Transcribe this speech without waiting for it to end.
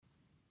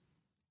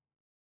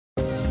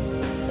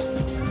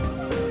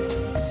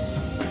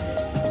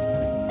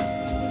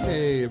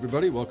Hey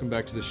everybody, welcome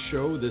back to the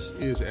show. This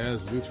is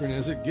As Lutheran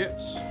as It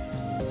Gets.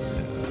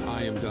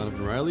 I am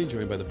Donovan Riley,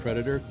 joined by the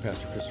Predator,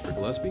 Pastor Christopher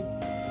Gillespie.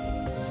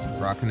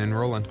 Rocking and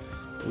rolling.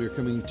 We are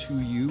coming to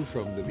you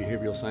from the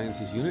Behavioral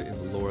Sciences Unit in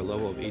the lower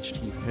level of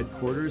HT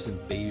headquarters in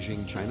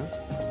Beijing, China.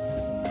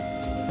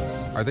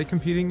 Are they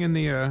competing in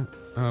the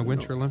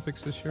Winter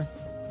Olympics this year?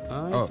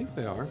 I think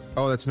they are.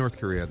 Oh, that's North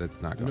Korea.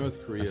 That's not going.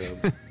 North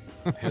Korea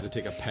had to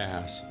take a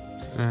pass.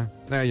 I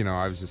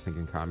was just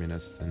thinking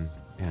communists and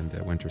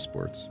winter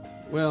sports.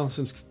 Well,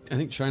 since I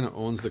think China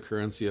owns the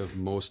currency of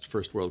most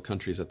first world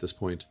countries at this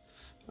point,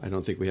 I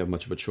don't think we have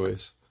much of a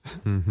choice.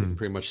 Mm-hmm. They can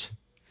pretty much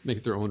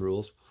make their own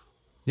rules.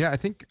 Yeah, I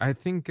think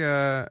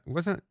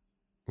wasn't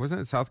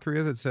it South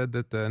Korea that said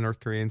that the North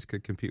Koreans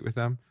could compete with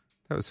them?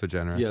 That was so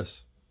generous.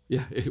 Yes.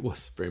 Yeah, it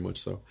was very much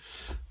so.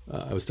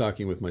 I was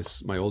talking with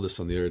my oldest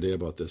son the other day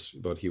about this.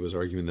 He was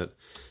arguing that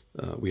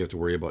we have to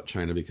worry about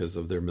China because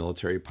of their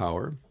military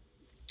power.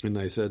 And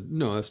I said,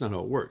 no, that's not how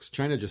it works.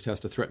 China just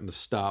has to threaten to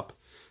stop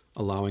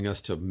allowing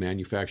us to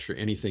manufacture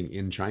anything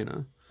in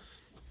China.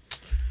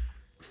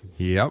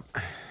 Yep.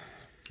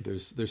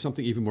 There's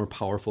something even more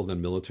powerful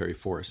than military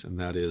force, and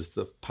that is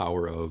the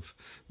power of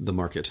the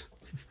market.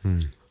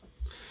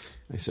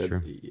 I said,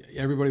 sure.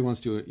 Everybody wants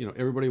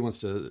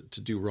to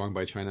do wrong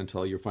by China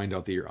until you find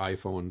out that your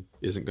iPhone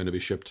isn't going to be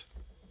shipped.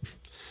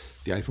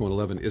 The iPhone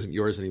 11 isn't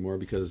yours anymore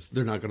because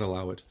they're not going to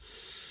allow it.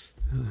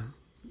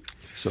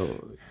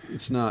 So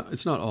it's not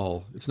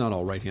all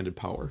right-handed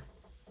power.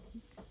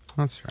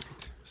 That's right.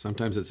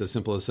 Sometimes it's as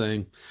simple as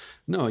saying,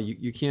 no,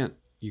 you can't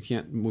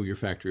move your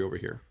factory over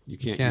here. You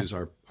can't use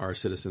our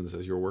citizens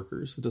as your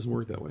workers. It doesn't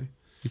work that way.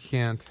 You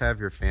can't have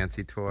your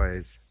fancy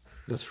toys.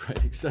 That's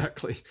right,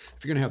 exactly.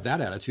 If you're going to have that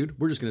attitude,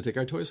 we're just going to take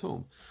our toys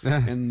home.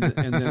 And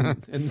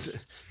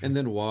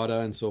then WADA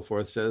and so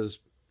forth says,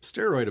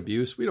 steroid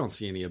abuse, we don't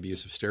see any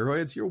abuse of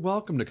steroids. You're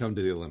welcome to come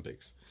to the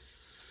Olympics.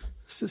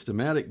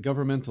 Systematic,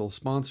 governmental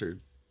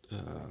sponsored,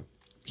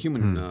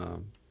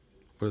 human,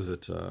 what is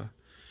it?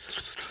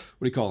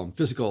 What do you call them?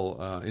 Physical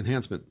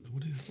enhancement.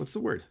 What's the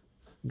word?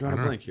 I'm drawing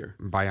a blank here.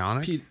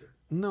 Bionic?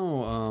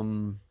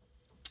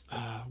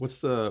 What's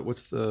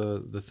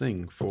the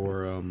thing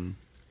for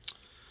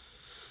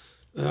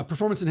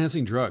performance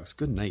enhancing drugs?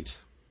 Good night.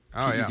 Oh,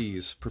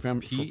 PEDs.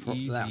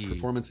 PED.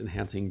 Performance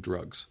enhancing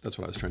drugs. That's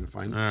what I was trying to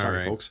find. All Sorry,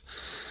 right. folks.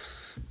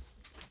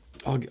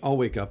 I'll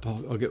wake up.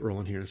 I'll get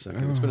rolling here in a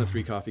second. It's been a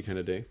 3 coffee kind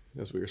of day,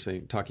 as we were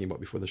talking about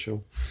before the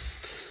show.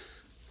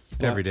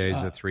 Every day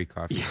is a 3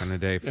 coffee kind of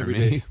day for every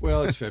me. Day.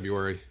 Well, it's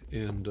February,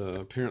 and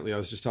apparently I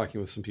was just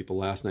talking with some people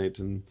last night,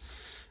 and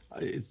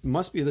it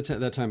must be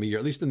that time of year,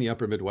 at least in the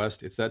upper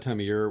Midwest, it's that time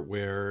of year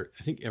where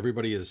I think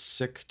everybody is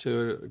sick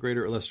to a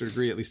greater or lesser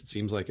degree, at least it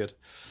seems like it.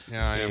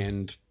 Yeah,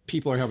 and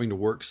people are having to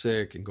work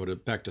sick and go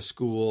back to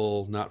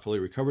school, not fully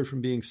recovered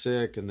from being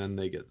sick, and then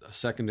they get a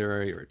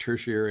secondary or a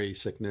tertiary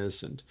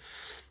sickness, and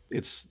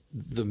it's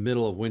the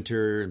middle of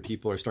winter, and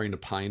people are starting to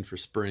pine for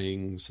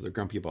spring, so they're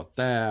grumpy about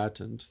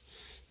that, and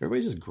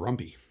everybody's just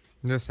grumpy.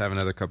 Just have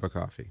another cup of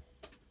coffee.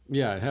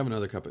 Yeah, have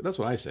another cup. That's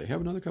what I say.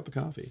 Have another cup of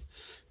coffee.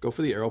 Go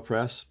for the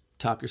AeroPress.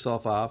 Top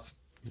yourself off.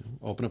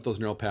 Open up those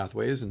neural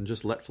pathways and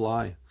just let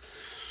fly.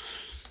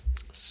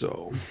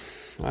 So,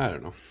 I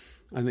don't know.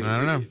 I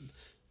don't know.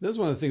 That's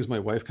one of the things my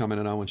wife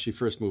commented on when she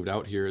first moved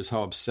out here is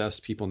how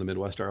obsessed people in the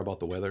Midwest are about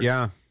the weather.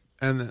 Yeah,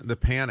 and the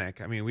panic.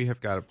 I mean, we've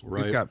got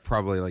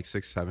probably like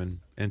 6-7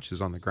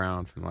 inches on the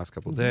ground from the last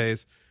couple of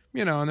days.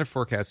 And they're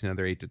forecasting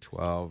another 8 to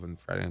 12. And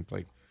Friday, I'm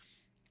like,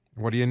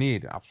 what do you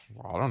need? I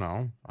don't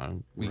know.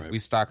 We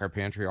stock our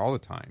pantry all the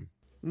time.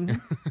 Mm-hmm.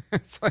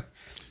 It's like,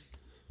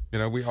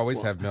 we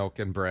always have milk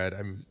and bread.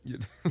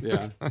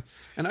 Yeah.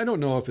 And I don't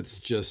know if it's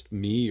just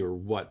me or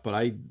what, but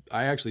I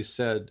actually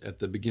said at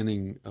the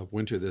beginning of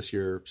winter this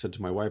year, said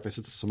to my wife, I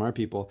said to some of our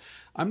people,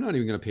 I'm not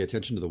even going to pay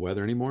attention to the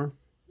weather anymore,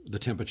 the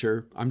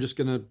temperature. I'm just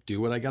going to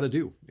do what I got to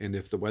do. And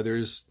if the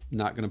weather's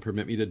not going to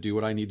permit me to do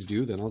what I need to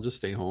do, then I'll just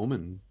stay home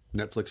and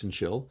Netflix and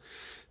chill.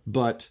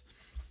 But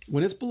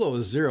when it's below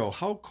 0,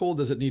 how cold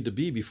does it need to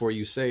be before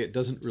you say it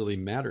doesn't really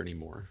matter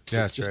anymore?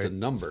 Yeah, it's just a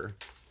number.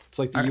 It's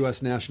like the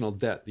U.S. national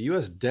debt. The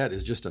U.S. debt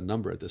is just a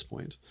number at this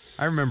point.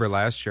 I remember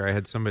last year I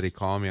had somebody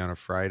call me on a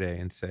Friday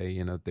and say,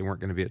 they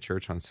weren't going to be at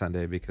church on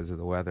Sunday because of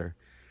the weather.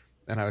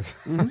 And I was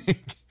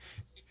like,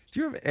 do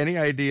you have any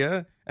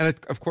idea? And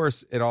of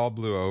course, it all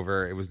blew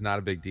over. It was not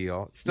a big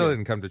deal. It still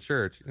didn't come to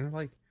church. And I'm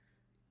like,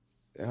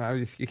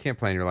 you can't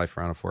plan your life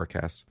around a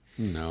forecast.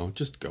 No,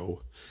 just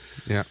go.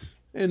 Yeah.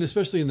 And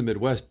especially in the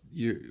Midwest,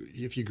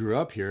 if you grew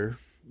up here,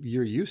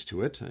 you're used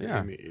to it. Yeah.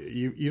 I mean,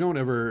 you don't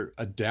ever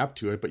adapt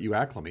to it, but you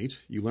acclimate.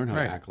 You learn how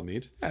to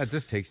acclimate. Yeah, it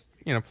just takes,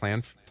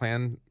 plan,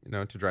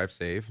 to drive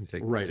safe and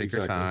take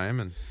your time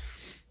and,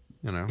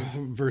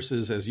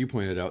 Versus, as you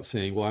pointed out,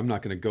 saying, well, I'm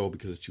not going to go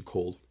because it's too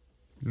cold.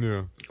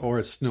 Yeah. Or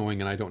it's snowing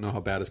and I don't know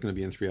how bad it's going to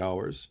be in 3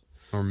 hours.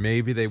 Or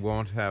maybe they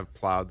won't have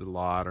plowed the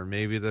lot, or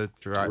maybe the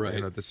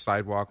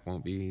sidewalk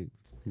won't be,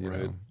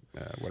 whatever.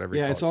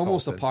 Yeah, it's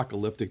almost salted.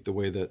 apocalyptic the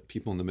way that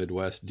people in the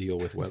Midwest deal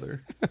with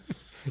weather.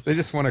 They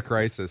just want a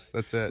crisis.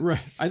 That's it. Right.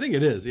 I think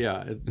it is.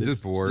 Yeah. It's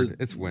just bored.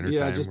 It's winter time.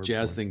 Yeah, just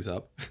jazz bored. things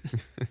up.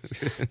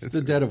 It's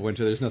the dead of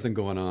winter. There's nothing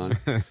going on.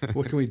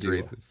 What can we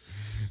do?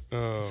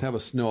 Let's have a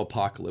snow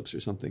apocalypse or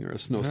something, or a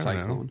snow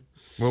cyclone.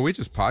 Well, we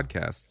just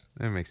podcast.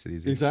 That makes it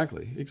easy.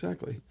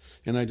 Exactly.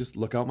 And I just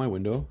look out my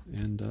window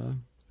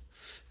and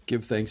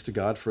give thanks to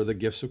God for the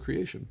gifts of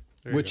creation,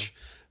 which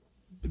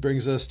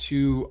brings us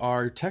to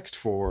our text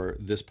for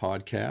this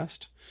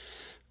podcast.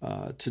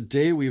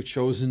 Today we've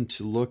chosen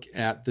to look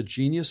at The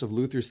Genius of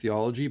Luther's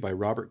Theology by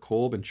Robert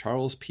Kolb and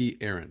Charles P.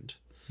 Arand,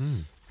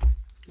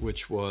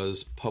 which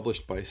was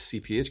published by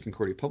CPH,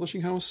 Concordia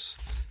Publishing House.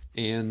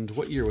 And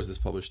what year was this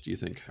published, do you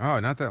think? Oh,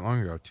 not that long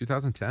ago.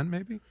 2010,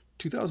 maybe?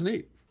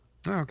 2008.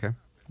 Oh, okay.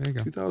 There you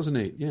go.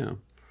 2008, yeah.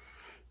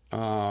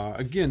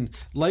 Again,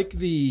 like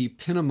the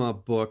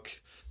Pinema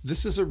book,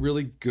 this is a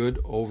really good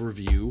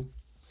overview,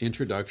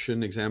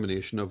 introduction,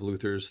 examination of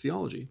Luther's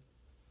theology.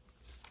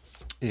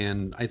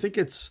 And I think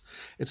it's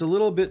a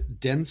little bit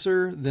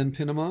denser than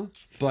Pinema,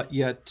 but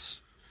yet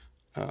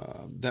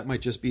that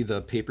might just be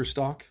the paper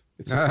stock.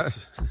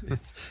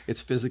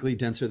 It's physically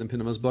denser than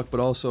Pinema's book, but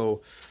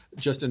also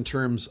just in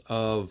terms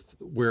of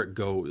where it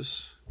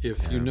goes.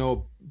 If you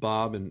know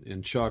Bob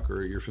and Chuck,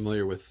 or you're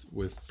familiar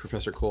with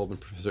Professor Kolb and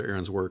Professor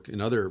Arand's work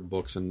in other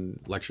books and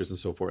lectures and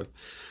so forth,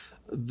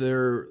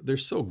 they're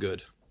so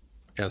good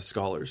as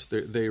scholars.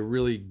 They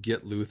really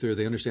get Luther.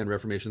 They understand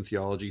Reformation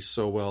theology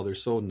so well. They're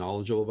so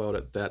knowledgeable about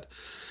it that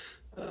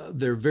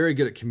they're very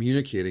good at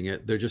communicating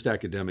it. They're just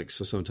academics,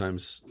 so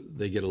sometimes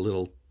they get a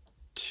little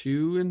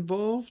too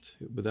involved.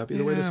 Would that be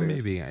the way to say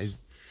maybe. it? Maybe.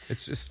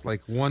 It's just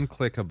like one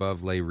click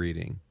above lay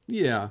reading.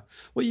 Yeah.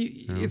 Well,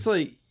 it's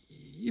like,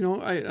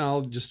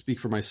 I'll just speak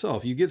for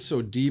myself. You get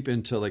so deep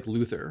into like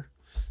Luther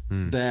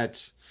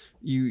that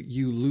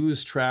you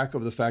lose track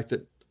of the fact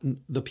that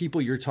the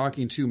people you're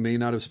talking to may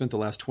not have spent the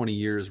last 20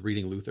 years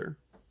reading Luther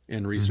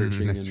and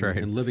researching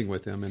and living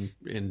with him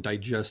and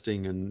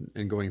digesting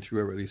and going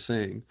through what he's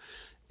saying.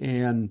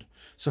 And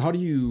so how do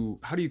you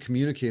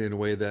communicate in a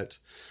way that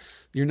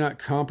you're not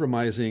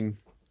compromising,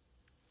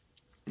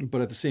 but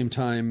at the same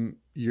time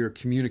you're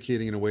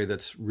communicating in a way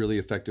that's really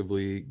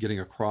effectively getting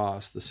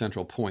across the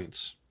central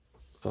points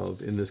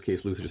of, in this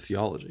case, Luther's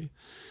theology.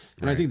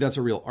 And I think that's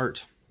a real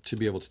art, to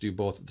be able to do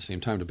both at the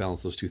same time, to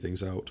balance those two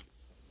things out.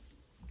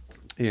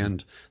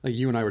 And like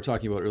you and I were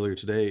talking about earlier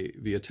today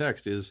via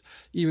text, is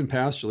even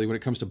pastorally, when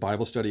it comes to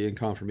Bible study and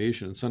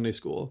confirmation and Sunday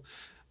school,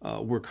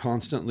 we're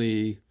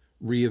constantly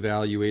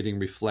reevaluating,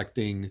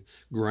 reflecting,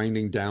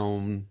 grinding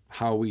down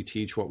how we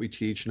teach, what we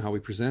teach, and how we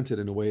present it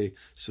in a way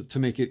to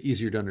make it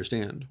easier to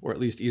understand, or at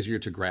least easier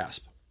to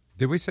grasp.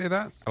 Did we say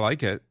that? I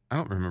like it. I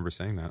don't remember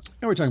saying that. Yeah,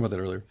 we were talking about that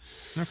earlier.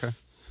 Okay.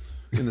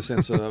 In the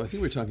sense of, I think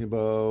we were talking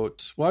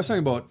about, I was talking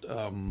about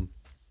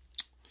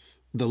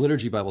the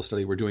liturgy Bible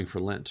study we're doing for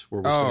Lent,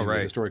 where we're studying the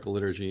historical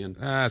liturgy. And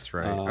that's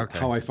right. Okay.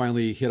 How I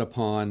finally hit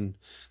upon,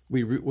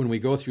 when we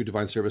go through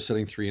Divine Service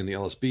Setting 3 in the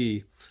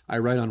LSB, I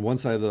write on one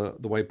side of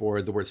the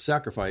whiteboard the word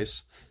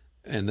sacrifice,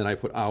 and then I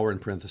put hour in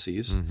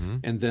parentheses. Mm-hmm.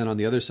 And then on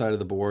the other side of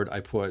the board, I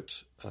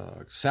put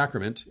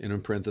sacrament, and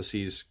in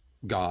parentheses,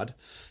 God.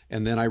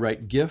 And then I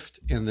write gift,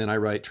 and then I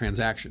write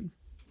transaction.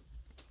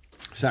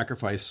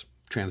 Sacrifice,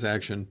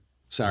 transaction,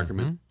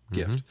 sacrament,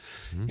 gift.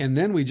 Mm-hmm. And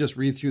then we just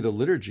read through the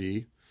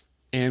liturgy,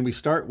 and we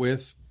start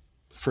with,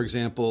 for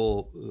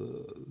example,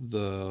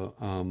 the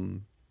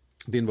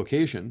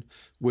invocation,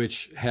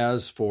 which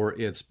has for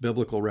its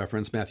biblical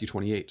reference Matthew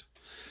 28,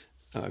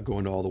 go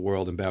into all the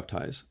world and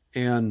baptize.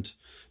 And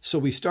so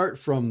we start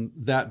from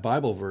that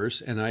Bible verse,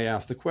 and I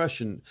ask the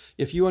question,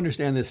 if you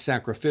understand this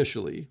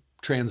sacrificially,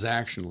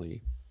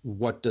 transactionally,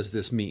 what does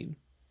this mean?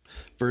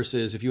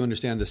 Versus if you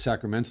understand this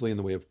sacramentally in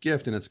the way of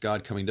gift, and it's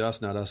God coming to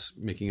us, not us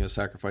making a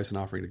sacrifice and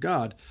offering to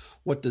God,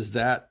 what does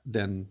that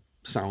then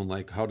sound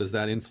like? How does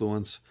that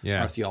influence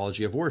our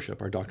theology of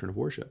worship, our doctrine of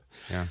worship?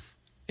 Yeah.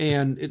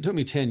 And it took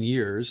me 10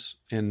 years,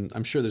 and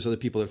I'm sure there's other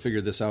people that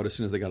figured this out as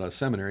soon as they got out of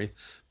seminary,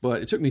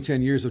 but it took me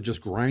 10 years of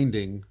just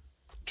grinding,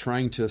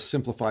 trying to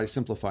simplify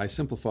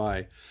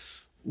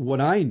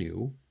what I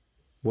knew,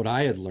 what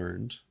I had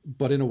learned,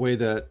 but in a way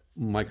that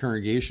my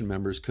congregation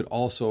members could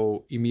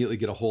also immediately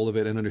get a hold of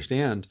it and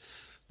understand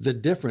the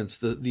difference,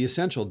 the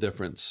essential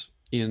difference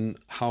in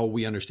how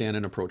we understand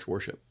and approach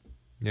worship.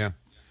 Yeah.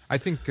 I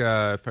think,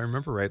 if I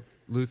remember right,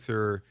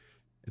 Luther,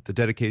 at the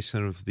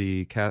dedication of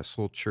the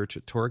Castle Church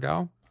at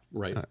Torgau,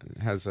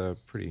 has a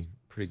pretty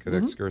good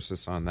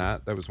excursus on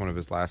that. That was one of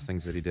his last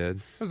things that he did.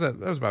 That was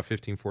about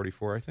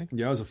 1544, I think.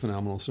 Yeah, it was a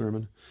phenomenal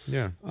sermon.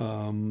 Yeah.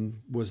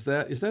 Is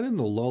that in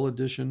the Lull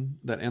edition,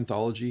 that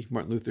anthology,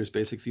 Martin Luther's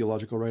Basic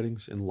Theological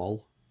Writings in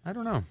Lull? I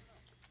don't know.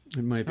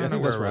 It might be. I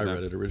think that's where I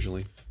read it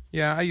originally.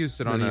 Yeah, I used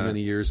it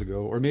many years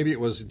ago, or maybe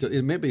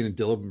it may be in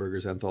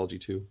Dillenberger's anthology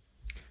too.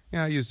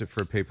 Yeah, I used it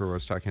for a paper where I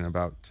was talking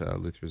about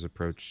Luther's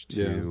approach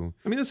to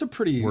I mean, that's a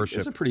pretty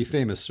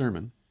famous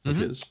sermon of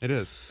his. It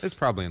is. It's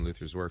probably in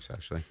Luther's works,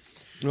 actually.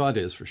 Well, it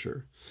is for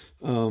sure.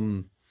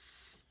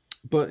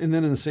 And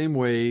then in the same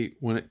way,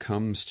 when it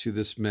comes to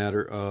this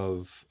matter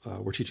of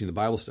we're teaching the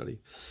Bible study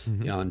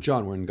on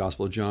John, we're in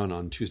Gospel of John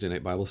on Tuesday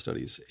night Bible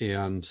studies,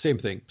 and same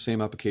thing,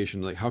 same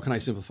application. Like, how can I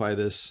simplify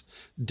this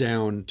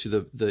down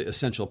to the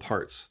essential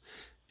parts?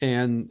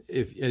 And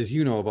if, as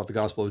you know about the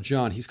Gospel of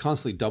John, he's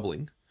constantly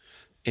doubling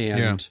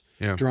and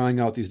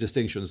drawing out these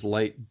distinctions: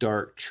 light,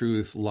 dark,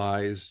 truth,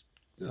 lies,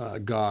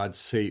 God,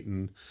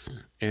 Satan,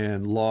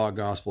 and law,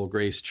 gospel,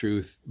 grace,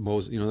 truth,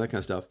 Moses, that kind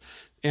of stuff.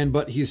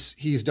 But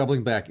he's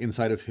doubling back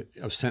inside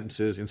of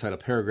sentences, inside of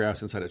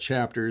paragraphs, inside of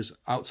chapters,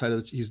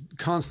 he's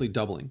constantly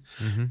doubling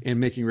and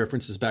making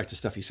references back to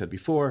stuff he said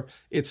before.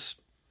 It's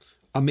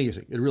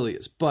amazing. It really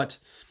is. But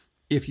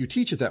if you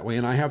teach it that way,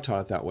 and I have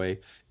taught it that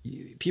way,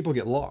 people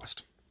get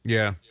lost.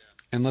 Yeah.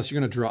 Unless you're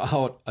going to draw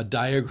out a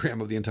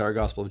diagram of the entire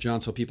Gospel of John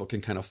so people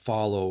can kind of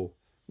follow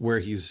where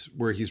he's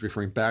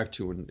referring back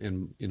to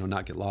and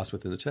not get lost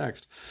within the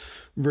text.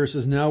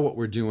 Versus now what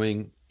we're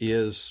doing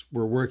is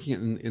we're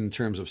working in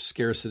terms of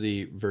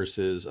scarcity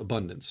versus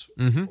abundance,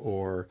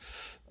 or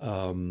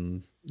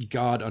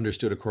God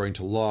understood according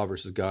to law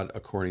versus God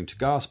according to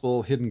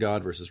gospel, hidden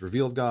God versus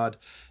revealed God.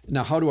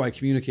 Now, how do I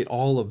communicate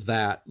all of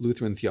that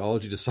Lutheran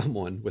theology to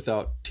someone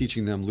without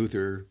teaching them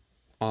Luther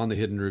on the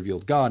hidden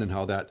revealed God and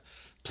how that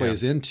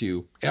plays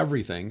into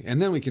everything?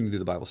 And then we can do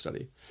the Bible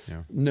study.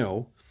 Yeah.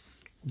 No.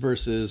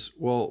 Versus,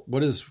 well,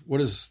 what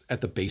is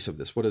at the base of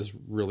this? What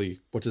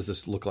does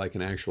this look like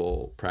in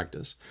actual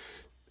practice?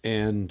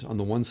 And on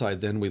the one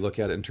side, then we look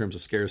at it in terms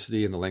of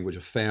scarcity and the language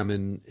of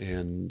famine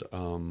and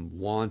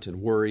want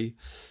and worry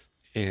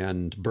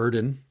and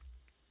burden.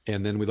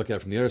 And then we look at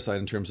it from the other side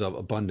in terms of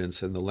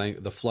abundance and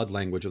the flood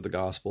language of the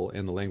gospel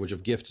and the language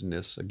of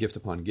giftedness, a gift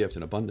upon gift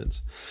and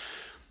abundance.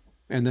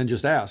 And then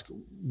just ask,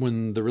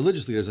 when the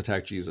religious leaders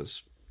attack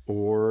Jesus,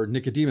 or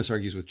Nicodemus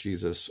argues with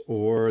Jesus,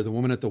 or the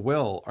woman at the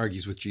well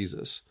argues with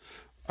Jesus,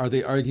 are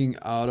they arguing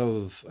out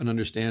of an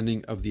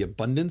understanding of the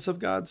abundance of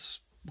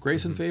God's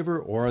grace and favor,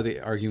 or are they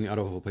arguing out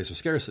of a place of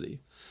scarcity?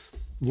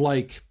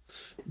 Like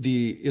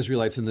the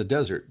Israelites in the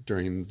desert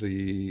during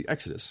the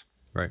Exodus.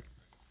 Right.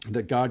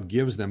 That God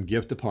gives them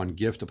gift upon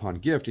gift upon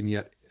gift, and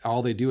yet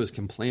all they do is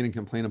complain and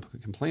complain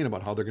and complain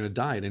about how they're going to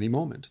die at any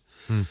moment.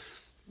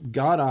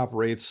 God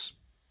operates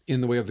in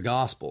the way of the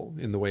gospel,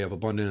 in the way of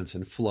abundance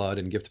and flood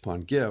and gift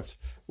upon gift.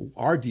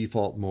 Our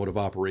default mode of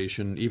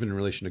operation, even in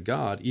relation to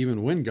God,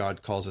 even when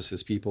God calls us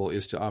his people,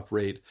 is to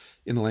operate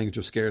in the language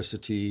of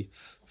scarcity,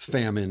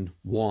 famine,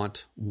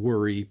 want,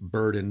 worry,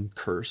 burden,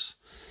 curse.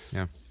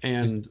 Yeah.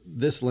 And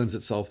this lends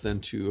itself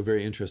then to a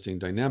very interesting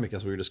dynamic,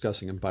 as we were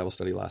discussing in Bible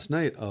study last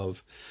night,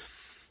 of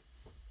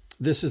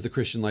this is the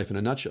Christian life in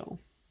a nutshell.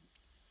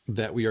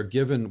 That we are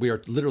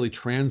literally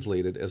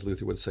translated, as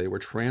Luther would say, we're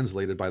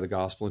translated by the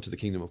gospel into the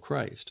kingdom of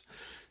Christ.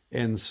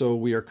 And so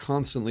we are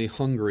constantly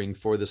hungering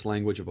for this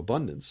language of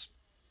abundance.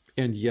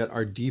 And yet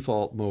our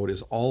default mode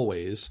is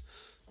always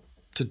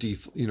to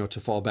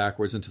fall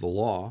backwards into the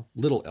law,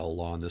 little L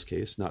law in this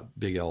case, not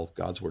big L,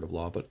 God's word of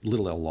law, but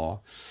little L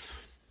law.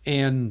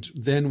 And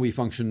then we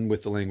function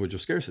with the language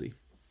of scarcity.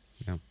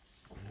 Yeah.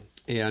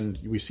 And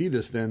we see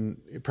this then,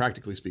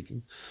 practically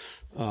speaking,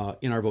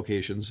 in our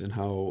vocations, and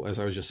how, as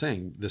I was just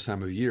saying, this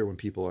time of year when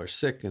people are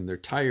sick and they're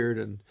tired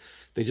and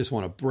they just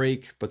want a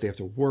break, but they have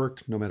to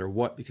work no matter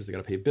what because they got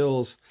to pay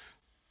bills.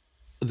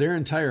 Their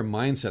entire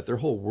mindset, their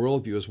whole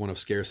worldview is one of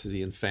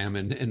scarcity and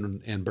famine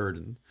and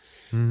burden.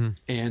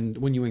 And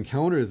when you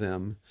encounter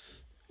them,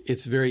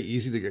 it's very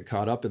easy to get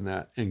caught up in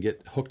that and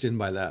get hooked in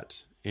by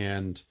that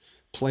and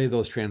play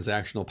those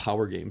transactional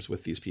power games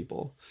with these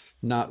people,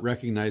 not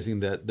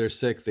recognizing that they're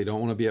sick, they don't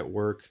want to be at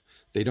work,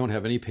 they don't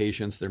have any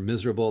patience, they're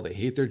miserable, they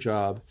hate their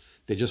job,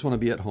 they just want to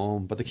be at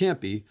home, but they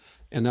can't be,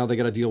 and now they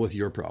got to deal with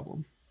your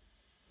problem.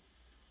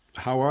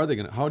 How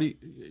do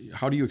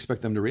you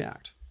expect them to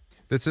react?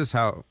 This is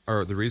the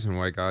reason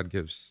why God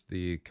gives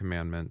the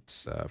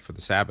commandment for the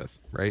Sabbath,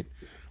 right?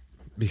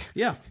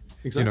 Yeah,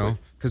 exactly.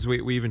 Because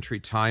we even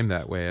treat time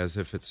that way, as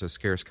if it's a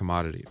scarce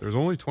commodity. There's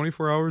only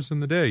 24 hours in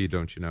the day,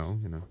 don't you know?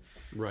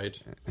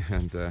 Right.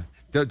 And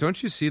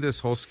don't you see this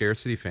whole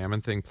scarcity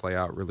famine thing play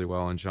out really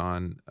well in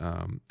John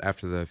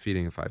after the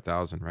feeding of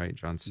 5,000, right?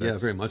 John 6. Yeah,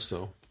 very much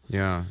so.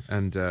 Yeah,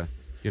 and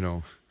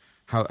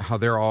how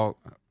they're all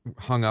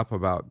hung up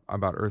about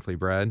earthly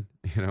bread,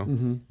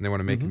 and they want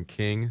to make him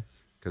king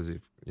because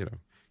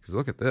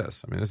look at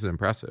this. I mean, this is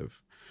impressive.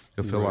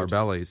 He'll fill our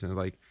bellies,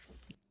 and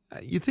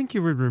you think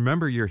you would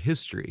remember your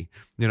history,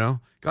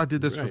 God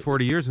did this for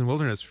 40 years in the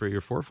wilderness for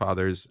your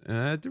forefathers.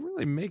 It didn't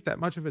really make that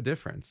much of a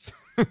difference.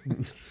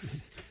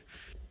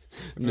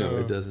 No,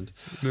 it doesn't.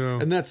 No.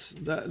 And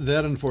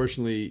that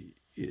unfortunately,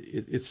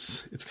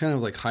 it's kind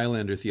of like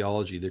Highlander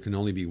theology. There can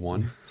only be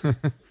one.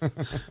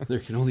 There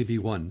can only be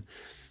one.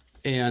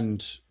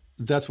 And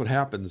that's what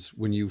happens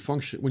when you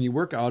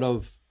work out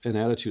of an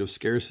attitude of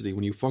scarcity,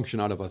 when you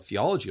function out of a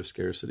theology of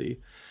scarcity.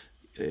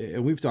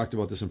 And we've talked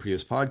about this in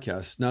previous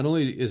podcasts. Not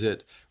only is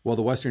it, well,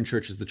 the Western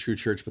Church is the true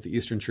church, but the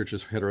Eastern Church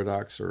is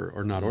heterodox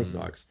or not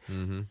Orthodox.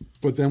 Mm-hmm.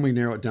 But then we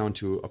narrow it down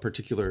to a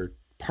particular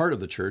part of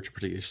the church, a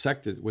particular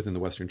sect within the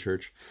Western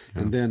Church,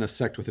 and then a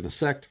sect within a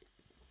sect.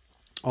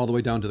 all the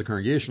way down to the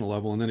congregational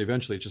level, and then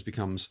eventually it just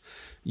becomes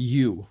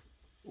you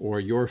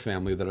or your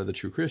family that are the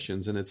true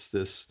Christians. And it's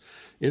this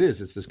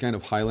kind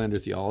of Highlander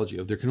theology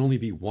of there can only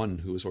be one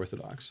who is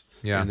Orthodox.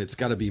 Yeah. And it's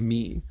got to be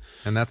me.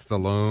 And that's the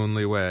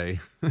lonely way.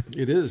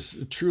 It is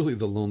truly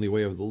the lonely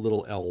way of the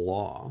little L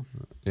law.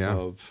 Yeah.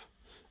 Of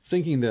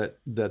thinking that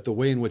the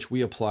way in which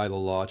we apply the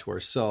law to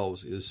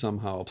ourselves is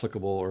somehow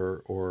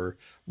applicable or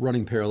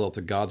running parallel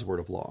to God's word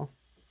of law.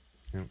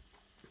 Yeah.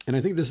 And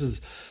I think this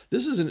is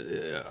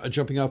a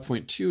jumping off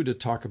point too, to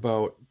talk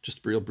about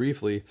just real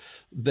briefly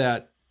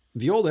that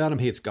the old Adam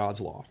hates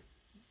God's law,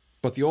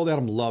 but the old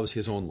Adam loves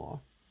his own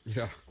law.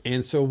 Yeah.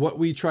 And so what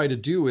we try to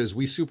do is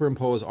we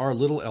superimpose our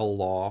little L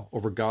law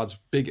over God's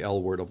big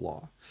L word of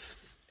law.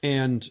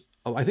 And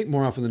I think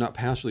more often than not,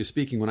 pastorally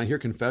speaking, when I hear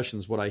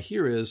confessions, what I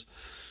hear is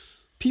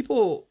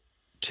people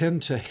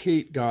tend to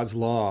hate God's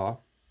law,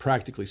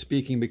 practically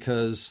speaking,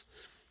 because,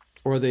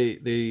 or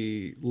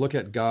they look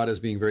at God as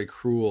being very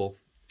cruel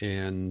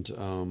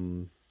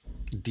and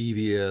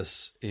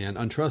devious and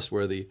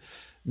untrustworthy,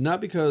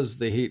 not because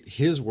they hate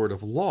his word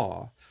of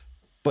law,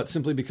 but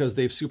simply because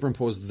they've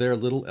superimposed their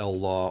little L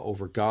law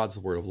over God's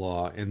word of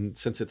law. And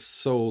since it's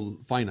so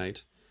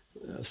finite,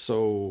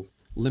 so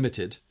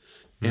limited,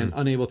 and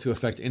unable to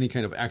affect any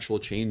kind of actual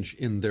change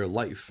in their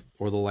life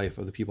or the life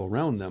of the people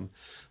around them,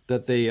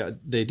 that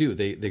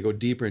they go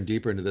deeper and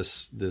deeper into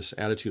this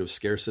attitude of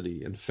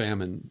scarcity and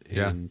famine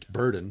and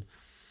burden,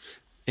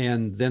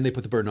 and then they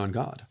put the burden on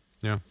God.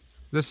 Yeah,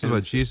 this is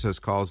what Jesus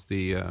calls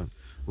the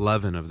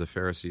leaven of the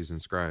Pharisees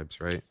and scribes,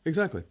 right?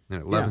 Exactly.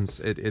 And it leavens.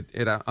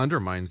 It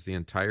undermines the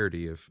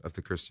entirety of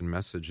the Christian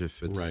message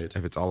if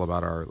it's all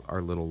about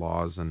our little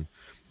laws and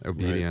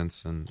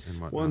obedience and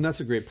whatnot. Well, and that's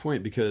a great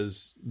point,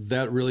 because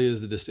that really is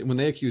the distinction. When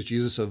they accused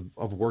Jesus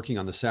of working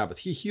on the Sabbath,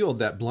 he healed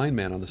that blind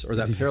man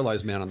that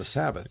paralyzed man on the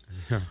Sabbath.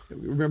 Yeah.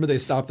 Remember, they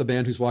stopped the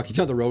man who's walking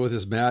down the road with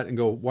his mat and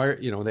go,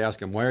 they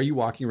ask him, why are you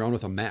walking around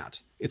with a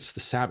mat? It's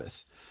the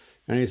Sabbath.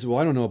 And he said, well,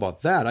 I don't know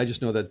about that. I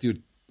just know that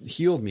dude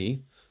healed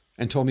me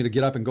and told me to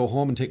get up and go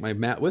home and take my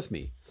mat with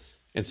me.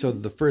 And so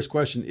the first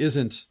question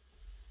isn't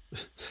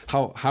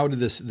how did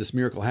this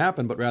miracle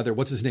happen, but rather,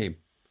 what's his name?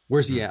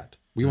 Where's he at?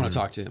 We want to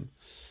talk to him.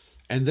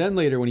 And then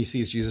later, when he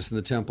sees Jesus in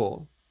the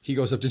temple, he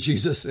goes up to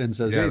Jesus and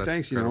says, hey,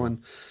 thanks,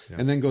 and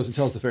then goes and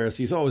tells the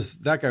Pharisees, oh, is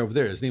that guy over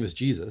there? His name is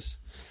Jesus.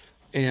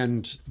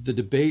 And the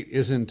debate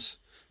isn't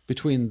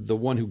between the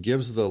one who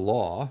gives the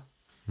law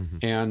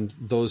and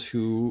those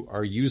who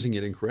are using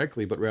it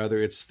incorrectly, but rather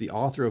it's the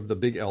author of the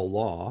big L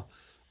law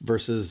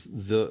versus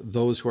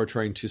those who are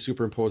trying to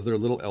superimpose their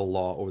little L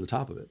law over the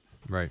top of it.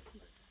 Right.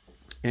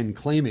 And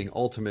claiming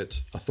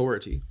ultimate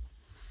authority.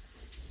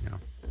 Yeah.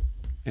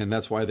 And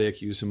that's why they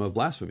accuse him of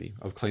blasphemy,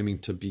 of claiming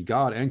to be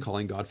God and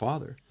calling God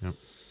Father. Yeah.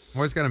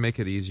 Always got to make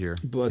it easier,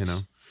 but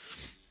doable.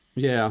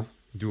 Yeah.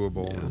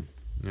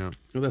 Yeah.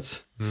 Well,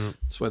 that's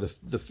why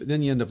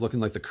then you end up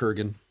looking like the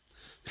Kurgan.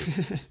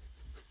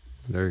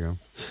 There you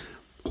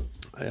go.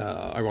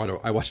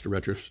 I watched a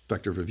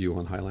retrospective review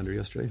on Highlander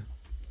yesterday.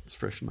 It's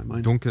fresh in my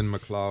mind. Duncan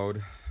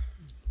MacLeod.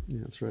 Yeah,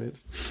 that's right.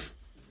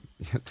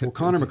 Well,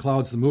 Connor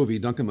McLeod's the movie.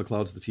 Duncan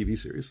MacLeod's the TV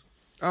series.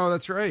 Oh,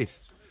 that's right.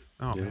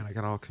 Oh, man, I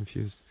got all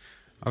confused.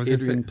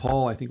 Adrian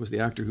Paul, I think, was the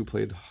actor who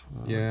played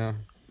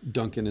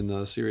Duncan in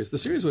the series. The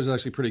series was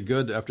actually pretty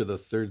good after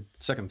the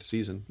second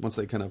season, once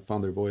they kind of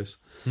found their voice.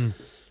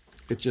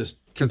 It just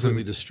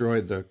completely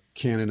destroyed the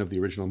canon of the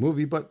original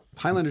movie, but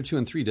Highlander 2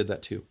 and 3 did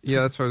that too.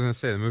 Yeah, that's what I was going to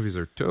say. The movies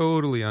are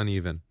totally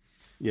uneven.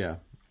 Yeah,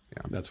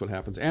 that's what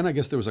happens. And I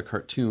guess there was a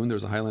cartoon. There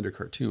was a Highlander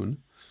cartoon.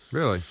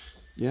 Really?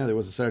 Yeah, there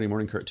was a Saturday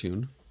morning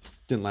cartoon.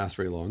 Didn't last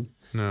very long.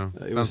 No.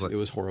 It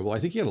was horrible. I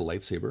think he had a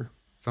lightsaber.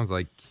 Sounds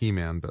like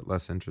He-Man, but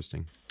less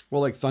interesting.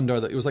 Well, like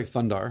Thundar. It was like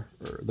Thundar,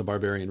 or the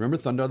Barbarian. Remember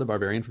Thundar the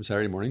Barbarian from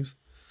Saturday mornings?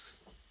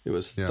 It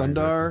was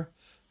Thundar,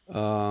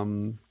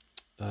 exactly.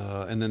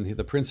 And then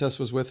the princess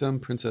was with him.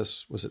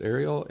 Princess, was it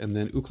Ariel? And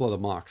then Ukla the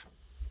Mock.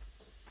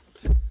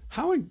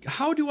 How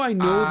do I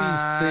know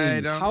these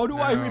things? How do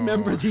I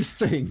remember these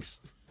things?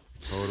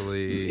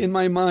 Totally. In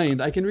my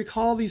mind, I can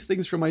recall these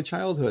things from my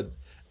childhood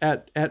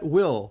at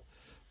will.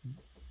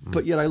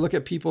 But yet I look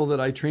at people that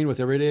I train with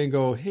every day and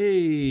go,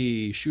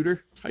 hey,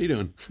 shooter, how you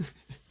doing?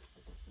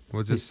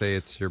 We'll just say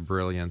it's your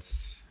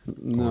brilliance.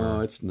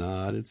 No, it's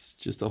not. It's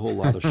just a whole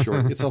lot of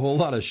it's a whole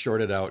lot of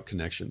shorted out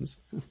connections.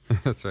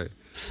 That's right.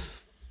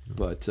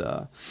 But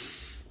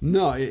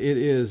no, it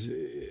is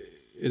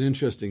an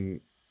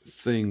interesting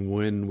thing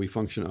when we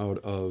function out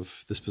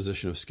of this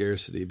position of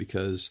scarcity,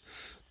 because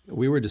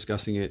we were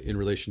discussing it in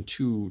relation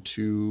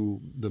to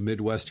the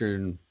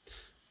Midwestern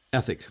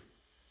ethic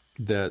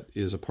that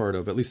is a part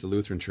of at least the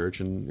Lutheran Church,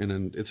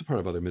 and it's a part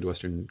of other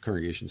Midwestern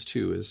congregations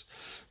too, is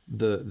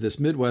this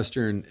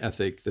Midwestern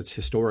ethic that's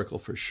historical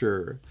for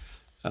sure.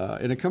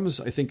 And it comes,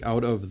 I think,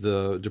 out of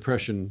the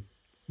Depression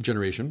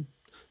generation.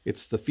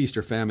 It's the feast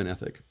or famine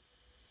ethic,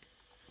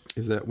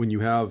 is that when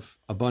you have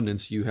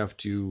abundance, you have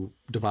to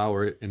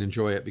devour it and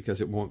enjoy it because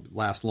it won't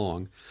last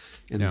long.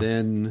 And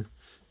then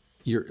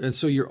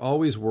you're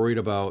always worried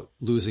about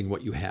losing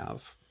what you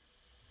have.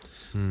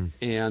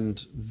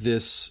 And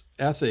this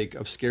ethic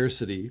of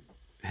scarcity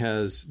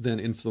has then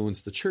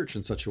influenced the church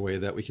in such a way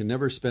that we can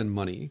never spend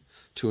money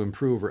to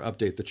improve or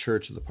update the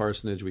church or the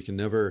parsonage. We can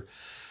never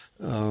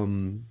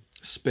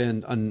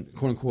spend,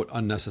 quote unquote,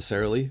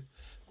 unnecessarily,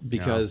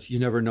 because you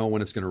never know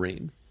when it's going to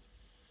rain.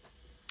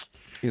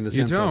 In the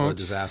sense of a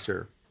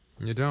disaster.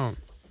 You don't.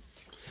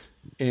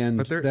 And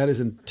that is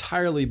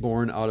entirely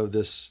born out of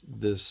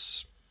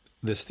this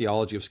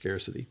theology of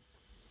scarcity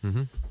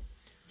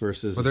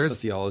versus the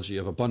theology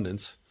of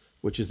abundance,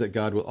 which is that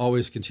God will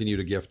always continue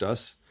to gift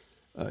us.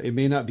 It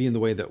may not be in the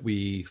way that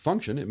we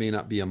function. It may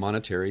not be a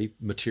monetary,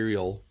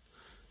 material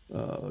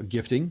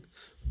gifting,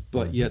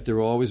 but yet there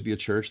will always be a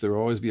church. There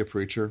will always be a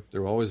preacher.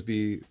 There will always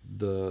be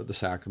the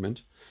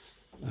sacrament.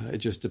 It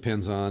just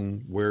depends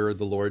on where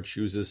the Lord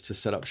chooses to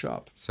set up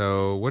shop.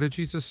 So what did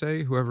Jesus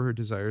say? Whoever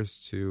desires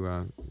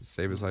to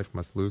save his life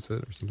must lose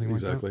it, or something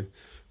like that? Exactly.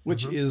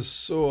 Which is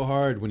so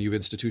hard when you've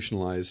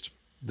institutionalized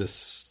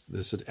this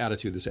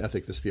attitude, this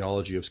ethic, this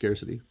theology of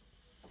scarcity.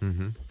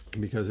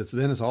 Because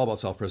it's all about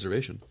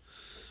self-preservation.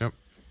 Yep.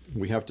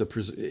 We have to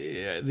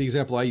the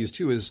example I use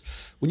too is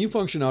when you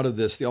function out of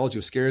this theology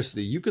of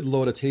scarcity, you could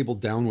load a table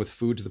down with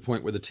food to the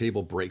point where the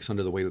table breaks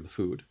under the weight of the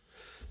food.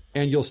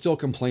 And you'll still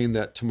complain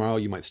that tomorrow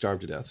you might starve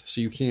to death. So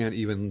you can't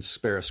even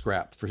spare a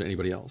scrap for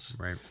anybody else.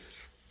 Right.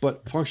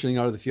 But functioning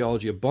out of the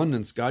theology of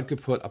abundance, God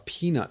could put a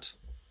peanut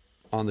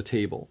on the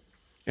table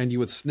and you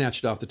would snatch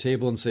it off the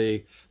table and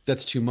say,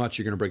 that's too much.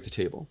 You're going to break the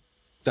table.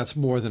 That's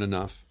more than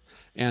enough.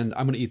 And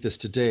I'm going to eat this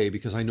today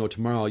because I know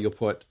tomorrow you'll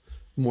put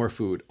more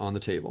food on the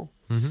table,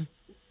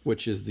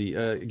 which is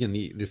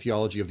the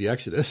theology of the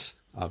Exodus,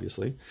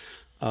 obviously.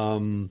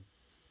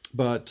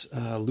 But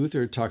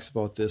Luther talks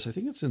about this. I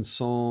think it's in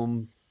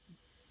Psalm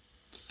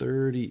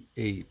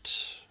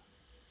 38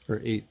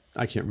 or 8.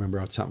 I can't remember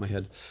off the top of my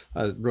head.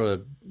 I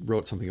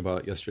wrote something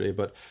about it yesterday,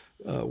 but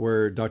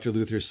where Dr.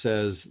 Luther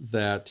says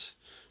that,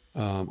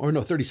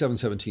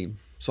 37:17,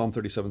 Psalm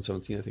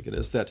 37:17, I think it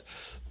is, that,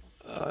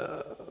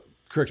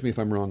 correct me if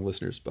I'm wrong,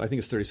 listeners, but I think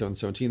it's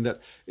 37:17,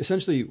 that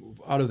essentially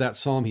out of that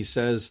psalm, he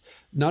says,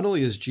 not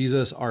only is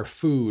Jesus our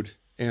food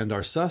and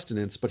our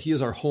sustenance, but he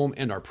is our home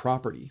and our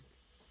property.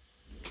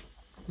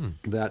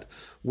 That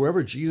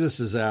wherever Jesus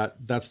is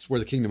at, that's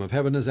where the kingdom of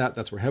heaven is at.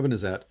 That's where heaven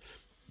is at.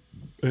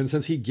 And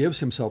since he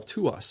gives himself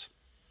to us,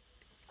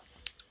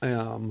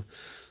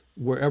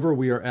 wherever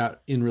we are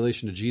at in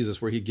relation to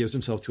Jesus, where he gives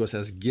himself to us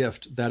as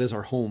gift, that is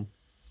our home.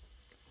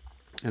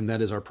 And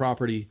that is our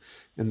property.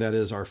 And that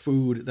is our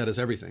food. That is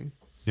everything.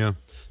 Yeah.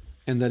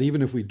 And that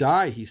even if we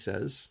die, he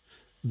says,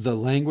 the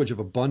language of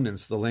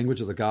abundance, the language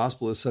of the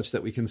gospel is such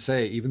that we can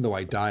say, even though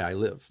I die, I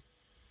live.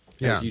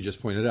 As you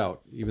just pointed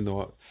out, even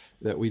though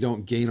that we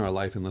don't gain our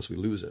life unless we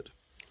lose it.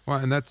 Well,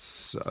 and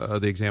that's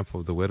the example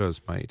of the widow's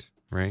mite,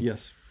 right?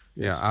 Yes.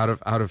 Yeah,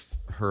 out of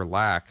her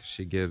lack,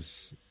 she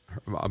gives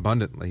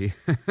abundantly.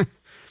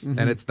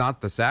 And it's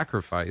not the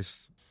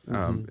sacrifice,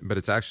 but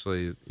it's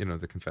actually,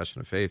 the confession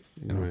of faith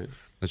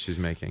that she's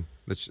making,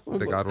 that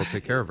God will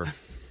take care of her.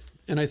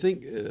 And I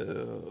think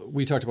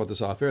we talked about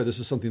this off air. This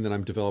is something that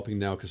I'm developing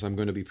now because I'm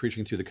going to be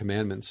preaching through the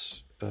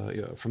commandments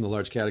from the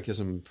Large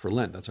Catechism for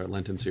Lent. That's our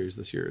Lenten series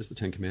this year, is the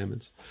 10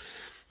 Commandments.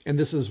 And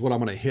this is what I'm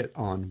going to hit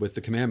on with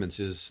the commandments,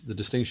 is the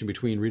distinction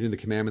between reading the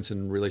commandments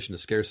in relation to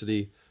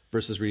scarcity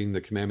versus reading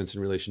the commandments in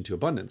relation to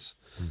abundance.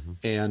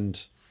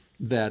 And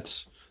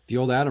that the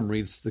old Adam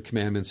reads the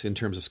commandments in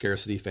terms of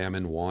scarcity,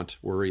 famine, want,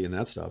 worry, and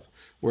that stuff.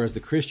 Whereas the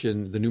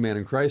Christian, the new man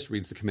in Christ,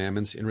 reads the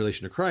commandments in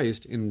relation to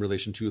Christ, in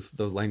relation to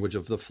the language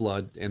of the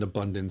flood and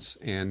abundance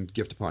and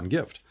gift upon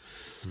gift.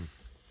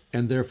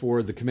 And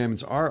therefore, the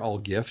commandments are all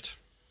gift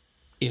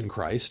in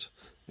Christ,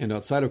 and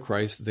outside of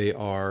Christ, they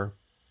are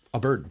a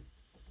burden.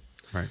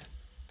 Right.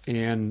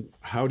 And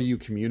how do you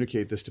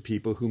communicate this to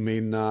people who may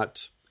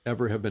not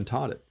ever have been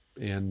taught it?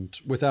 And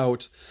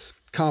without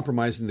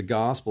compromising the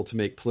gospel to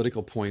make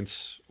political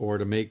points or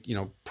to make,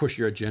 push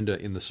your agenda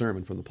in the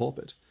sermon from the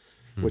pulpit,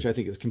 which I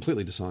think is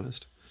completely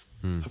dishonest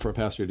for a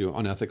pastor to do,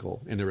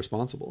 unethical and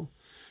irresponsible.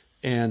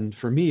 And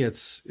for me,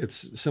 it's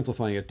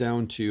simplifying it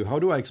down to, how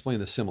do I explain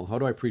the simile? How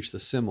do I preach the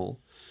simile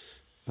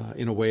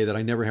in a way that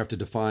I never have to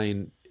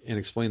define and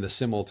explain the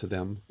simile to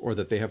them, or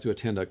that they have to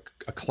attend a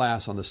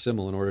class on the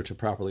simile in order to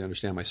properly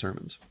understand my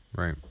sermons?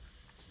 Right.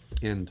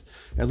 And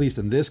at least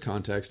in this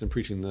context, in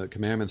preaching the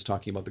commandments,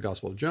 talking about the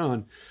Gospel of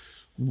John,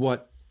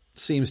 what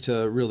seems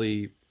to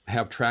really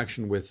have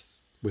traction with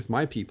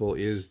my people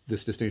is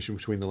this distinction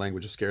between the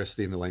language of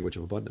scarcity and the language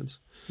of abundance.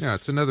 Yeah,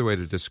 it's another way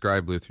to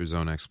describe Luther's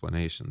own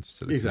explanations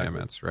to the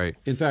commandments, right?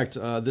 In fact,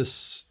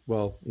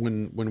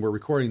 when we're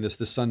recording this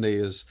Sunday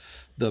is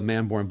the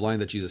man born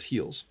blind that Jesus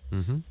heals,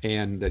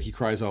 and that he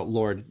cries out,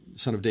 "Lord,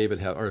 Son of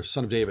David,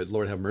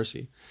 Lord, have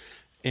mercy,"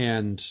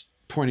 and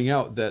pointing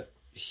out that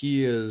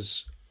he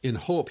is in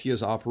hope. He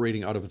is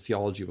operating out of a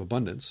theology of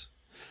abundance,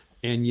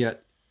 and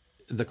yet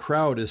the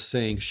crowd is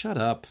saying, "Shut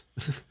up."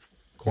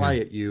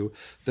 Quiet you,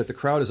 that the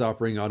crowd is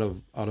operating out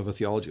of a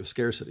theology of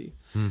scarcity.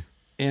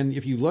 And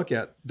if you look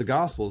at the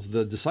Gospels,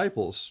 the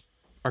disciples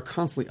are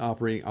constantly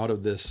operating out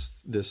of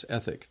this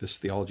ethic, this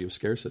theology of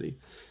scarcity,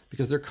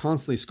 because they're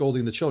constantly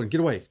scolding the children. Get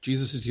away.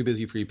 Jesus is too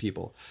busy for you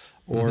people.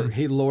 Or,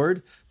 hey,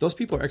 Lord, those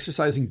people are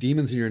exercising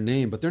demons in your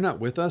name, but they're not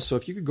with us. So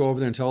if you could go over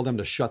there and tell them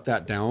to shut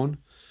that down,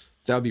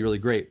 that would be really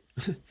great.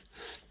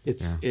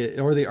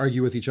 Or they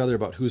argue with each other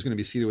about who's going to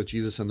be seated with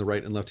Jesus on the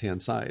right and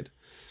left-hand side.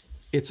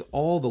 It's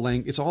all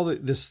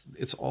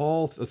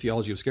the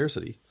theology of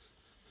scarcity.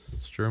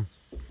 It's true.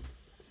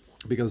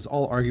 Because it's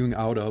all arguing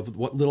out of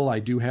what little I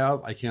do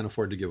have, I can't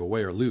afford to give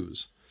away or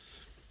lose.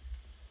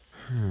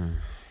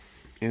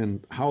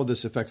 And how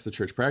this affects the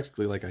church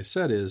practically, like I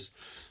said, is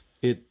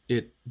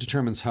it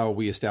determines how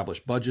we establish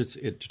budgets.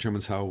 It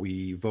determines how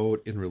we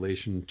vote in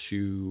relation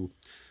to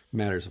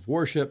matters of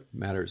worship,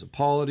 matters of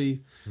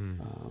polity,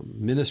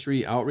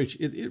 ministry, outreach.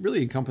 It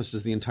really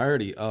encompasses the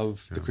entirety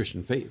of the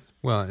Christian faith.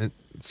 Well,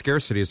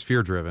 scarcity is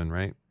fear-driven,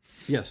 right?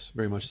 Yes,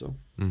 very much so.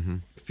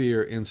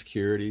 Fear,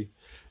 insecurity.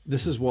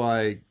 This is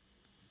why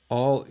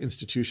all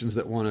institutions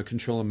that want to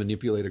control and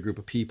manipulate a group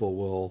of people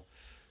will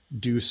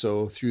do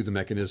so through the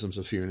mechanisms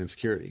of fear and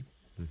insecurity.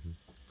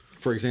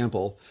 For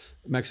example,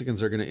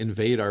 Mexicans are going to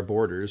invade our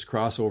borders,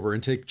 cross over,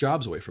 and take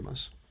jobs away from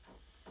us.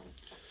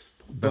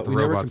 But we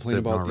never complain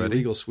about the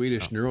illegal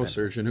Swedish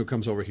neurosurgeon who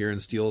comes over here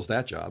and steals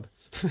that job.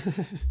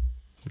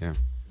 Yeah.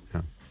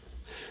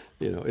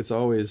 It's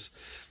always,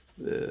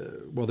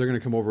 they're going to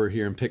come over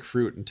here and pick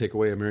fruit and take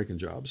away American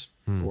jobs,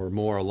 or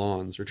mow our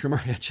lawns, or trim our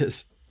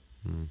hedges.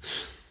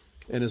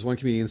 And as one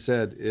comedian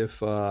said,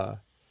 if an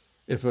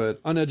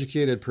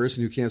uneducated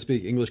person who can't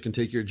speak English can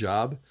take your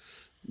job,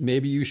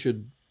 maybe you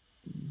should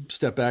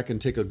step back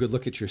and take a good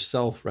look at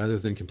yourself rather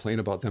than complain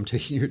about them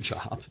taking your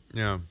job.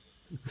 Yeah.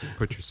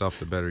 Put yourself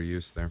to better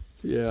use there.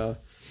 Yeah.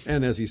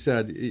 And as he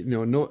said,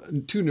 no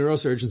two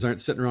neurosurgeons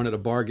aren't sitting around at a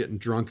bar getting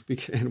drunk.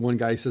 And one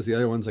guy says the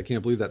other one's, I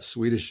can't believe that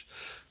Swedish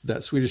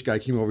guy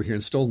came over here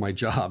and stole my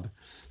job.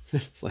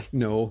 It's like,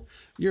 no,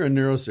 you're a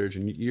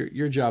neurosurgeon.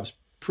 Your job's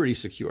pretty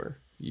secure.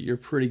 You're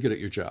pretty good at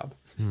your job.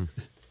 And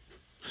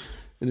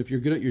if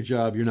you're good at your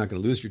job, you're not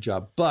going to lose your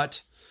job.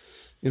 But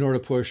in order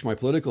to push my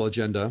political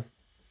agenda,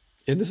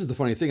 and this is the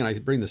funny thing, and I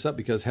bring this up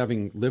because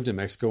having lived in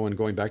Mexico and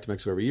going back to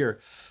Mexico every year,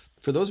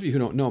 for those of you who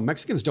don't know,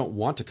 Mexicans don't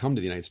want to come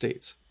to the United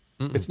States.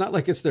 It's not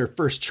like it's their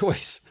first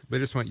choice. They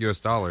just want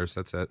U.S. dollars.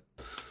 That's it.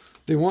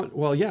 They want,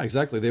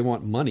 exactly. They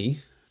want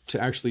money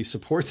to actually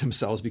support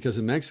themselves because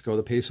in Mexico,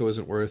 the peso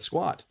isn't worth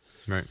squat.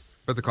 Right.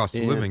 But the cost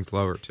of living's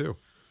lower too.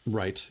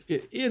 Right.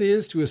 It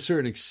is to a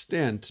certain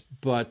extent,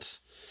 but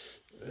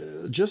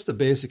just the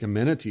basic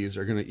amenities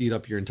are going to eat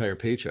up your entire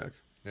paycheck.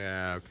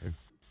 Yeah, okay.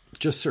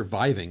 Just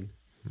surviving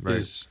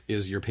is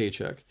your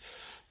paycheck.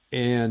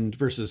 And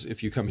versus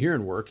if you come here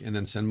and work and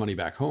then send money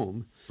back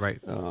home, right?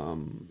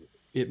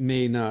 It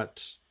may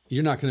not.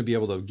 You're not going to be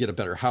able to get a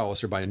better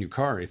house or buy a new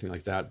car or anything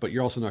like that. But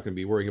you're also not going to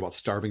be worrying about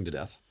starving to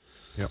death.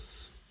 Yep.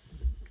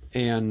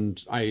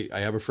 And I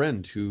have a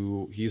friend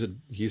who he's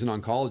an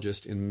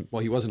oncologist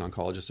he was an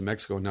oncologist in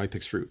Mexico, and now he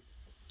picks fruit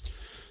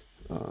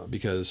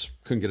because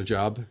couldn't get a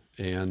job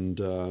and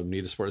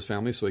needed to support his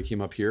family, so he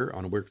came up here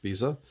on a work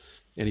visa,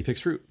 and he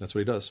picks fruit. That's what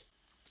he does.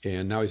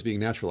 And now he's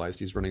being naturalized.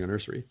 He's running a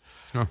nursery.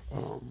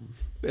 Oh.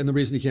 And the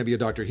reason he can't be a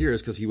doctor here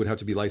is because he would have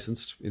to be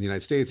licensed in the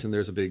United States, and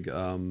there's a big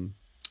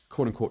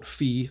quote-unquote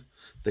fee,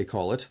 they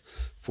call it,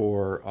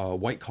 for a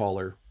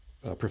white-collar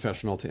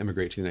professional to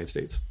immigrate to the United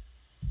States.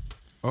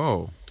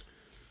 Oh.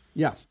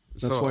 Yeah.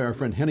 That's why our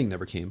friend Henning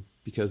never came,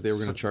 because they were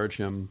going to charge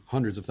him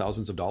hundreds of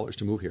thousands of dollars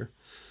to move here.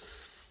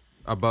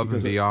 Above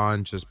and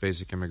beyond just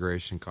basic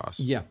immigration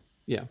costs. Yeah.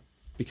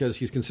 Because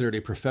he's considered a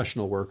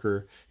professional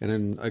worker. And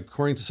then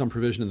according to some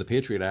provision in the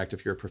Patriot Act,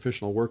 if you're a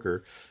professional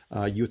worker,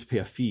 you have to pay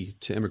a fee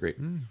to immigrate.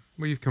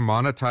 Well, you can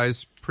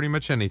monetize pretty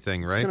much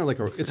anything, right? It's kind of like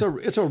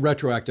it's a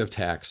retroactive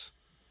tax.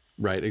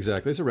 Right,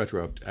 exactly. It's a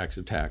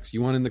retroactive tax.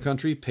 You want in the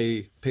country,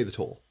 pay the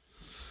toll.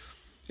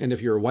 And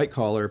if you're a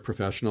white-collar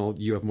professional,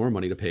 you have more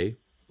money to pay,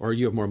 or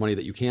you have more money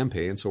that you can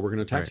pay, and so we're going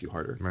to tax you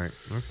harder. Right,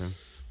 okay.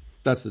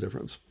 That's the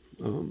difference.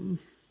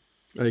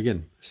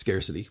 Again,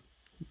 scarcity,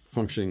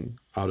 functioning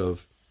out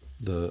of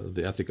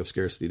the ethic of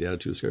scarcity, the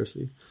attitude of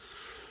scarcity.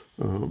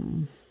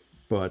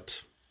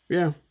 But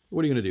yeah,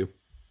 what are you going to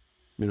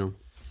do?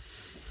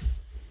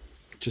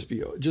 Just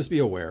be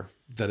aware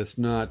that it's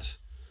not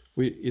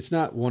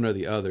one or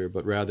the other,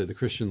 but rather the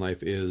Christian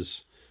life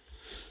is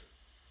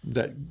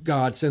that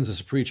God sends us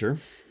a preacher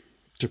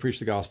to preach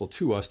the gospel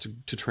to us,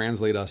 to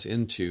translate us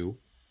into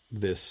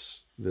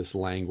this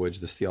language,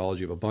 this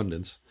theology of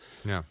abundance.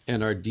 Yeah.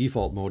 And our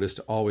default mode is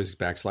to always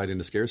backslide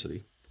into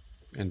scarcity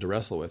and to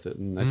wrestle with it.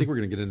 And I think we're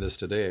going to get into this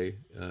today,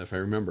 if I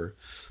remember,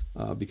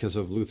 because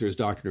of Luther's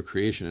doctrine of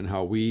creation and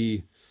how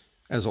we,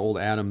 as old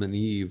Adam and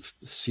Eve,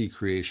 see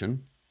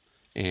creation,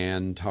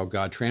 and how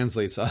God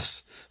translates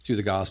us through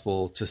the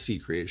gospel to see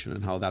creation,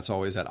 and how that's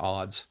always at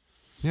odds.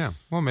 Yeah.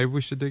 Well, maybe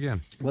we should dig in.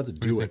 Let's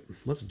do it.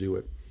 Let's do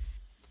it.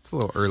 It's a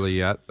little early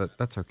yet, but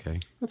that's okay.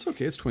 That's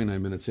okay. It's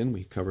 29 minutes in.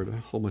 We covered a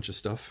whole bunch of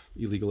stuff.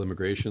 Illegal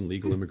immigration,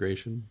 legal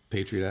immigration,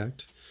 Patriot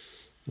Act,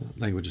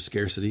 language of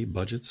scarcity,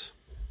 budgets,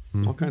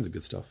 all kinds of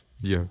good stuff.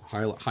 Yeah.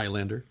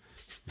 Highlander.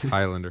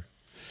 Highlander.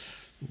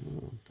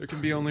 There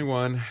can be only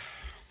one.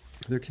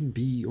 There can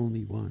be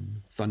only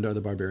one. Thundar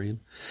the Barbarian.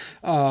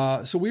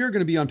 So we are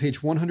going to be on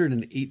page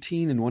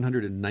 118 and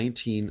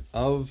 119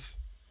 of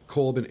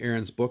Kolb and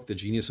Arand's book, The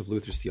Genius of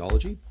Luther's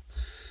Theology.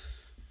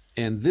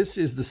 And this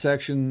is the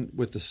section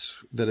with this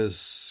that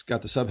has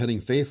got the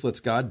subheading, Faith Lets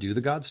God Do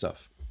the God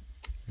Stuff.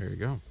 There you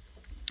go.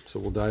 So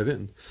we'll dive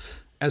in.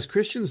 As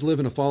Christians live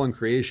in a fallen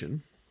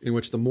creation, in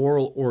which the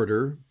moral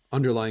order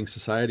underlying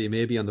society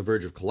may be on the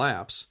verge of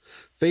collapse,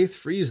 faith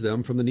frees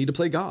them from the need to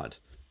play God,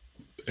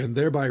 and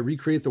thereby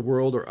recreate the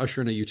world or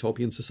usher in a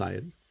utopian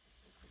society.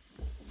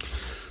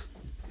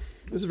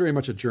 This is very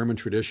much a German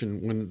tradition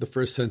when the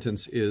first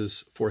sentence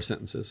is 4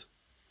 sentences,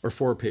 or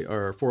 4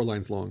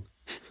 lines long.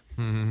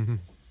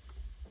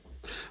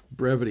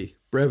 Brevity,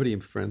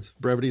 friends.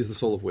 Brevity is the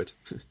soul of wit.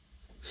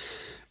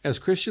 As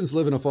Christians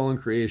live in a fallen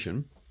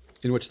creation,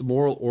 in which the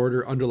moral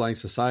order underlying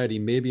society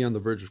may be on the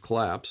verge of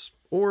collapse,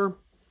 or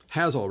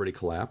has already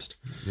collapsed,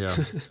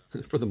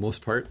 for the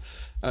most part.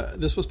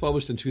 This was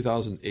published in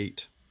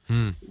 2008.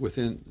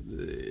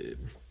 Within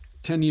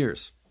 10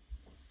 years.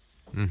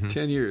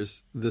 10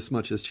 years, this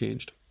much has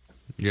changed.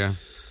 Yeah.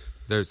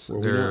 There's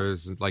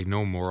like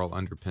no moral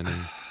underpinning.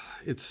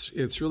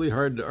 It's really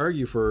hard to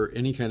argue for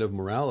any kind of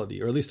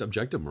morality, or at least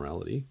objective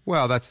morality.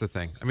 Well, that's the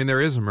thing. I mean,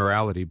 there is a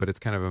morality, but it's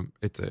kind of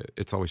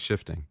it's always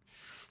shifting.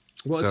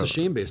 Well, it's a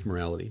shame-based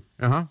morality.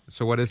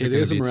 So what is it? It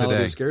is a morality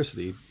today? of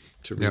scarcity,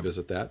 to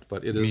revisit that,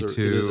 but it is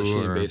a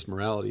shame-based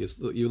morality.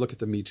 You look at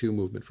the Me Too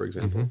movement, for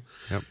example.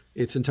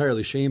 It's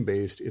entirely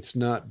shame-based. It's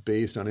not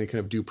based on any kind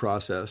of due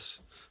process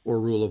or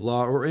rule of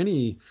law or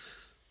any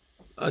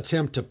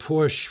attempt to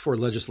push for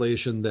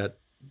legislation that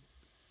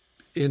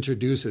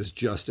introduces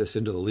justice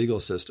into the legal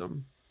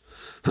system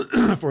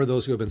for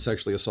those who have been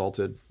sexually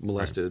assaulted,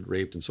 molested,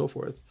 raped, and so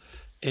forth.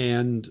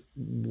 And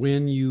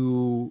when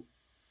you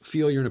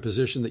feel you're in a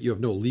position that you have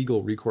no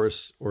legal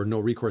recourse or no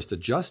recourse to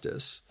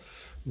justice,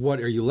 what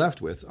are you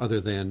left with other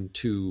than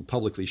to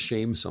publicly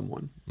shame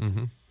someone?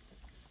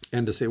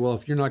 And to say, well,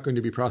 if you're not going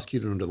to be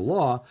prosecuted under the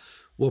law,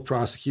 we'll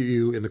prosecute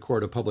you in the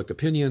court of public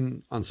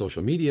opinion on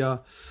social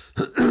media.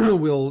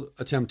 We'll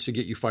attempt to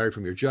get you fired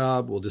from your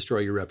job. We'll destroy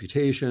your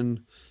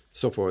reputation,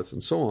 so forth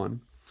and so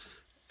on.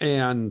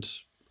 And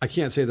I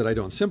can't say that I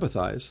don't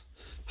sympathize.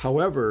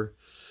 However,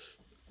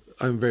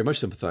 I very much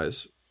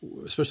sympathize,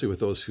 especially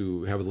with those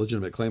who have a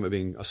legitimate claim of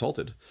being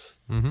assaulted.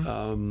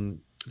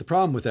 The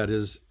problem with that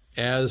is,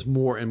 as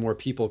more and more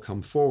people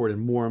come forward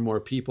and more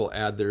people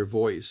add their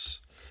voice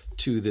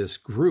to this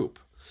group,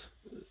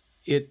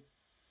 it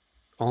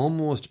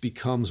almost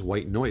becomes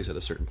white noise at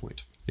a certain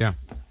point. Yeah.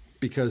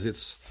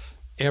 Because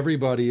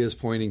everybody is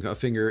pointing a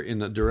finger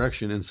in a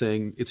direction and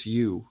saying, it's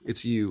you,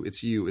 it's you,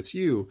 it's you, it's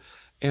you.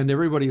 And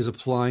everybody is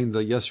applying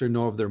the yes or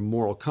no of their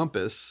moral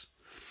compass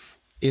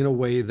in a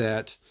way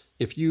that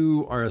if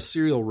you are a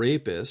serial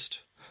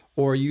rapist,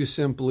 or you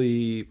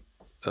simply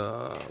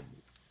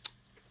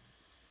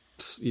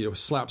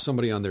slap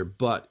somebody on their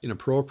butt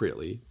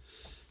inappropriately,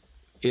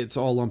 it's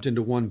all lumped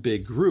into one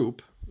big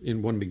group,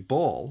 in one big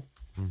ball,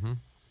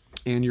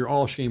 and you're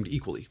all shamed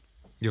equally.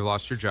 You've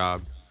lost your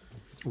job.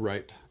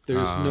 Right.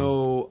 There's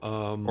no...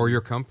 or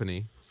your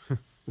company.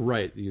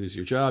 Right. You lose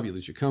your job, you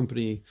lose your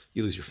company,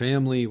 you lose your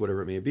family,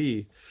 whatever it may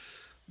be.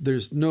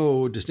 There's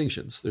no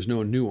distinctions. There's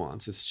no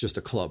nuance. It's just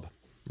a club.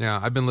 Yeah,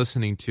 I've been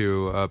listening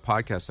to a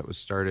podcast that was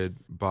started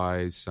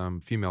by some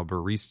female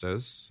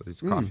baristas, so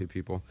these coffee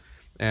people,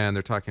 and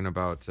they're talking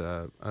about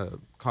a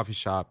coffee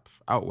shop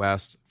out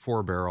west,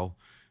 4 Barrel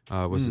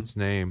was its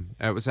name.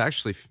 It was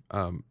actually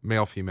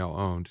male-female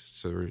owned,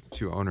 so there were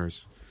 2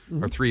 owners,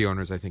 or 3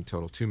 owners, I think,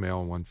 total, 2 male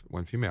and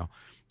one female.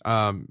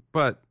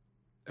 But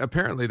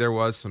apparently there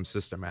was some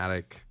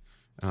systematic,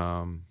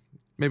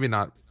 maybe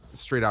not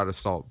straight-out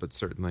assault, but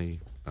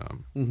certainly,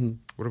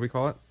 what do we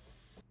call it?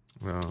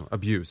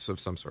 Abuse of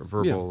some sort,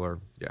 verbal or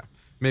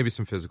maybe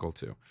some physical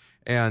too.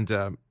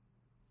 And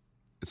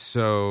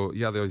so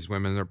these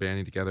women are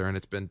banding together, and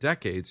it's been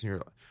decades. And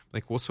you're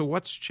like, well, so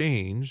what's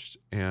changed?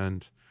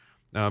 And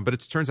but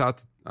it turns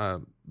out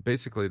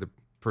basically the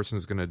person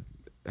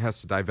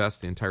has to divest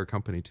the entire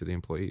company to the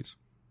employees.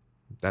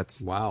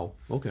 That's wow.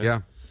 Okay.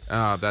 Yeah,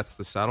 that's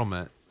the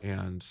settlement,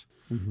 and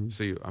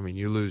so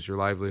you lose your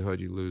livelihood,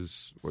 you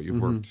lose what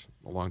you've worked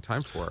a long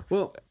time for.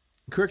 Well.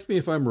 Correct me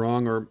if I'm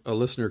wrong, or a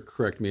listener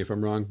correct me if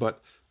I'm wrong,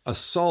 but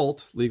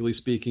assault, legally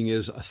speaking,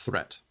 is a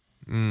threat.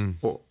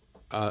 Well,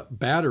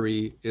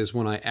 battery is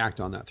when I act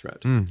on that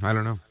threat. I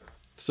don't know.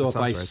 So if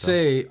I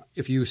say,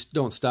 if you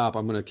don't stop,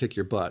 I'm going to kick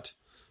your butt,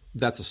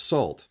 that's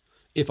assault.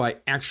 If I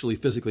actually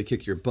physically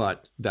kick your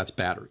butt, that's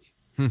battery.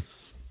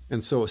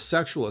 And so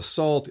sexual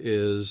assault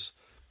is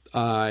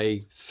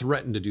I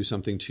threaten to do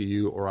something to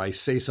you, or I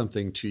say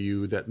something to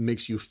you that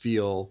makes you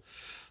feel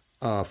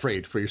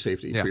afraid for your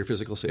safety, for your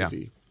physical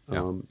safety.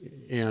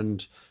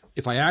 And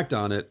if I act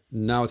on it,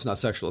 now it's not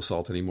sexual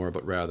assault anymore,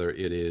 but rather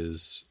it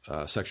is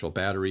sexual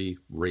battery,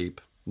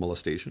 rape,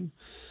 molestation.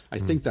 I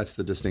think that's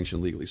the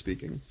distinction, legally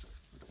speaking.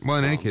 Well,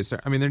 in any case,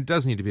 there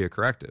does need to be a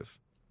corrective.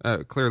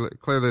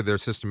 Clearly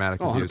there's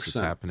systematic abuse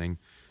that's happening.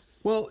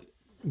 Well,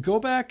 Go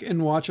back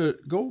and watch a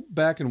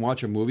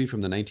movie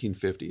from the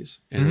 1950s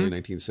and early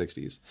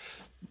 1960s.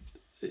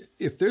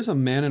 If there's a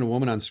man and a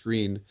woman on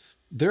screen,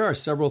 there are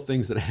several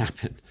things that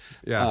happen.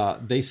 Yeah.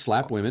 They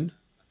slap women.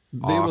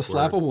 They Awkward. will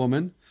slap a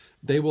woman.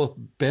 They will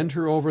bend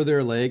her over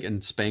their leg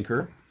and spank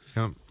her.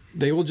 Yep.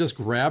 They will just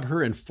grab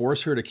her and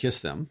force her to kiss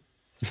them.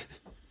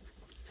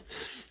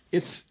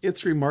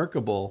 It's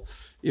remarkable.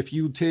 If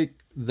you take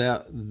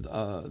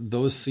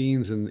those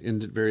scenes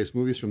in various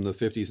movies from the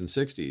 50s and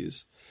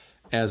 60s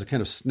as a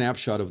kind of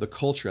snapshot of the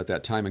culture at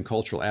that time and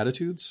cultural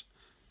attitudes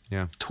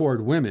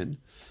toward women,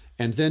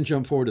 and then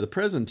jump forward to the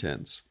present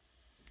tense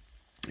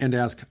and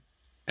ask,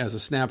 as a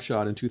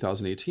snapshot in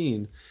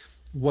 2018,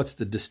 what's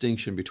the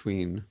distinction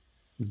between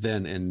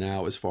then and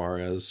now as far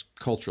as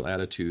cultural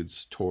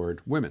attitudes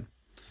toward women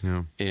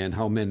and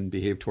how men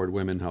behave toward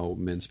women, how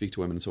men speak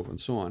to women, and so forth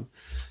and so on.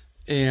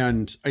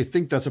 And I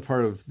think that's a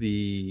part of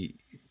the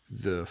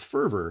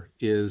fervor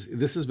is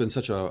this has been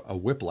such a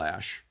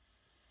whiplash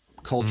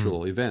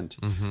cultural event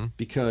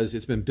because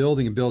it's been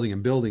building and building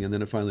and building, and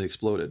then it finally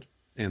exploded.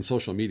 And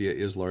social media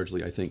is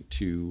largely, I think,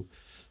 to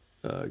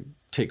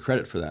take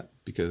credit for that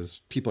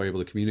because people are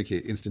able to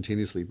communicate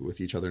instantaneously with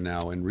each other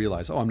now and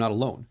realize, oh, I'm not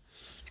alone.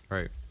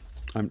 Right.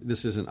 I'm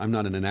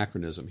not an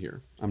anachronism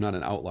here. I'm not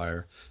an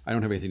outlier. I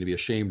don't have anything to be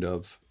ashamed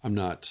of. I'm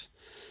not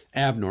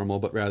abnormal,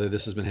 but rather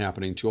this has been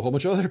happening to a whole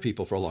bunch of other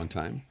people for a long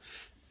time.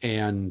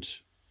 And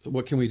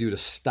what can we do to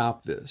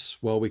stop this?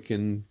 Well, we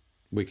can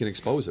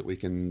expose it. We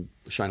can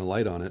shine a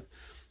light on it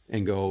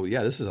and go,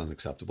 yeah, this is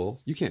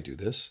unacceptable. You can't do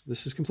this.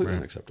 This is completely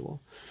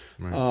unacceptable.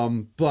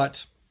 Right.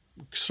 But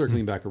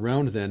circling back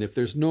around then, if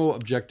there's no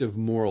objective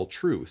moral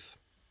truth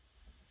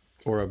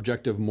or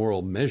objective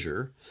moral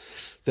measure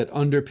that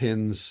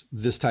underpins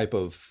this type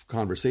of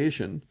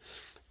conversation,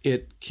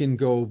 it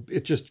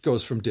just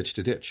goes from ditch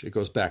to ditch. It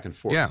goes back and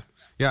forth. Yeah.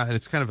 Yeah. And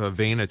it's kind of a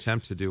vain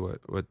attempt to do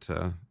what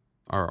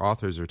our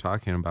authors are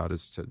talking about,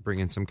 is to bring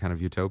in some kind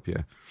of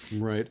utopia.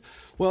 Right.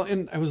 Well,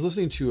 and I was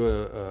listening to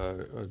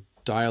a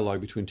dialogue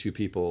between two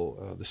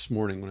people this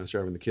morning when I was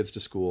driving the kids to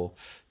school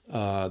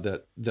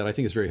that I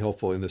think is very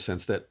helpful in the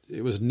sense that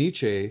it was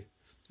Nietzsche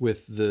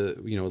with the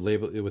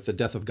with the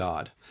death of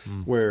God,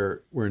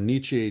 where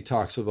Nietzsche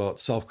talks about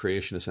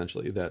self-creation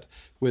essentially, that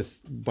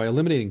by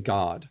eliminating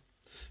God,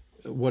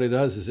 what it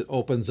does is it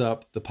opens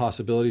up the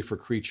possibility for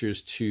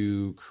creatures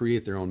to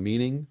create their own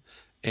meaning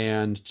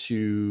and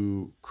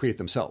to create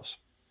themselves.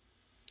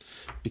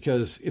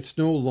 Because it's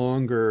no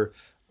longer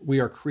we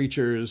are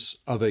creatures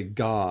of a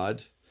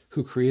God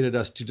who created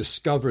us to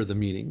discover the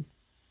meaning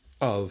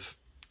of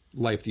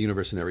life, the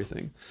universe, and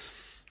everything.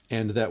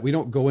 And that we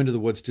don't go into the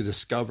woods to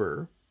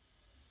discover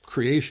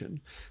creation,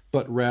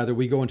 but rather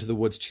we go into the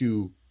woods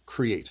to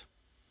create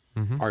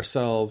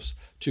ourselves,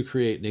 to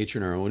create nature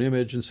in our own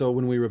image. And so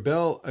when we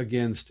rebel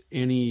against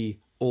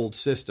any old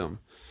system,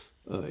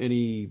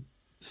 any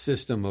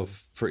system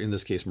in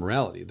this case,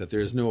 morality, that there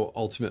is no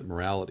ultimate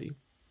morality,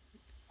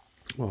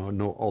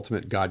 no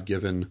ultimate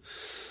God-given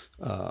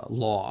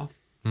law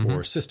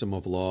or system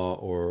of law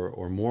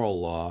or moral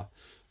law,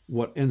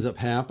 what ends up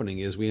happening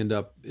is we end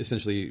up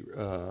essentially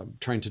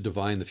trying to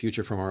divine the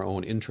future from our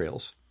own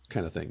entrails,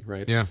 kind of thing,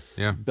 right? Yeah,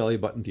 yeah. Belly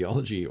button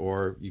theology,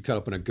 or you cut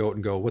open a goat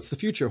and go, what's the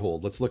future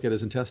hold? Let's look at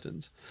his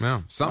intestines.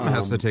 Well, something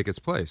has to take its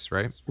place,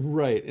 right?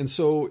 Right. And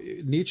so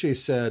Nietzsche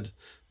said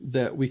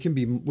that we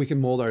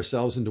can mold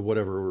ourselves into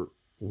whatever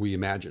we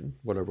imagine,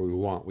 whatever we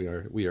want.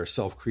 We are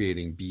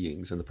self-creating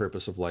beings, and the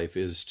purpose of life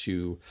is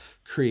to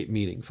create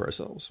meaning for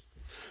ourselves.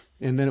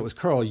 And then it was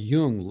Carl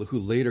Jung who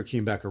later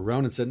came back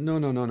around and said, no.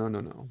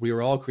 We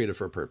were all created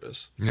for a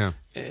purpose. Yeah.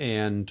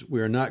 And we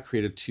are not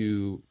created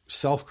to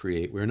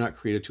self-create. We are not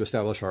created to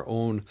establish our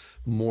own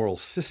moral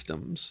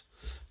systems,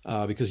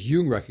 because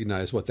Jung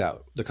recognized what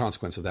the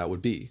consequence of that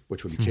would be,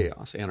 which would be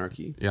chaos,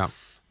 anarchy. Yeah.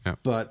 Yeah.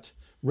 But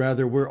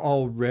rather, we're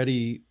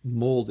already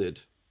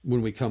molded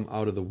when we come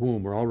out of the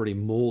womb. We're already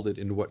molded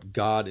into what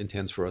God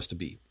intends for us to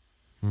be.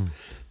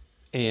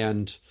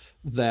 And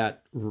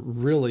that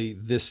really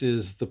this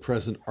is the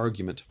present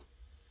argument,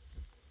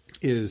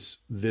 is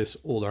this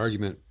old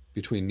argument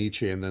between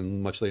Nietzsche and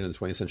then much later in the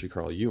 20th century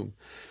Carl Jung,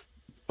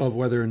 of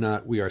whether or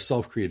not we are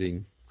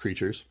self-creating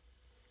creatures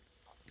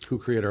who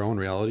create our own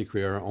reality,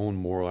 create our own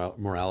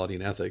morality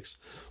and ethics,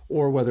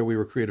 or whether we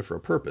were created for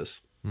a purpose.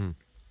 And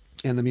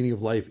the meaning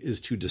of life is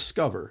to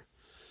discover,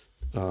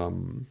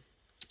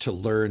 to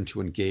learn, to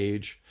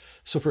engage.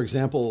 So, for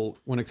example,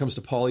 when it comes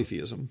to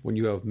polytheism, when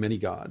you have many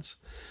gods,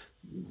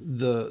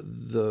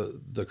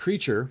 the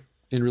creature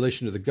in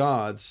relation to the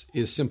gods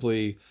is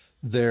simply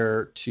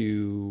there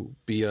to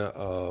be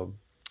a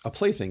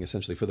plaything,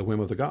 essentially, for the whim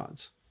of the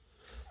gods.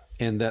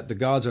 And that the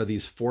gods are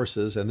these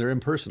forces and they're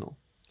impersonal.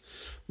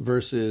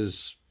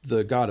 Versus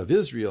the God of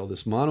Israel,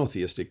 this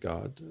monotheistic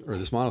God, or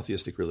this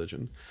monotheistic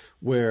religion,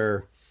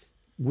 where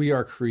we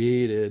are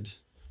created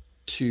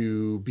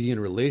to be in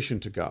relation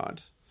to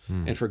God,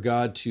 and for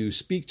God to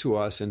speak to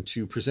us and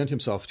to present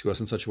himself to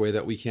us in such a way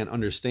that we can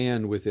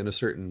understand within a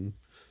certain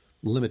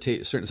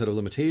set of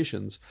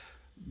limitations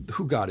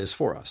who God is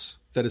for us.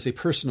 That is a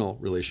personal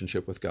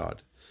relationship with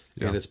God.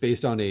 And it's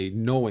based on a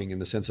knowing in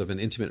the sense of an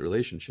intimate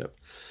relationship.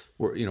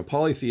 Where,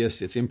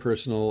 polytheists, it's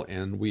impersonal,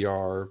 and we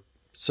are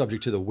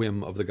subject to the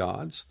whim of the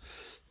gods.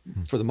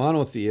 For the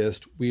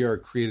monotheist, we are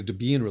created to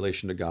be in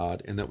relation to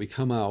God, and that we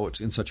come out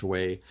in such a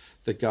way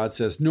that God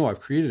says, no, I've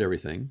created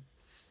everything.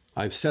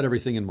 I've set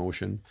everything in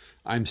motion.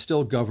 I'm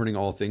still governing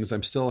all things.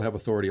 I still have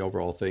authority over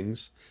all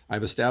things.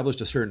 I've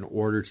established a certain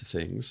order to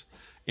things.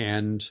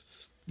 And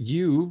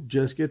you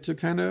just get to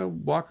kind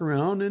of walk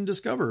around and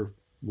discover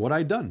what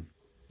I've done.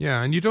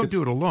 Yeah, and you don't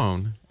do it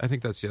alone. I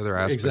think that's the other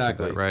aspect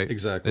of it, right?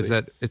 Exactly. Is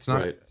that it's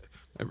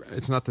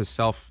not the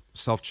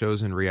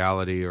self-chosen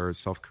reality or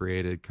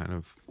self-created kind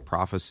of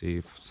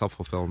prophecy,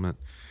 self-fulfillment.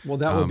 Well,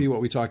 that would be what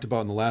we talked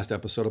about in the last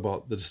episode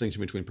about the distinction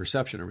between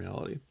perception and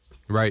reality.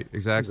 Right,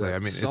 exactly. I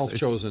mean,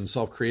 self-chosen,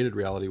 self-created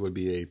reality would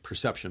be a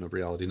perception of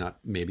reality, not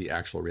maybe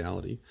actual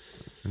reality.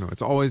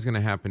 It's always going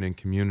to happen in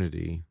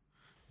community,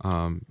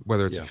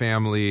 whether it's a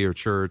family or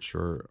church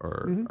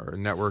or a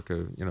network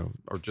of,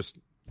 or just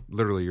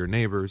literally your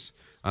neighbors.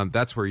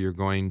 That's where you're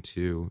going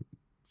to,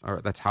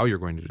 or that's how you're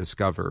going to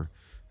discover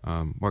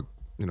what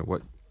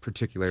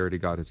particularity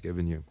God has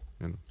given you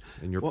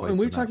in your place. And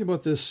we were talking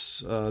about this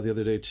the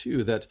other day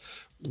too, that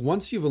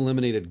once you've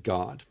eliminated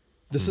God,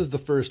 this is the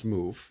first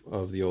move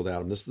of the old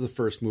Adam. This is the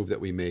first move that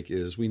we make,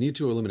 is we need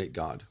to eliminate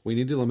God. We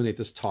need to eliminate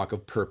this talk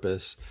of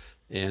purpose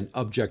and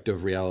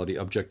objective reality,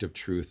 objective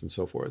truth, and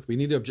so forth. We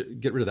need to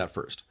get rid of that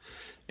first.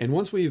 And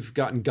once we've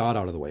gotten God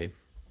out of the way,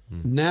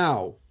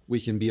 now we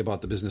can be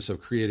about the business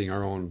of creating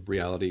our own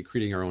reality,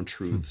 creating our own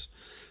truths.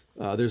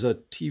 There's a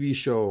TV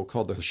show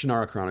called The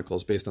Shannara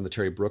Chronicles based on the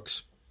Terry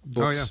Brooks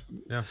books. Oh,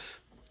 yeah.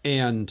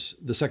 And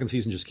the second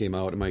season just came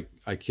out, and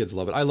my kids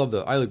love it. I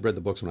read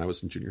the books when I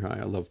was in junior high.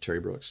 I love Terry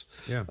Brooks.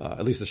 Yeah.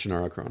 At least the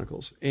Shannara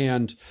Chronicles.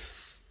 And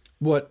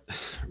what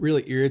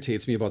really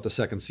irritates me about the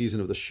second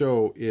season of the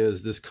show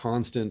is this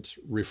constant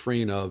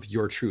refrain of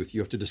your truth.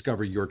 You have to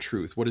discover your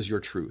truth. What is your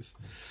truth?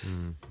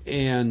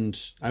 And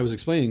I was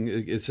explaining,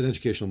 it's an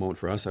educational moment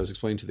for us. I was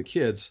explaining to the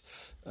kids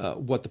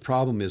what the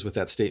problem is with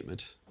that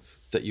statement,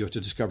 that you have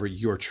to discover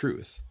your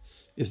truth.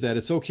 Is that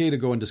it's okay to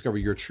go and discover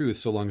your truth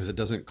so long as it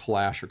doesn't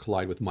clash or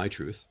collide with my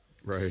truth.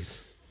 Right.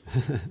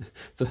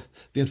 The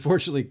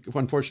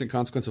unfortunate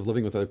consequence of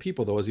living with other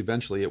people, though, is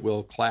eventually it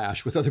will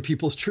clash with other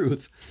people's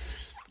truth.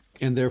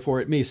 And therefore,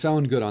 it may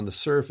sound good on the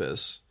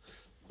surface,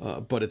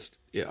 but it's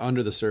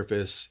under the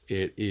surface,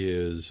 it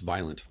is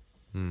violent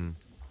and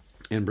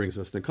brings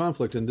us into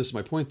conflict. And this is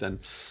my point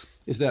then,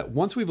 is that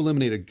once we've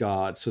eliminated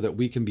God so that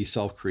we can be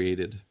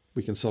self-created,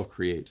 we can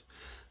self-create,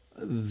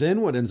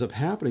 then what ends up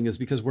happening is,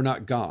 because we're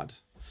not God,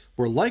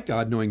 we're like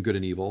God, knowing good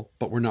and evil,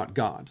 but we're not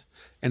God.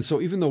 And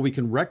so even though we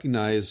can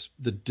recognize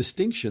the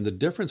distinction, the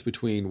difference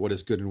between what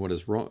is good and what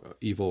is wrong,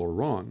 evil or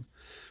wrong,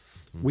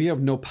 we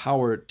have no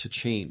power to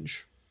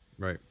change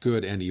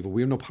good and evil.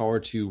 We have no power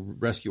to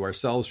rescue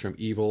ourselves from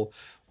evil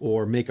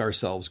or make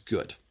ourselves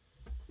good.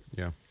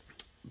 Yeah.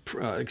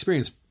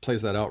 Experience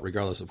plays that out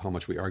regardless of how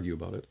much we argue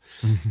about it.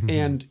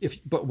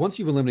 But once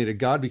you've eliminated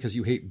God because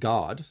you hate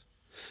God,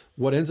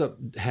 what ends up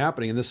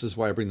happening, and this is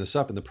why I bring this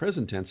up in the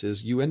present tense,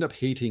 is you end up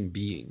hating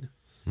being.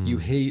 You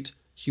hate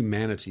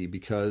humanity,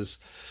 because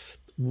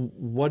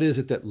what is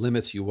it that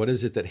limits you? What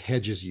is it that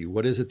hedges you?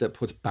 What is it that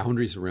puts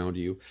boundaries around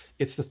you?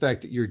 It's the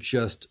fact that you're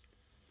just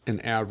an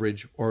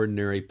average,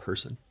 ordinary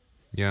person.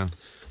 Yeah.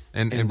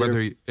 And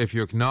if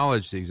you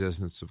acknowledge the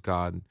existence of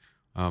God,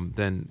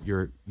 then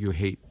you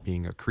hate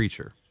being a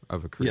creature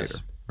of a creator.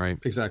 Yes. Right?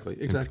 Exactly.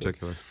 In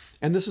particular.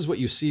 And this is what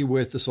you see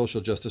with the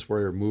social justice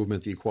warrior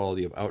movement, the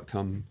equality of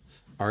outcome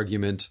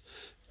argument,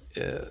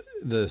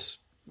 this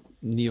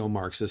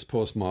neo-Marxist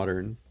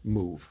postmodern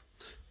move,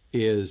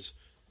 is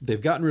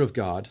they've gotten rid of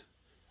God.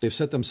 They've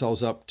set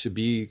themselves up to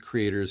be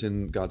creators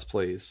in God's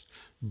place.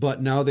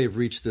 But now they've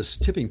reached this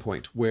tipping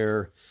point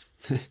where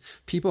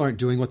people aren't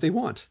doing what they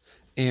want.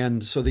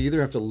 And so they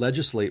either have to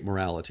legislate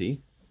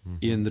morality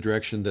in the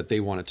direction that they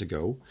want it to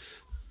go,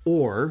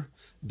 or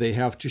they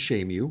have to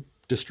shame you,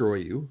 destroy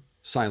you,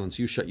 silence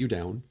you, shut you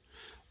down,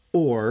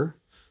 or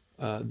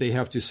they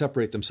have to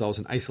separate themselves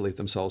and isolate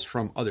themselves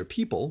from other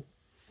people,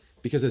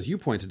 because as you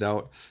pointed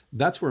out,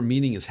 that's where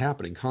meaning is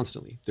happening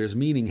constantly. There's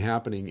meaning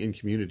happening in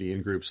community,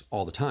 in groups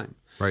all the time.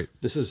 Right.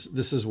 This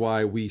is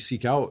why we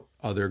seek out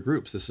other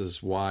groups. This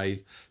is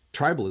why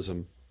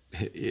tribalism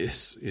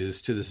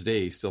is to this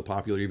day still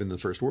popular even in the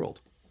first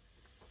world.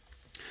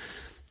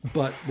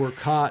 But we're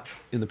caught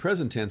in the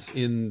present tense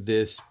in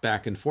this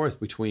back and forth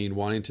between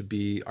wanting to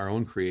be our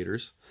own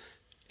creators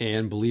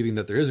and believing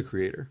that there is a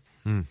creator,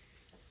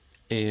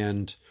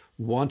 and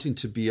wanting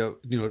to be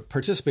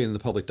participate in the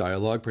public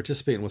dialogue,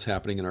 participate in what's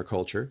happening in our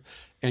culture,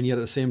 and yet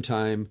at the same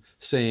time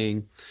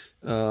saying,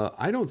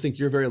 I don't think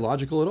you're very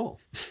logical at all.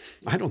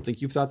 I don't think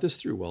you've thought this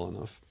through well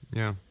enough.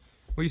 Yeah.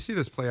 Well, you see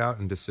this play out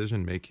in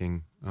decision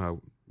making,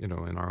 in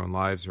our own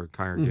lives or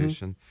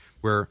congregation,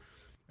 where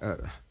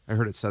I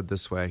heard it said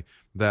this way,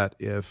 that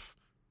if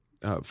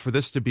for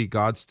this to be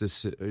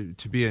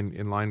to be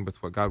in line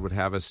with what God would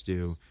have us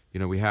do,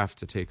 we have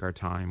to take our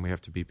time, we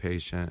have to be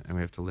patient, and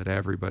we have to let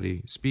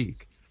everybody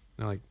speak.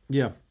 They're like,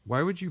 yeah.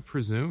 why would you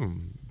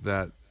presume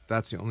that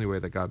that's the only way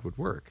that God would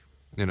work?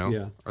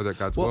 Or that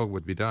God's will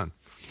would be done.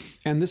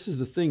 And this is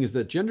the thing, is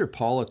that gender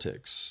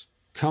politics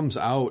comes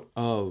out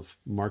of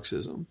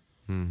Marxism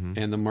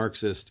and the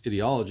Marxist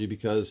ideology,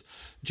 because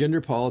gender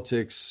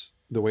politics,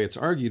 the way it's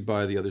argued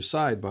by the other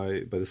side,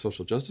 by the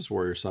social justice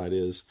warrior side,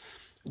 is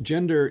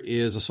gender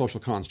is a social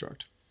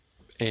construct,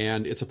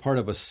 and it's a part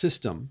of a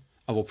system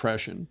of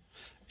oppression,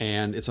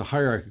 and it's a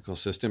hierarchical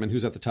system. And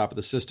who's at the top of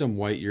the system?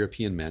 White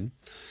European men.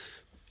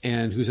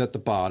 And who's at the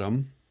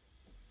bottom?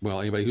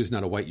 Well, anybody who's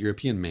not a white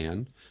European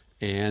man.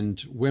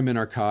 And women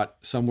are caught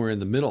somewhere in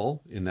the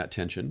middle in that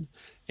tension.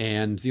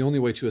 And the only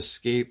way to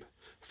escape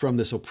from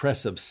this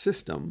oppressive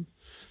system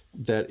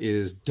that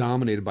is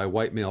dominated by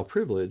white male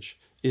privilege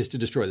is to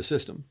destroy the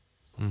system.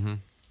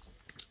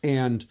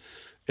 And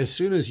as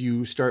soon as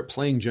you start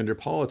playing gender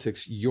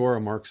politics, you're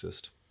a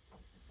Marxist.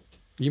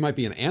 You might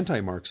be an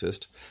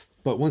anti-Marxist,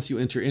 but once you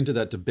enter into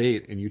that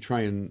debate and you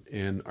try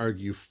and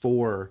argue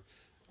for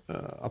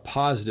a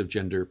positive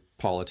gender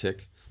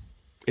politic,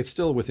 it's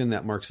still within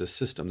that Marxist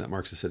system, that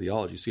Marxist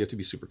ideology. So you have to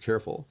be super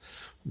careful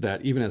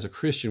that even as a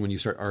Christian, when you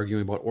start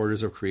arguing about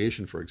orders of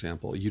creation, for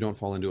example, you don't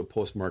fall into a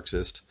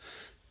post-Marxist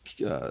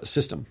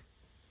system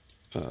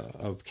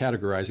of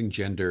categorizing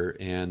gender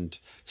and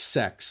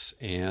sex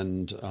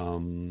and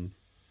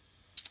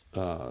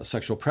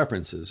sexual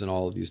preferences and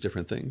all of these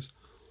different things.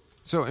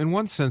 So in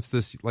one sense,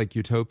 this like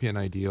utopian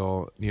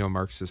ideal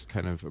neo-Marxist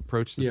kind of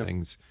approach to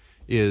things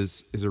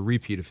is a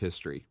repeat of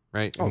history,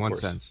 right? In one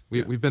sense.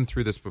 We've been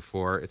through this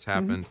before. It's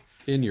happened.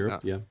 In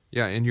Europe,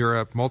 in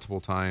Europe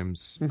multiple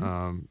times,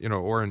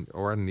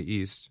 or in the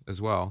East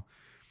as well.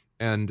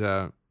 And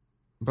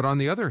but on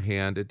the other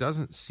hand, it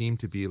doesn't seem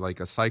to be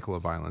like a cycle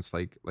of violence.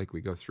 Like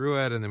we go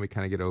through it and then we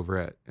kind of get over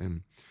it,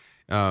 and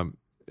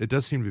it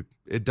does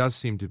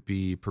seem to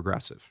be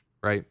progressive,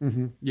 right?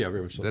 Yeah,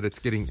 very much so. That it's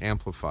getting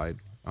amplified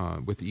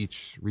with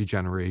each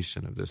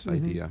regeneration of this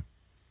idea.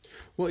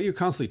 Well, you're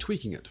constantly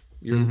tweaking it.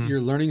 You're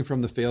learning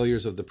from the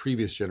failures of the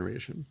previous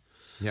generation.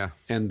 Yeah,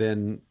 and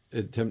then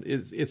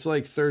it's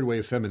like third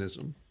wave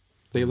feminism.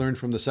 They learned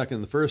from the second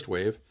and the first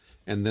wave,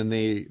 and then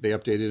they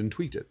updated and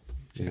tweaked it.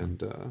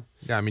 And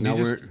I mean,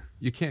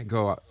 you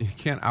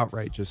can't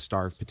outright just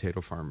starve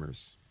potato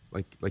farmers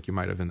like you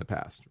might have in the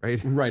past,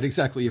 right? Right,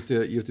 exactly. You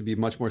have to be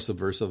much more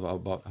subversive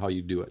about how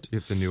you do it. You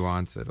have to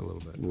nuance it a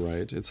little bit.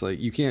 Right. It's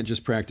like you can't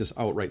just practice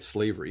outright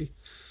slavery.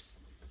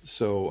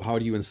 So how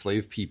do you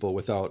enslave people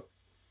without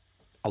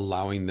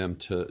allowing them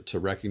to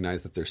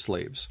recognize that they're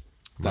slaves?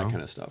 That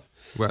kind of stuff.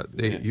 Well,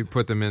 you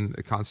put them in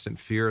a constant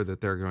fear that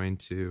they're going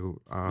to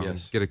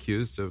get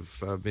accused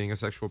of being a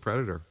sexual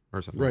predator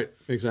or something. Right,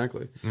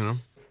 exactly.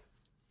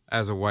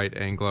 As a white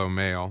Anglo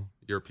male,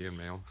 European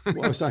male.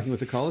 Well, I was talking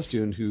with a college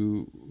student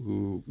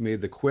who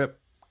made the quip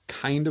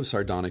kind of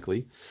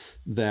sardonically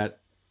that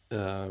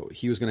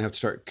he was going to have to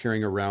start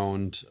carrying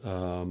around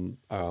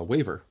a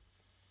waiver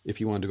if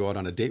he wanted to go out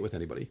on a date with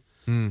anybody,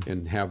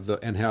 and have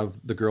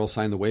the girl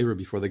sign the waiver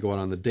before they go out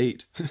on the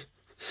date.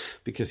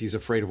 Because he's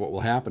afraid of what will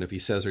happen if he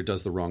says or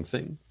does the wrong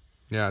thing.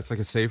 Yeah, it's like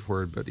a safe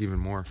word, but even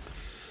more.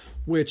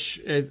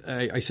 Which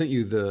I sent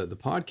you the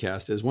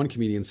podcast. As one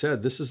comedian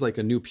said, this is like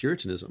a new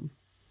Puritanism.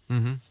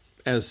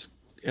 As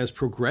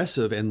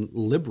progressive and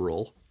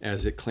liberal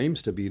as it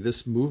claims to be,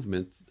 this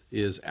movement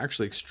is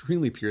actually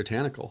extremely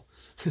puritanical.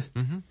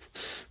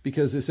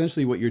 Because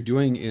essentially what you're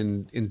doing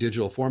in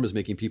digital form is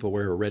making people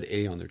wear a red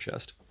A on their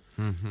chest.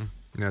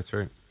 That's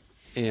right.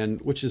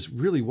 And which is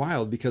really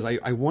wild, because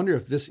I wonder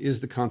if this is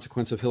the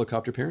consequence of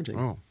helicopter parenting.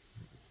 Oh,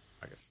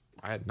 I guess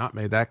I had not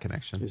made that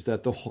connection. Is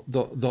that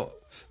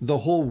the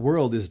whole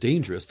world is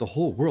dangerous. The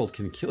whole world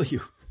can kill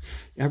you.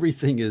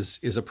 Everything is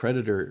a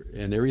predator,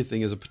 and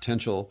everything is a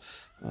potential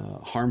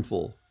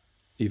harmful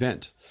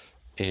event.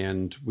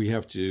 And we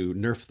have to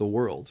nerf the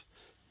world.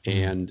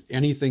 And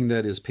anything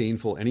that is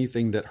painful,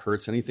 anything that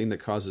hurts, anything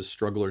that causes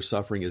struggle or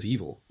suffering is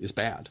evil, is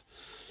bad.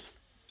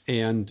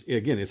 And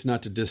again, it's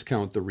not to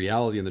discount the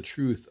reality and the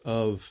truth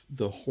of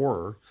the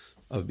horror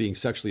of being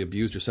sexually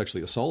abused or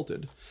sexually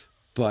assaulted.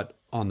 But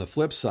on the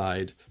flip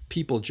side,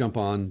 people jump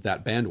on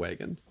that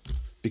bandwagon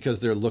because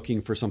they're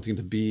looking for something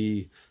to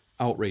be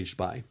outraged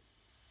by.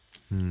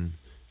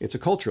 It's a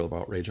culture of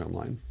outrage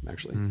online,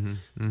 actually.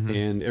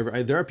 And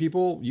there are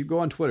people, you go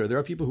on Twitter, there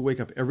are people who wake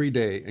up every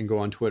day and go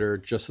on Twitter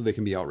just so they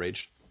can be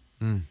outraged.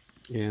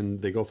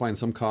 And they go find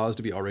some cause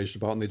to be outraged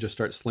about, and they just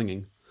start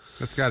slinging.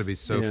 That's got to be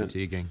so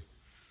fatiguing.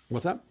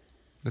 What's that?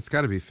 That's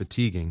got to be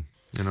fatiguing,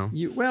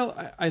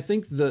 I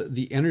think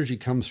the energy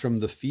comes from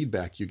the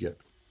feedback you get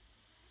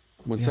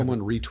when someone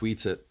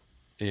retweets it,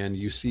 and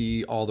you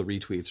see all the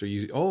retweets,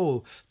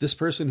 or this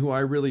person who I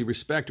really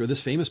respect, or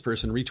this famous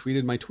person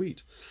retweeted my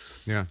tweet.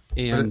 Yeah.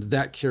 And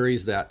that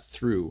carries that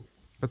through.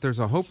 But there's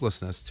a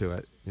hopelessness to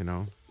it,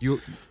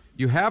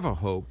 You have a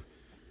hope,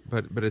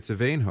 but it's a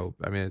vain hope.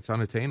 I mean, it's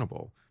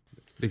unattainable.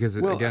 Because,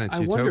 again, it's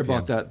utopian. I wonder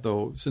about that,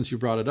 though, since you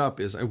brought it up,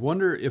 I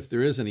wonder if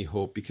there is any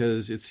hope,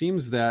 because it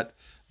seems that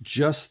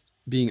just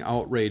being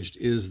outraged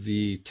is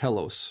the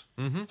telos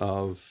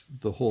of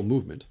the whole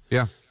movement.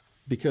 Yeah.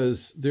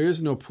 because there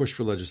is no push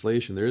for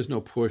legislation. There is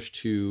no push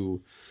to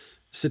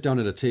sit down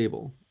at a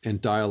table and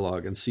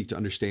dialogue and seek to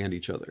understand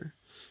each other.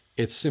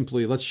 It's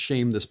simply, let's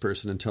shame this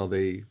person until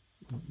they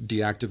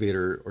deactivate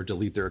or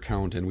delete their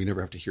account and we never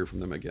have to hear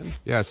from them again.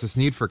 Yeah, it's this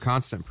need for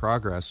constant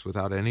progress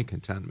without any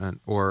contentment,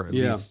 or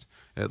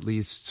at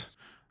least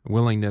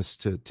willingness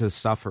to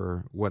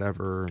suffer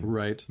whatever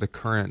the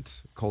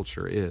current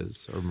culture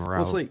is, or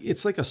morality. Well,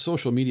 it's like a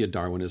social media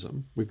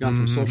Darwinism. We've gone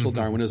from social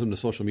Darwinism to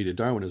social media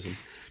Darwinism.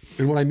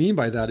 And what I mean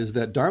by that is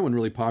that Darwin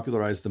really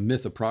popularized the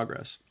myth of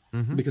progress,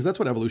 because that's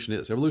what evolution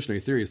is.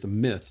 Evolutionary theory is the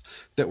myth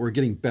that we're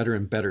getting better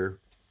and better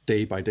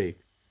day by day,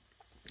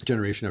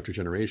 generation after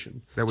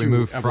generation. That we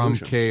move from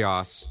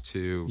chaos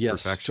to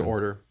perfection. To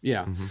order.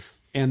 Yeah.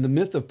 And the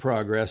myth of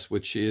progress,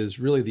 which is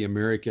really the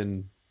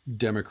American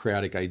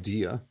democratic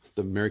idea,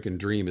 the American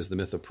dream is the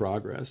myth of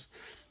progress,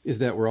 is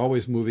that we're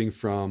always moving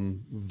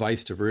from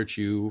vice to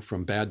virtue,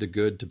 from bad to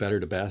good to better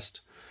to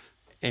best.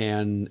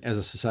 And as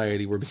a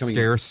society, we're becoming...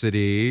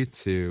 Scarcity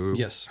to...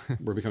 Yes,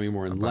 we're becoming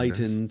more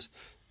enlightened.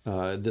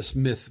 This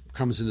myth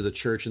comes into the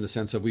church in the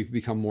sense of we've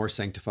become more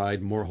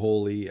sanctified, more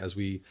holy as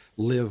we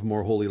live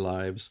more holy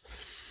lives.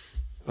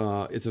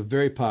 It's a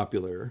very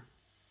popular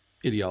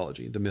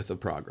ideology, the myth of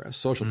progress,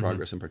 social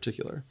progress in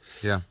particular.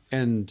 Yeah.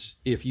 And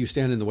if you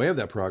stand in the way of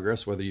that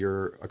progress, whether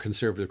you're a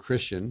conservative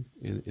Christian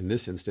in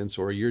this instance,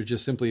 or you're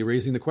just simply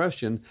raising the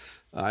question,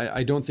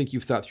 I don't think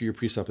you've thought through your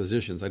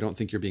presuppositions. I don't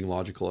think you're being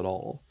logical at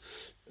all.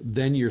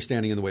 Then you're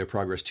standing in the way of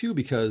progress too,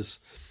 because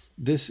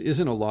this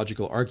isn't a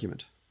logical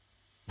argument.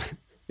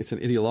 It's an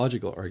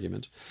ideological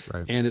argument,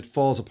 and it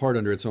falls apart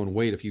under its own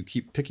weight if you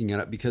keep picking at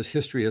it, because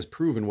history has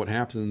proven what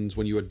happens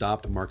when you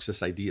adopt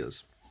Marxist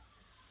ideas.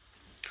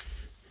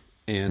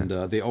 And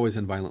they always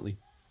end violently.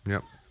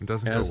 Yep, it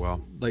doesn't go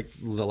well. Like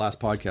the last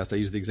podcast, I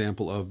used the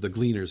example of the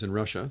Gleaners in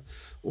Russia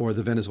or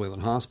the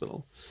Venezuelan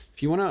hospital.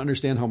 If you want to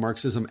understand how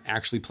Marxism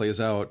actually plays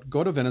out,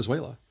 go to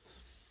Venezuela.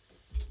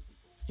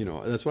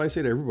 That's what I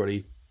say to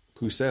everybody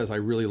who says, I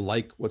really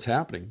like what's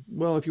happening.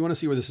 Well, if you want to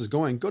see where this is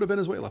going, go to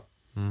Venezuela.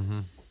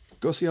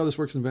 Go see how this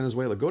works in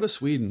Venezuela. Go to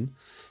Sweden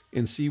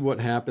and see what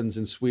happens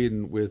in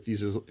Sweden with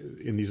these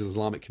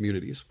Islamic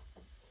communities,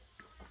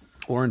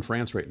 or in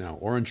France right now,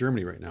 or in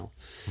Germany right now.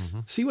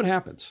 See what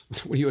happens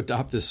when you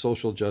adopt this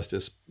social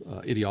justice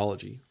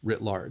ideology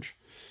writ large.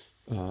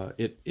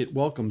 It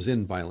welcomes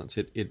in violence.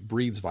 It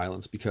breeds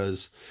violence,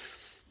 because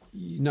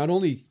not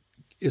only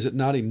is it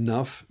not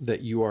enough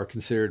that you are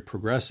considered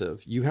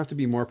progressive, you have to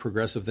be more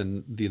progressive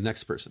than the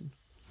next person.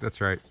 That's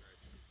right.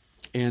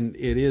 And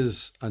it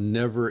is a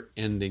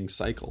never-ending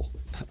cycle.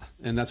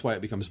 And that's why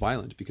it becomes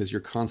violent, because you're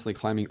constantly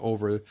climbing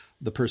over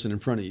the person in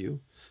front of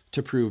you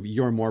to prove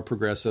you're more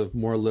progressive,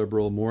 more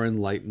liberal, more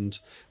enlightened,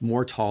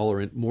 more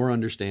tolerant, more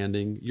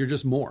understanding. You're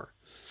just more.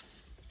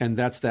 And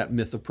that's that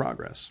myth of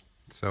progress.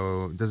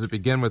 So does it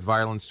begin with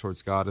violence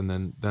towards God and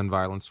then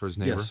violence towards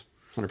neighbor? Yes,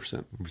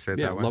 100%. We say it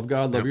that way? Love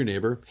God, love your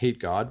neighbor, hate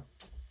God.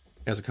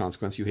 As a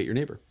consequence, you hate your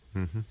neighbor.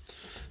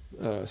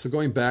 So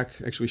going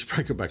back, actually, we should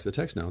probably go back to the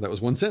text now. That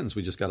was one sentence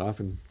we just got off,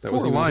 and that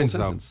was 4 lines,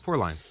 though. 4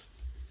 lines.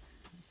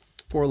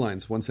 4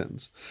 lines, one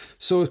sentence.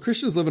 So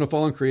Christians live in a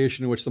fallen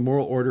creation in which the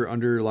moral order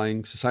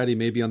underlying society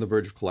may be on the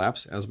verge of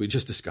collapse, as we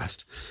just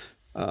discussed.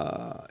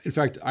 In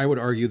fact, I would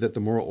argue that the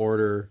moral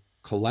order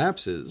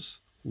collapses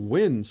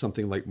when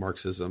something like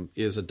Marxism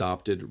is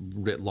adopted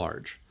writ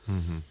large.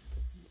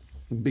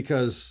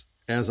 Because,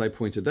 as I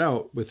pointed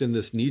out, within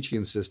this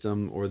Nietzschean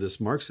system or this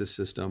Marxist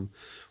system,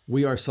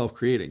 we are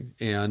self-creating.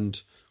 And,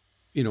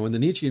 in the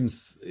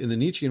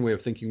Nietzschean way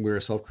of thinking, we are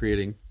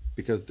self-creating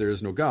because there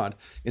is no God.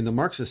 In the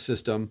Marxist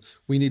system,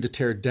 we need to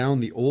tear down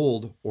the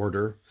old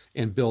order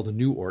and build a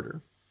new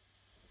order.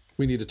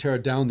 We need to tear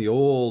down the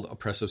old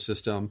oppressive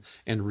system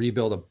and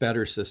rebuild a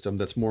better system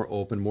that's more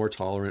open, more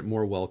tolerant,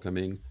 more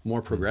welcoming,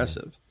 more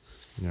progressive.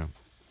 Yeah.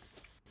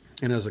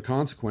 And as a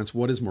consequence,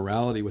 what is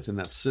morality within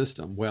that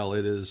system? Well,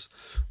 it is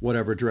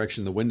whatever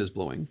direction the wind is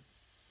blowing.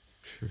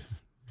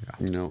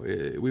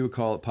 We would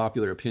call it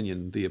popular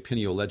opinion, the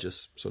opinio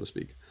legis, so to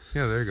speak.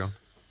 Yeah, there you go.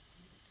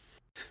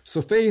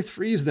 So faith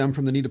frees them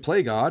from the need to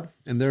play God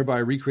and thereby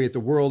recreate the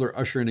world or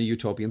usher in a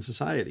utopian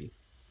society.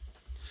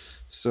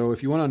 So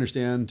if you want to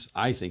understand,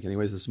 I think,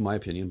 anyways, this is my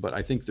opinion, but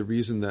I think the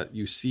reason that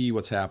you see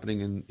what's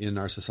happening in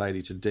our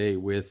society today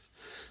with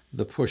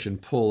the push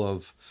and pull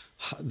of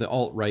the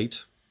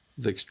alt-right,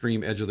 the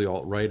extreme edge of the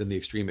alt-right and the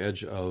extreme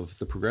edge of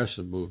the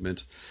progressive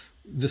movement,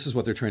 this is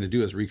what they're trying to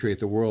do, is recreate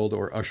the world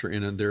or usher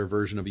in their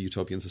version of a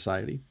utopian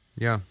society.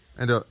 Yeah,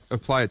 and to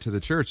apply it to the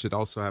church, it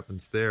also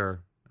happens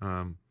there.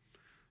 Very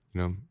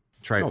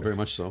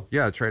much so.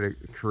 Yeah, try to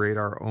create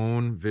our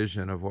own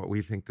vision of what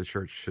we think the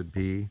church should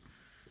be.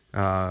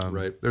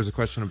 Right. There's a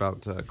question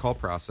about call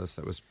process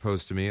that was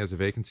posed to me as a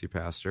vacancy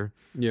pastor.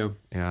 Yeah.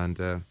 And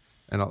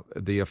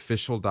the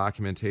official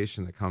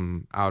documentation that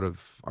come out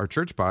of our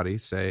church body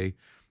say,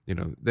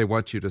 they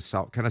want you to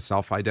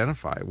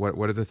self-identify.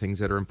 What are the things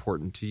that are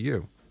important to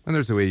you? And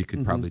there's a way you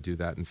could probably do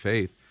that in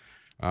faith.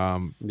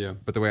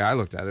 But the way I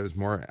looked at it,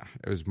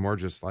 it was more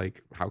just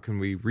like, how can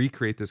we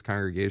recreate this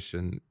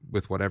congregation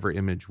with whatever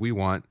image we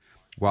want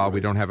while we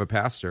don't have a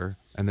pastor,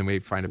 and then we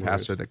find a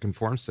pastor that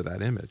conforms to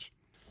that image.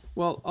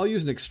 Well, I'll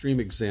use an extreme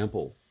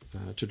example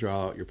to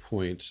draw out your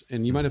point.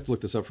 And you might have to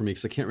look this up for me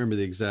because I can't remember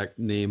the exact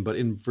name. But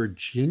in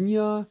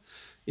Virginia,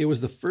 it was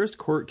the first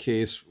court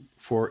case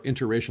for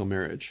interracial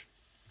marriage,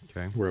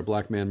 where a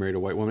black man married a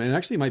white woman. And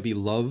actually, it might be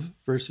Love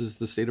versus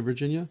the state of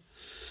Virginia.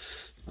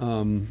 I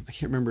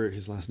can't remember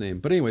his last name.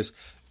 But anyways,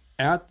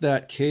 at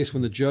that case,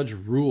 when the judge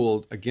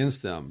ruled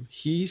against them,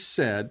 he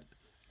said,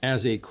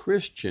 as a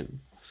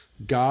Christian,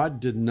 God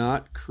did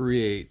not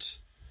create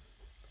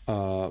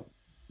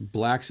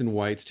blacks and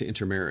whites to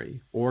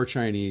intermarry, or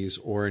Chinese,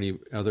 or any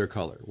other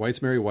color.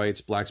 Whites marry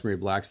whites, blacks marry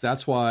blacks.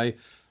 That's why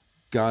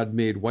God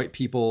made white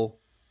people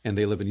and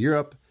they live in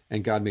Europe,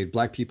 and God made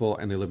black people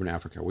and they live in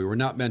Africa. We were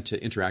not meant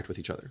to interact with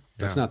each other.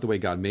 That's not the way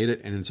God made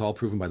it, and it's all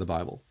proven by the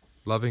Bible.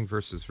 Loving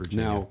versus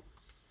Virginia. Now,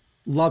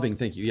 Loving,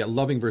 thank you. Yeah,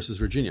 Loving versus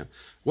Virginia.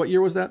 What year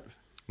was that?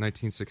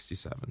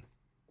 1967.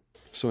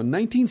 So in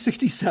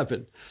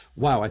 1967,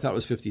 wow, I thought it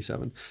was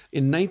 57.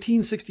 In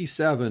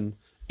 1967,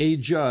 a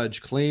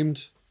judge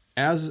claimed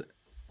as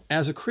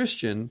a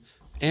Christian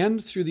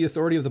and through the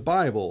authority of the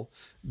Bible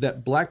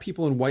that black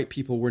people and white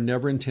people were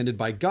never intended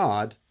by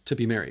God to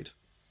be married.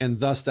 And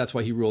thus, that's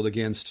why he ruled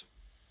against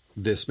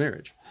this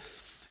marriage.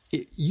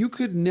 You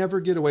could never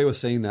get away with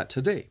saying that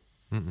today.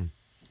 Mm-mm.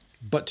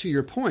 But to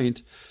your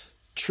point,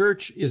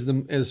 church is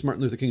as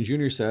Martin Luther King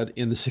Jr. said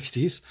in the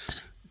 60s,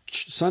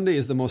 Sunday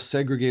is the most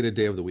segregated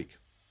day of the week,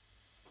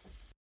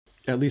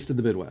 at least in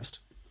the Midwest.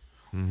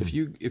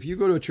 Mm-hmm. If you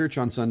go to a church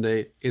on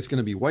Sunday, it's going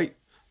to be white,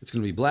 it's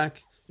going to be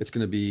black, it's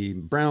going to be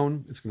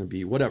brown, it's going to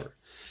be whatever.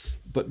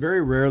 But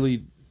very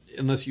rarely,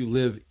 unless you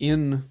live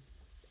in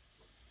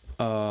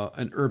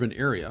an urban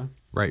area,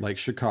 like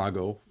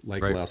Chicago,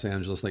 like Los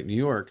Angeles, like New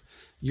York,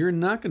 you're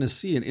not going to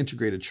see an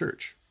integrated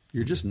church.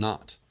 You're just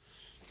not.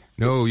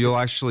 No, you'll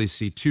actually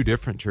see two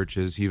different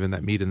churches even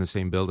that meet in the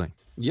same building.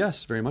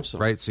 Yes, very much so.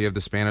 Right, so you have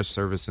the Spanish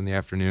service in the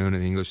afternoon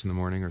and English in the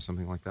morning or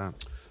something like that.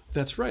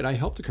 That's right. I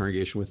helped the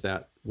congregation with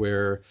that,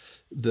 where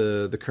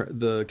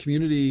the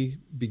community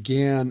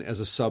began as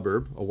a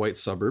suburb, a white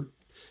suburb,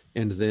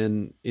 and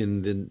then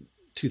in the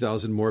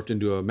 2000 morphed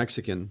into a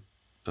Mexican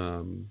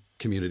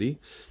community,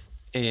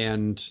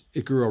 and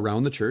it grew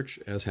around the church,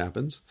 as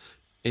happens.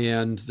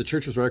 And the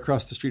church was right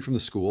across the street from the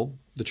school.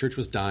 The church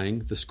was dying.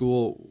 The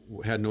school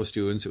had no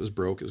students. It was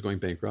broke. It was going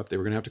bankrupt. They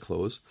were going to have to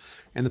close.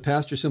 And the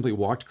pastor simply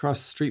walked across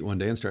the street one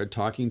day and started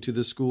talking to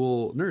the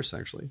school nurse,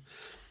 actually,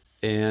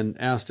 and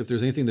asked if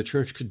there's anything the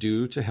church could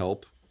do to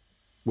help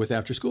with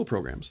after-school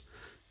programs.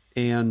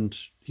 And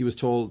he was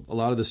told a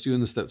lot of the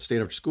students that stayed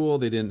after school,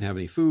 they didn't have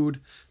any food.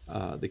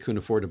 They couldn't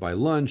afford to buy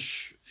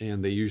lunch,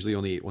 and they usually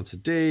only ate once a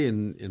day,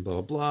 and blah,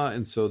 blah, blah.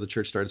 And so the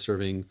church started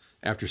serving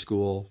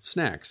after-school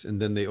snacks.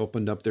 And then they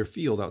opened up their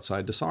field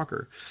outside to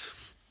soccer.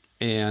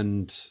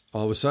 And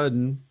all of a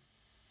sudden,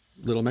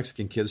 little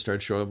Mexican kids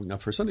started showing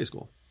up for Sunday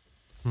school.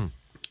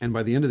 And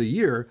by the end of the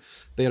year,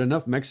 they had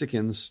enough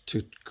Mexicans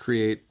to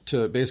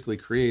basically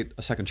create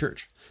a second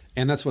church.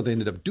 And that's what they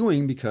ended up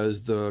doing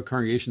because the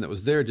congregation that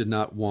was there did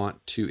not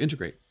want to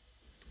integrate.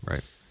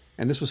 Right.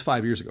 And this was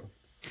 5 years ago.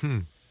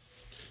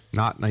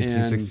 Not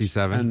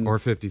 1967 or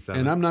 57.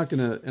 And I'm not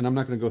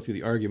gonna go through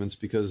the arguments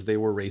because they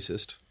were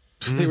racist.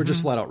 They were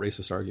just flat out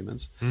racist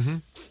arguments. Mm-hmm.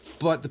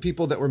 But the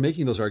people that were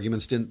making those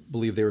arguments didn't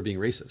believe they were being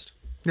racist.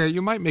 Yeah,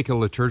 you might make a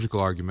liturgical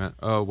argument.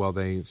 Oh, well,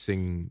 they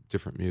sing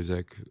different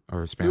music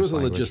or Spanish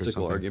language. It was a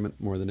logistical argument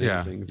more than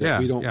anything.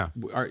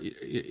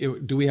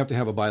 Do we have to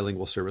have a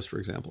bilingual service, for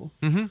example?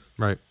 Mm-hmm.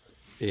 Right.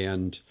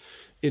 And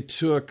it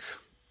took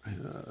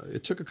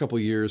a couple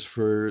years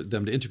for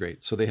them to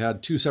integrate. So they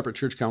had two separate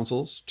church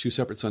councils, two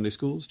separate Sunday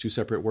schools, two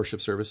separate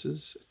worship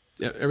services.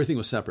 Everything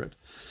was separate.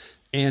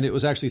 And it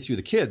was actually through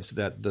the kids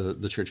that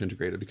the church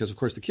integrated because, of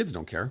course, the kids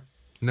don't care.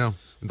 No,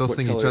 they'll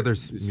sing each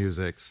other's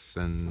musics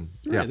and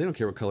they don't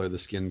care what color the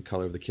skin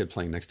color of the kid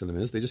playing next to them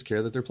is. They just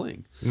care that they're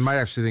playing. You might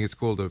actually think it's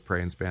cool to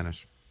pray in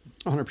Spanish.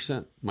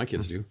 100%. My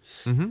kids do.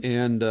 Mm-hmm.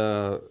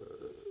 And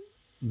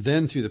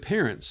then through the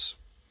parents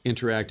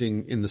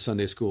interacting in the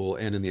Sunday school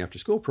and in the after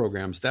school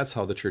programs, that's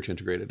how the church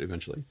integrated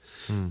eventually.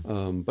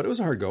 But it was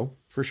a hard go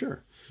for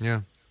sure.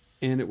 Yeah.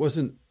 And it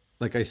wasn't,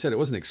 like I said, it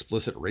wasn't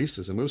explicit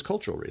racism. It was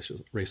cultural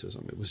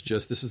racism. It was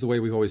just, this is the way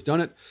we've always done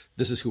it.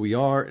 This is who we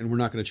are, and we're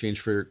not going to change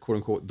for, quote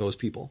unquote, those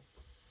people.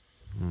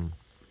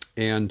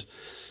 And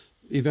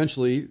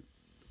eventually,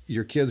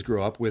 your kids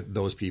grow up with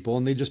those people,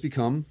 and they just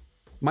become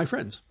my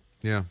friends.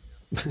 Yeah.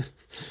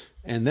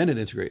 And then it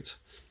integrates.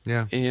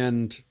 Yeah.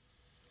 And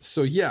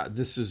so, yeah,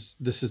 this is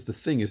the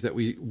thing, is that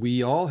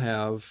we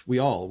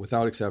all,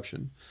 without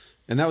exception,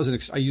 and that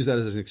was I use that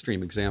as an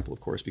extreme example,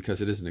 of course,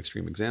 because it is an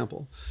extreme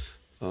example.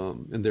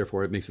 And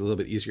therefore, it makes it a little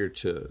bit easier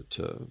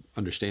to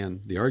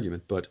understand the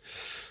argument. But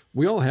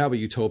we all have a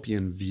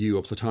utopian view,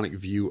 a Platonic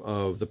view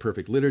of the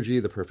perfect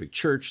liturgy, the perfect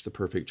church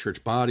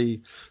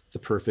body, the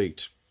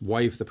perfect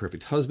wife, the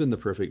perfect husband, the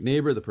perfect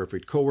neighbor, the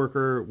perfect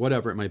coworker,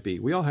 whatever it might be.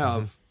 We all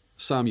have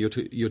some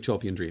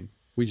utopian dream.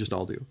 We just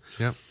all do.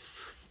 Yeah.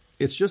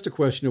 It's just a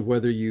question of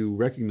whether you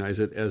recognize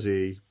it as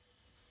a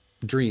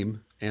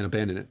dream and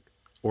abandon it,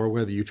 or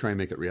whether you try and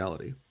make it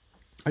reality.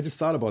 I just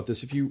thought about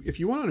this. If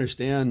you want to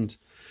understand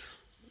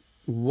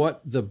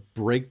what the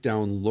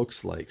breakdown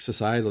looks like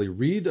societally,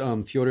 read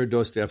Fyodor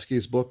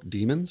Dostoevsky's book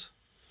Demons.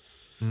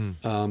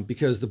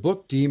 Because the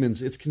book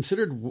Demons, it's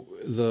considered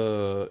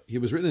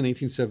it was written in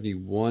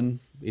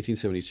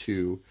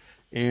 1872,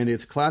 and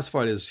it's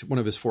classified as one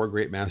of his 4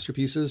 great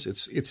masterpieces.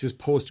 It's his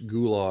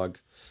post-Gulag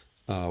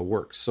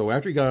works. So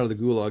after he got out of the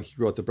Gulag, he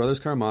wrote The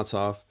Brothers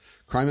Karamazov,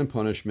 Crime and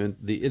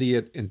Punishment, The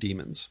Idiot, and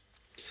Demons.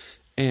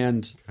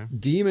 And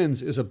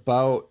Demons is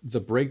about the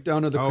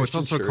breakdown of the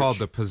Christian Church. Oh, it's also called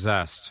The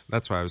Possessed.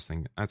 That's what I was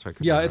thinking. That's why I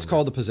couldn't remember. It's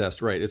called The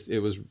Possessed, right.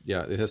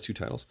 It has 2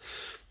 titles.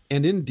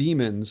 And in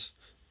Demons,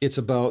 it's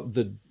about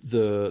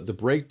the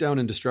breakdown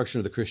and destruction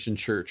of the Christian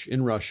church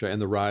in Russia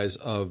and the rise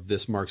of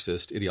this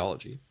Marxist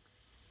ideology.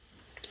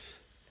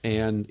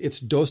 And it's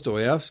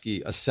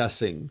Dostoevsky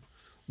assessing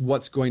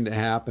what's going to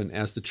happen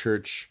as the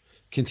church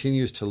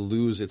continues to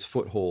lose its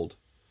foothold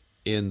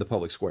in the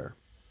public square.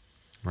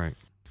 Right.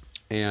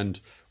 And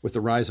with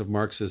the rise of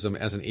Marxism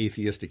as an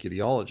atheistic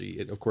ideology,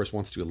 it, of course,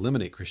 wants to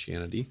eliminate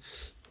Christianity.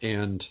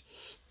 And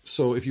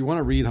so if you want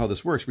to read how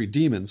this works, read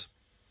Demons.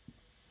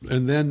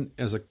 And then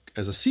as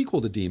a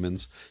sequel to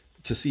Demons,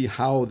 to see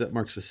how that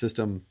Marxist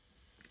system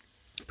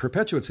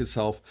perpetuates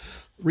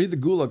itself, read The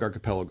Gulag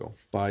Archipelago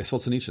by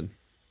Solzhenitsyn.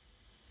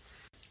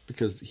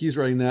 Because he's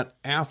writing that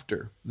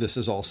after this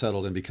is all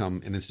settled and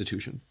become an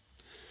institution.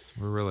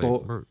 We're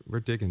really we're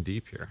digging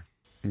deep here.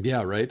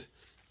 Yeah, right.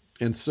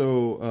 And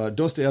so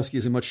Dostoevsky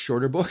is a much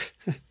shorter book,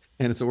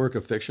 and it's a work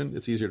of fiction.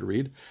 It's easier to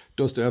read.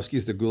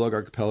 Dostoevsky's The Gulag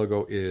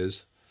Archipelago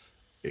it's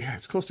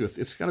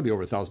got to be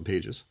over 1,000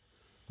 pages.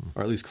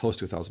 Or at least close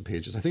to 1,000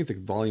 pages. I think the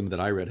volume that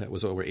I read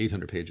was over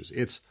 800 pages.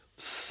 It's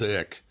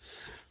thick.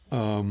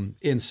 And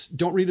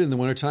don't read it in the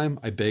wintertime.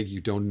 I beg you,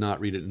 do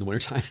not read it in the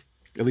wintertime.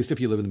 At least if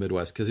you live in the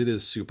Midwest, because it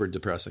is super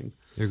depressing.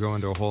 You go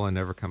into a hole and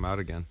never come out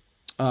again.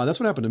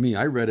 That's what happened to me.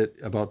 I read it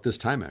about this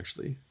time,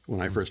 actually,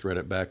 when I first read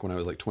it back when I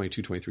was like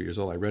 22, 23 years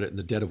old. I read it in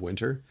the dead of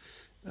winter.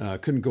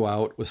 Couldn't go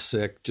out, was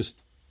sick,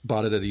 just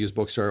bought it at a used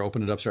bookstore,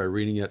 opened it up, started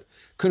reading it.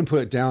 Couldn't put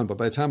it down, but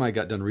by the time I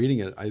got done reading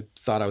it, I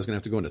thought I was going to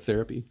have to go into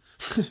therapy.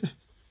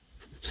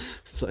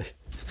 It's like,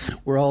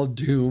 we're all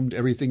doomed.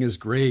 Everything is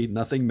great.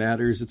 Nothing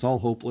matters. It's all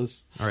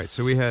hopeless. All right.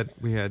 So we had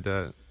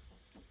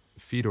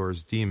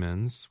Fyodor's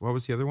Demons. What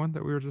was the other one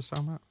that we were just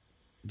talking about?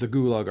 The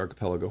Gulag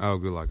Archipelago. Oh,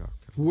 Gulag Archipelago.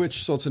 Which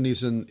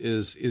Solzhenitsyn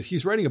is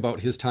he's writing about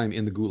his time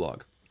in the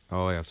Gulag.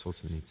 Oh, yeah,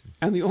 Solzhenitsyn.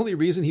 And the only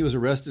reason he was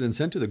arrested and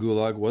sent to the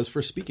Gulag was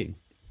for speaking.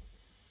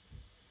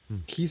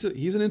 He's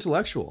an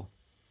intellectual.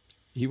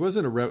 He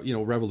wasn't a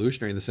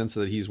revolutionary in the sense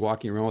that he's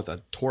walking around with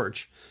a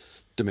torch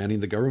demanding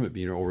the government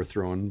be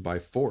overthrown by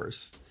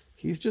force.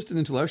 He's just an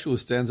intellectual who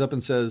stands up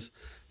and says,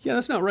 yeah,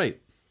 that's not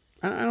right.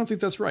 I don't think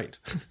that's right.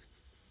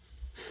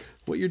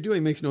 What you're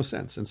doing makes no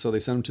sense. And so they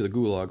sent him to the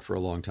Gulag for a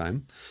long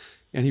time.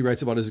 And he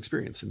writes about his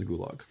experience in the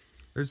Gulag.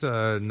 There's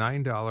a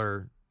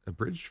 $9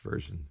 abridged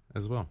version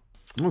as well.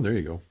 Oh, there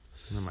you go.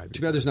 That might be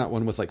too bad there's not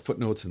one with like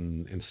footnotes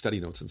and study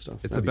notes and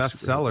stuff. It's a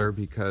bestseller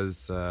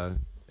because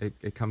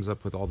it comes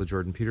up with all the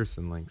Jordan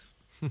Peterson links.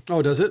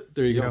 Oh, does it?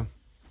 There you go. Yeah.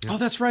 Oh,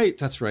 that's right.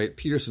 That's right.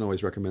 Peterson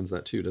always recommends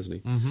that too, doesn't he?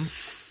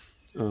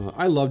 Mm-hmm.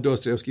 I love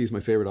Dostoevsky. He's my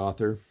favorite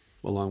author,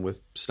 along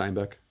with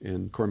Steinbeck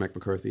and Cormac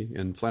McCarthy.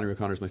 And Flannery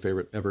O'Connor's my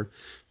favorite ever.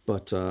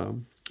 But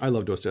I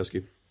love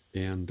Dostoevsky.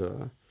 And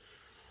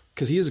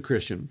because he is a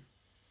Christian,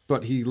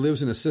 but he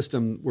lives in a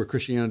system where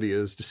Christianity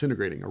is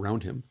disintegrating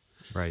around him.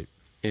 Right.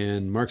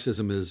 And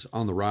Marxism is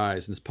on the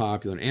rise and is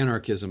popular. And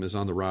anarchism is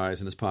on the rise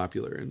and is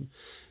popular.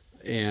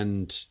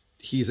 And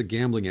he's a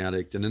gambling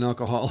addict and an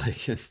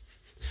alcoholic. And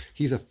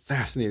he's a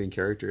fascinating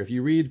character. If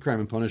you read Crime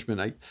and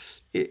Punishment,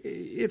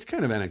 it's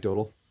kind of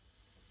anecdotal.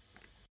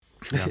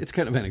 Yeah. It's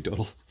kind of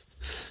anecdotal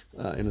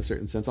in a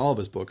certain sense. All of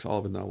his books, all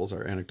of his novels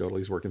are anecdotal.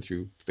 He's working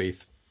through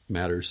faith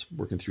matters,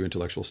 working through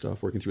intellectual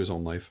stuff, working through his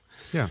own life.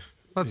 Yeah,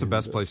 that's the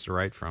best place to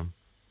write from.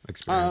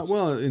 Experience.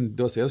 Well, in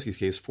Dostoevsky's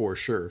case, for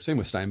sure. Same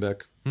with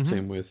Steinbeck. Mm-hmm.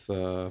 Same with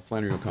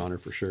Flannery O'Connor,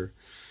 for sure.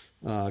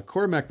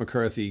 Cormac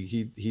McCarthy,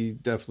 he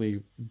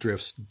definitely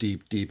drifts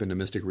deep into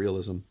mystic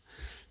realism.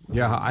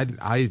 Yeah,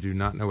 I do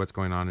not know what's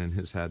going on in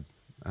his head.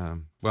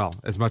 Well,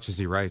 as much as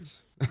he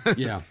writes.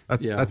 Yeah,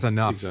 that's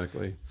enough.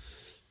 Exactly.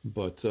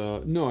 But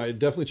no, I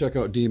definitely check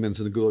out Demons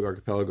and the Gulag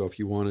Archipelago if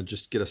you want to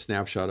just get a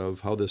snapshot of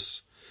how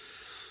this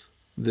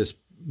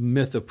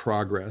myth of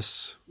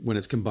progress, when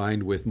it's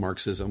combined with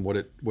Marxism, what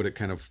it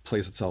kind of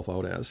plays itself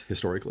out as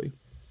historically.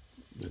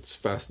 It's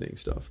fascinating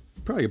stuff.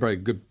 Probably a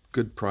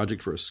good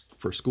project for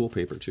a school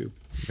paper too.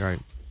 Right.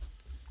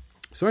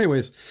 So,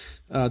 anyways,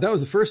 that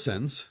was the first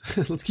sentence.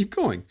 Let's keep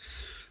going.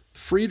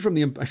 Freed from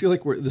the. I feel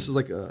like this is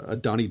like a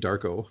Donnie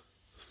Darko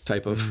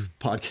type of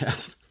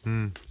podcast.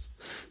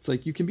 It's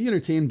like you can be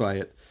entertained by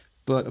it,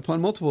 but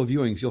upon multiple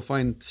viewings, you'll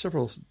find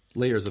several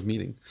layers of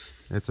meaning.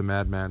 It's a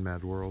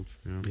mad world.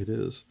 Yeah. It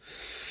is.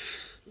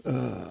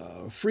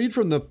 Freed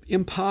from the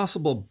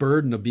impossible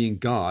burden of being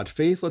God,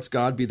 faith lets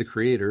God be the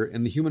creator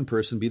and the human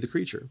person be the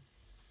creature.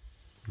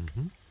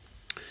 Mm-hmm.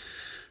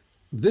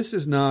 This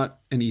is not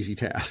an easy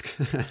task.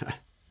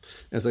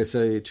 as I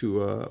say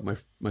to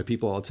my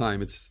people all the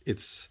time,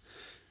 it's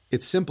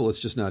simple. It's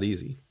just not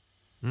easy.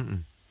 Not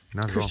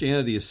at all.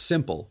 Christianity is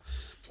simple.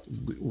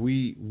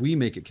 We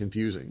make it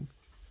confusing.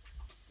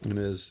 And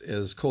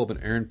as Kolb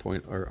and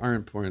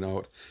Arand point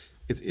out,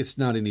 it's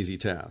not an easy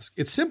task.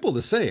 It's simple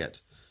to say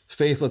it.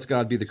 Faith lets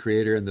God be the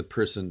creator and the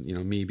person,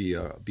 me be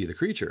the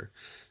creature.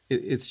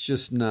 It's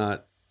just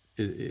not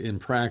in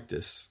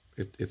practice.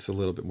 It's a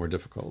little bit more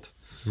difficult.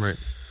 Right.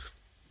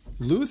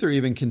 Luther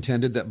even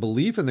contended that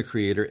belief in the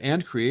creator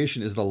and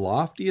creation is the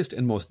loftiest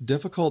and most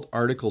difficult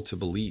article to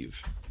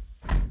believe.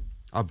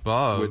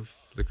 Above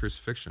the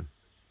crucifixion.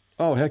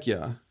 Oh, heck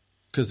yeah.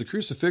 Because the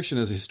crucifixion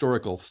is a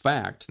historical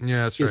fact.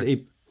 Yeah, that's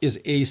right. Is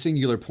a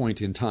singular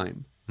point in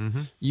time.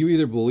 Mm-hmm. You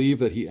either believe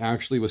that he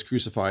actually was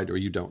crucified or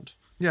you don't.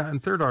 Yeah,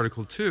 and third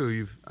article too.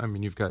 You've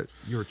got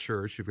your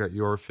church, you've got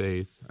your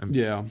faith.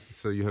 Yeah.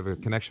 So you have a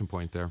connection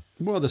point there.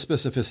 Well, the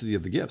specificity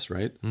of the gifts,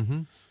 right?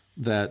 Mm-hmm.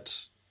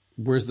 That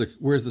where's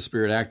the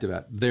Spirit active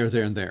at? There,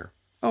 and there.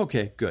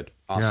 Okay, good,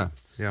 awesome.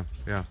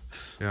 Yeah.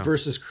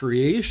 Versus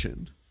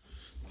creation,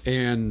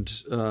 and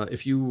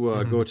if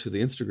you go to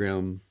the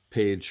Instagram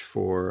page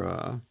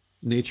for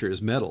Nature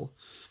is Metal.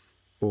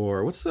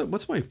 Or what's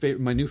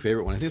my new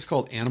favorite one? I think it's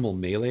called Animal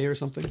Melee or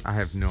something. I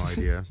have no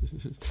idea.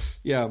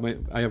 Yeah,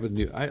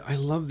 I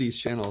love these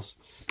channels.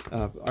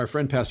 Our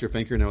friend Pastor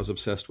Finker now is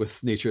obsessed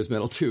with Nature is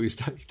Metal too. He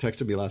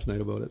texted me last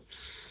night about it.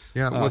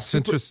 Yeah, what's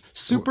interesting?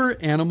 Super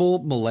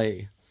Animal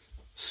Melee.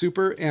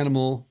 Super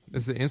Animal.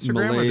 Is it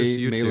Instagram or this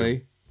YouTube?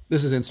 Melee.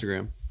 This is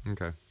Instagram.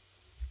 Okay.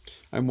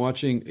 I'm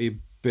watching a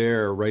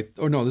bear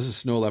Oh no, this is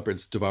snow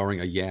leopards devouring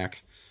a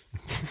yak.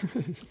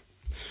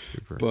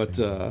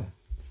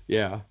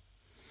 Yeah.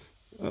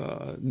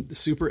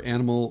 Super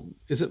Animal.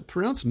 Is it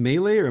pronounced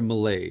melee or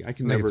Malay? I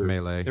think it's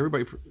melee.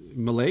 Everybody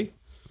Malay?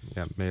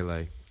 Yeah,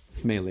 melee.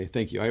 Melee.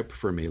 Thank you. I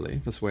prefer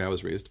melee. That's the way I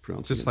was raised to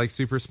pronounce it. Just like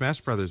Super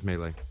Smash Brothers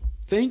Melee.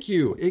 Thank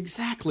you.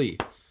 Exactly.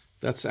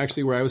 That's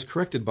actually where I was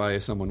corrected by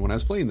someone when I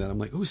was playing that. I'm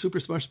like, "Oh, Super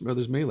Smash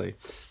Brothers Melee."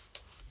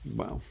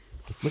 Wow.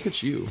 Look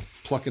at you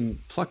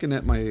plucking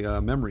at my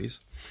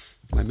memories,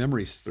 my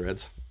memories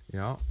threads.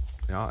 Yeah.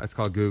 It's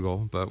called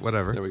Google, but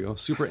whatever. There we go.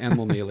 Super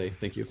Animal Melee.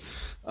 Thank you.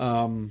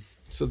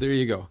 So there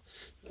you go.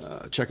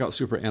 Check out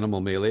Super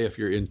Animal Melee if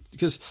you're in,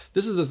 because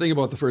this is the thing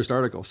about the first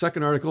article.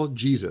 Second article,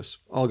 Jesus,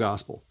 all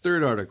gospel.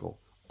 Third article,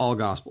 all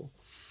gospel.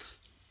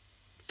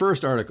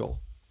 First article,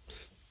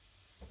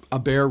 a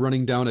bear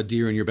running down a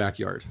deer in your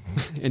backyard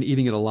and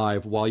eating it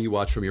alive while you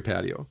watch from your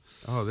patio.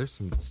 Oh, there's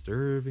some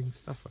disturbing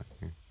stuff on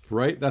here.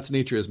 Right? That's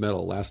Nature is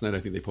Metal. Last night I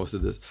think they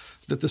posted this.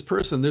 That this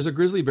person, there's a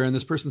grizzly bear in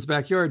this person's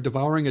backyard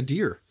devouring a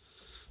deer.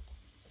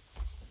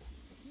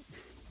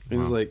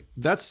 And it's like,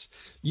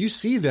 you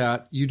see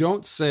that, you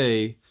don't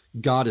say,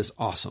 God is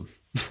awesome.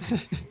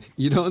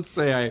 You don't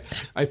say,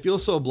 I feel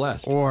so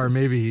blessed. Or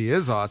maybe he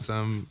is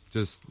awesome,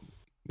 just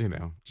in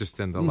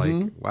the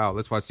like, wow,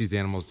 let's watch these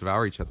animals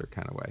devour each other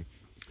kind of way.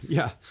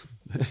 Yeah.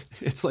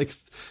 It's like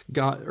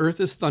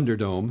Earth is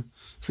Thunderdome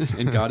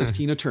and God is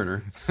Tina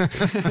Turner.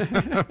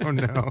 Oh,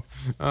 no.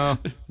 Oh,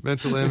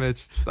 mental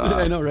image. Stop.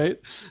 I know, right?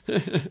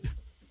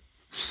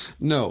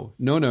 No.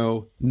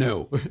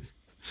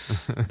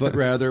 But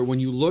rather, when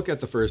you look at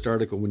the first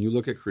article, when you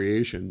look at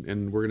creation,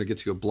 and we're going to get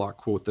to a block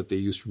quote that they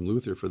used from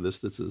Luther for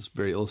this is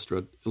very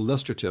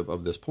illustrative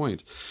of this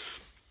point.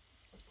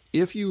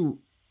 If you,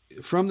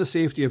 from the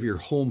safety of your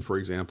home, for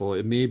example,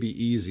 it may be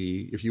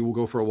easy. If you will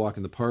go for a walk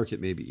in the park, it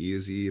may be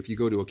easy. If you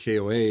go to a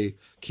KOA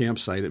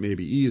campsite, it may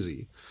be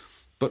easy.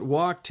 But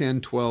walk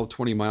 10, 12,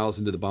 20 miles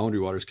into the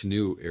Boundary Waters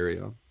canoe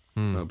area,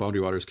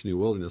 Boundary Waters Canoe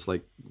Wilderness,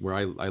 like where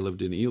I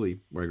lived in Ely,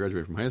 where I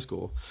graduated from high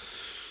school.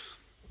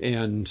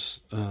 And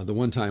the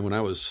one time when I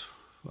was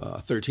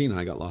 13 and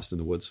I got lost in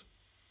the woods.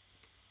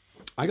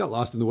 I got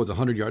lost in the woods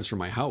 100 yards from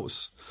my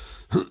house.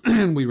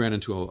 And we ran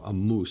into a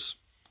moose.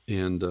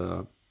 And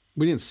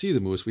we didn't see the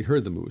moose. We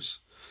heard the moose.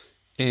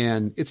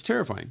 And it's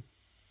terrifying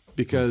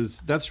because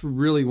that's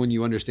really when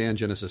you understand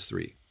Genesis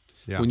 3.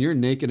 Yeah. When you're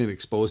naked and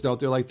exposed out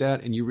there like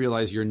that and you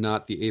realize you're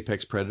not the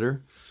apex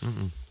predator,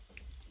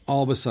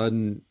 all of a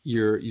sudden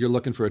you're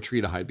looking for a tree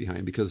to hide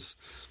behind because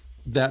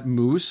that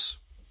moose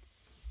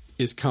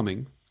is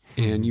coming.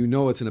 And you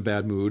know it's in a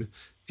bad mood,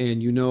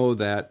 and you know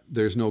that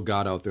there's no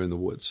God out there in the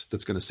woods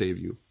that's going to save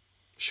you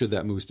should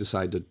that moose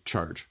decide to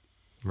charge.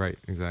 Right,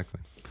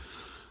 exactly.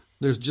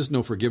 There's just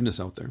no forgiveness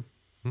out there.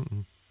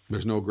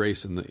 There's no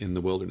grace in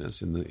the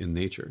wilderness, in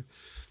nature.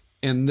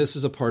 And this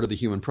is a part of the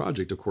human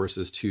project, of course,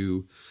 is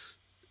to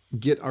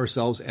get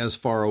ourselves as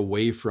far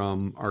away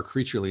from our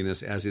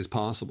creatureliness as is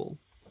possible.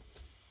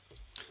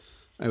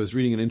 I was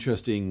reading an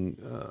interesting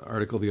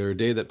article the other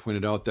day that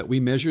pointed out that we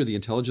measure the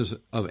intelligence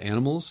of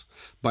animals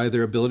by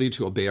their ability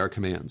to obey our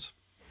commands.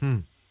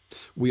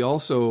 We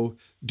also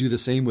do the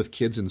same with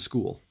kids in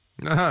school.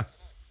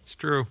 It's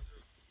true.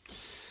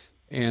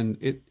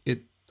 And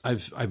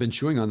I've been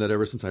chewing on that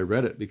ever since I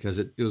read it because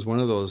it was one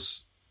of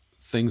those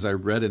things I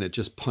read and it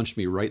just punched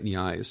me right in the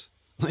eyes.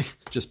 Like,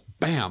 just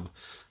bam.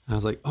 And I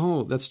was like,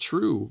 oh, that's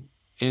true.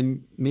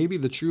 And maybe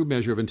the true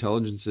measure of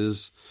intelligence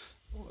is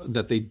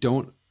that they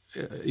don't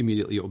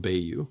immediately obey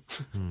you.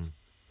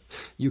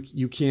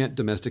 You can't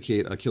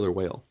domesticate a killer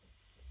whale.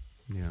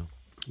 Yeah.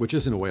 Which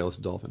isn't a whale, it's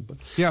a dolphin. But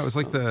yeah, it was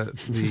like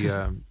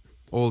the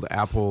old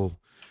Apple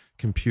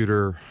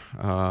computer.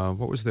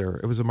 What was there?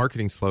 It was a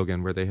marketing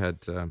slogan where they had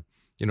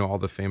all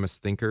the famous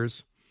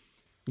thinkers.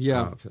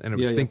 Yeah, and it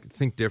was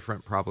think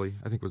different. Probably,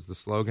 I think was the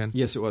slogan.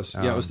 Yes, it was.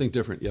 Yeah, it was think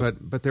different. Yep.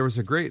 But there was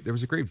a great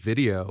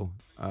video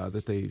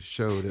that they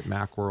showed at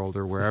Macworld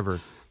or wherever.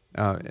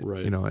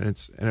 Right. And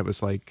it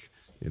was like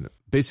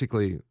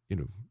basically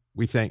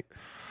we thank.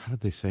 How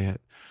did they say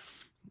it?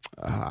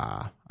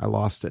 I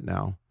lost it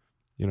now.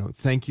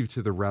 Thank you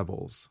to the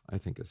rebels, I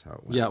think is how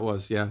it went. Yeah, it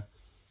was. Yeah.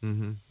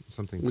 Mm-hmm.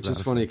 Something. Which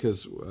is funny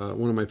because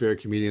one of my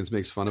favorite comedians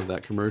makes fun of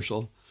that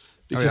commercial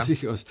because he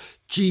goes,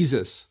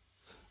 Jesus,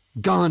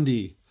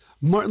 Gandhi,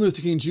 Martin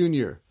Luther King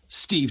Jr.,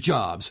 Steve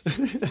Jobs.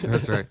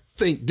 That's right.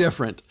 Think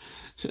different.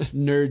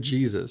 Nerd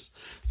Jesus.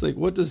 It's like,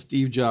 what does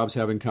Steve Jobs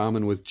have in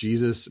common with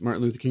Jesus,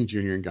 Martin Luther King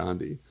Jr., and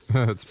Gandhi?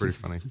 That's pretty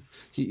funny.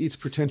 He eats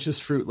pretentious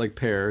fruit like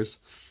pears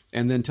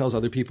and then tells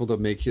other people to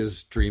make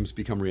his dreams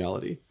become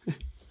reality.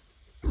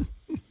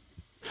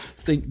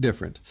 Think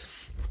different.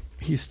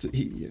 He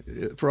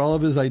for all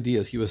of his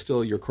ideas, he was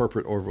still your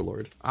corporate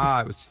overlord.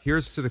 It was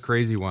here's to the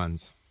crazy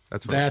ones.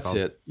 That's what it's called.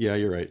 It. Yeah,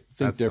 you're right.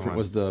 Think different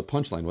was the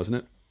punchline, wasn't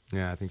it?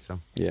 Yeah, I think so.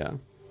 Yeah.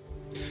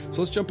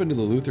 So let's jump into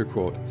the Luther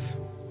quote.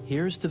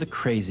 Here's to the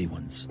crazy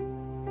ones,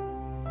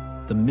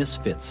 the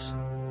misfits,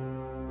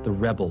 the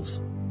rebels,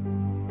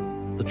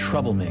 the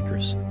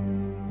troublemakers,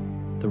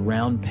 the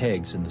round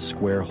pegs in the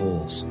square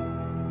holes,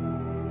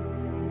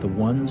 the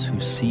ones who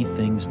see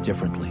things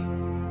differently.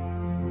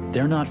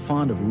 They're not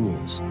fond of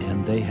rules,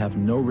 and they have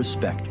no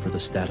respect for the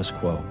status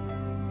quo.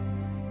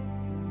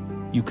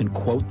 You can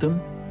quote them,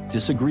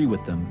 disagree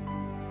with them,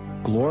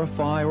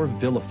 glorify or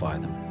vilify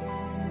them.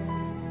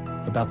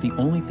 About the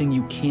only thing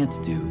you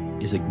can't do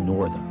is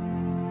ignore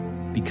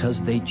them,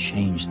 because they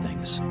change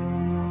things.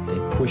 They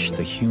push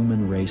the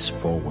human race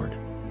forward.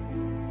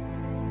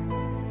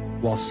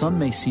 While some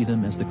may see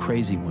them as the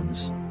crazy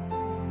ones,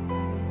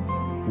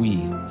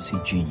 we see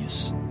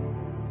genius.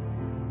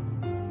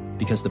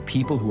 Because the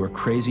people who are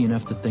crazy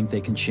enough to think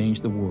they can change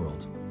the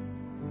world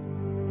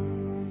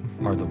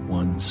are the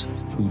ones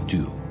who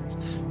do.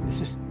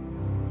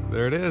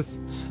 There it is.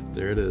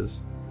 There it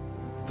is.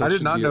 I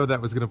did not know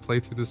that was going to play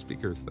through the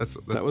speakers.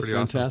 That was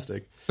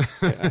fantastic.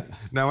 Awesome.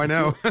 Now I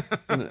know.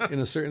 in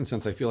a certain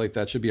sense, I feel like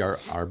that should be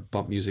our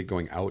bump music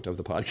going out of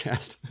the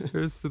podcast.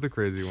 Here's to the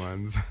crazy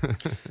ones.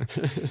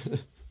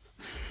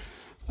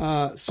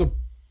 So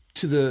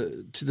to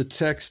the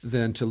text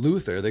then, to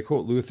Luther, they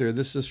quote Luther.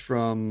 This is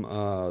from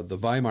the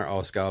Weimar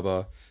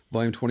Ausgabe,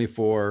 volume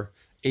 24,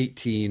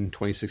 18,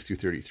 26 through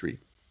 33.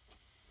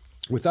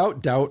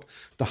 Without doubt,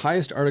 the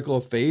highest article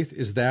of faith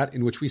is that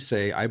in which we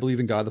say, I believe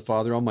in God the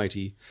Father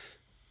Almighty,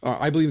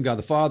 I believe in God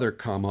the Father,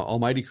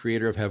 Almighty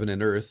Creator of heaven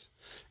and earth,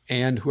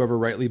 and whoever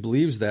rightly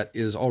believes that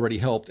is already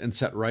helped and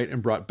set right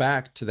and brought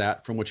back to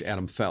that from which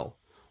Adam fell.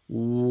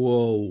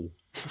 Whoa.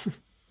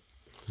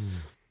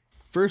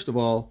 First of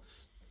all,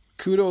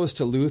 kudos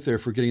to Luther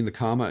for getting the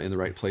comma in the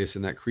right place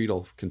in that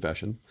creedal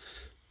confession.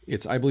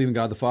 It's, I believe in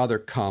God the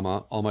Father,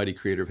 Almighty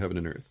Creator of heaven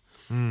and earth.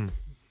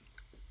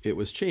 It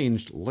was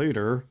changed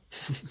later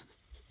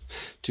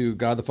to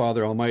God the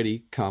Father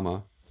Almighty,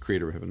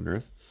 Creator of heaven and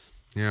earth.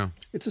 Yeah.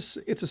 It's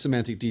a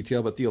semantic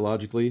detail, but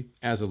theologically,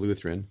 as a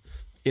Lutheran,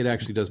 it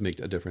actually does make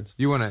a difference.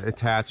 You want to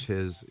attach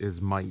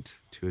his might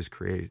to his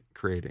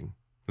creating.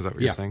 Is that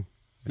what you're saying?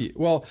 Yeah.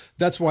 Well,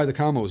 that's why the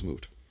comma was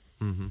moved.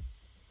 Mm-hmm.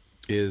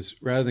 Is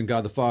rather than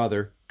God the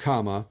Father,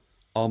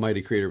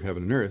 Almighty Creator of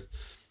heaven and earth,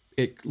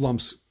 it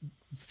lumps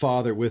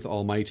Father with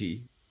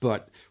Almighty.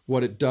 But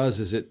what it does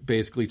is it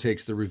basically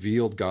takes the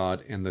revealed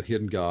God and the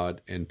hidden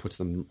God and puts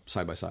them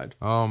side by side.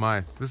 Oh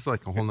my, this is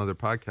like a whole nother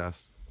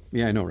podcast.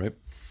 Yeah, I know, right?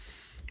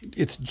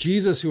 It's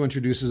Jesus who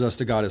introduces us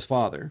to God as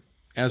Father.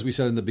 As we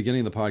said in the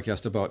beginning of the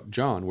podcast about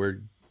John,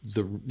 where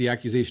the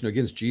accusation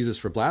against Jesus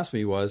for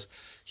blasphemy was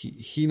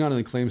he not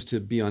only claims to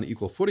be on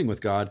equal footing with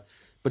God,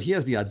 but he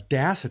has the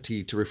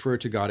audacity to refer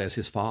to God as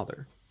his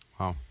Father.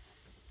 Wow.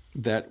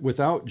 That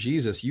without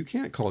Jesus, you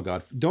can't call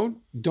God. Don't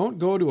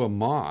go to a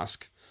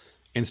mosque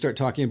and start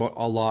talking about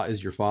Allah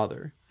as your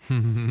father.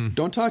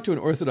 Don't talk to an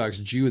Orthodox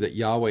Jew that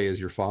Yahweh is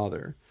your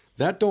father.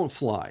 That don't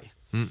fly.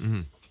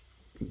 Mm-mm.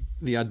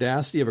 The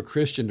audacity of a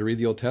Christian to read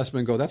the Old Testament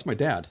and go, that's my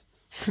dad,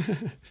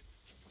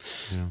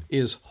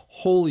 is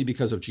wholly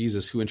because of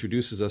Jesus, who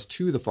introduces us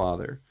to the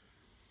Father,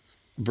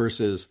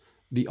 versus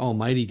the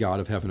Almighty God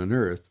of heaven and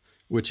earth,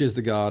 which is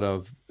the God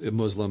of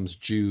Muslims,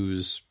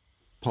 Jews,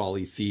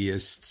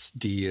 polytheists,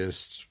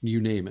 deists,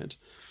 you name it.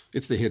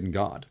 It's the hidden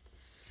God.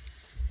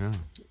 Yeah.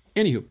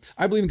 Anywho,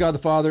 I believe in God the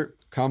Father,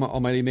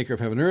 Almighty Maker of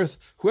heaven and earth.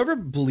 Whoever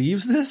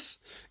believes this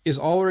is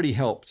already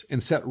helped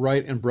and set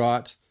right and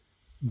brought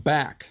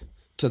back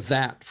to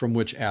that from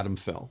which Adam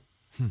fell.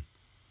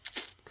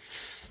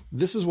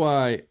 This is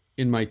why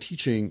in my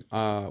teaching,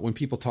 when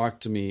people talk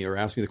to me or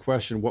ask me the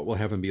question, what will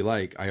heaven be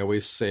like? I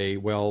always say,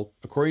 well,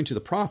 according to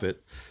the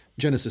prophet,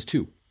 Genesis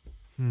 2,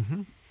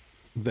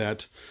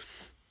 that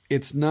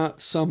it's not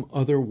some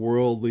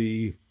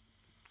otherworldly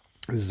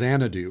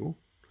Xanadu,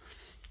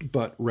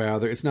 but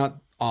rather, it's not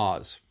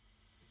Oz.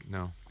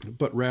 No.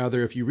 But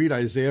rather, if you read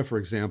Isaiah, for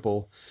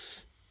example,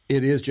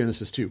 it is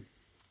Genesis 2.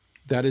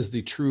 That is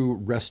the true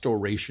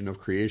restoration of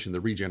creation,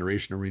 the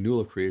regeneration and renewal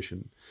of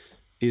creation,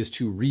 is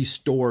to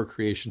restore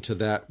creation to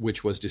that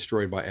which was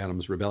destroyed by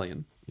Adam's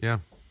rebellion. Yeah.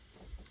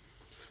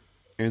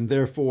 And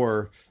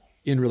therefore,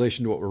 in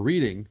relation to what we're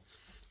reading,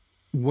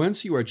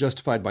 once you are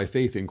justified by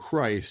faith in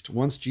Christ,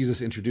 once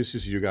Jesus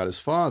introduces you to God as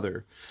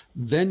Father,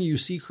 then you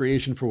see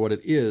creation for what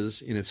it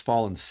is in its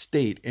fallen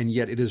state, and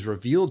yet it is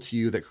revealed to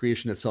you that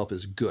creation itself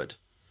is good,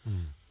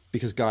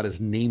 because God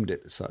has named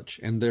it such.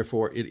 And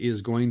therefore, it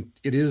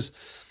is,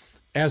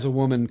 as a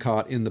woman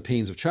caught in the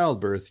pains of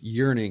childbirth,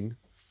 yearning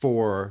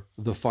for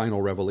the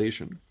final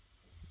revelation.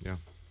 Yeah.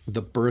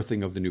 The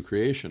birthing of the new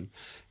creation.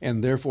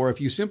 And therefore, if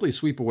you simply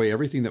sweep away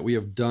everything that we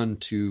have done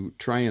to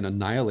try and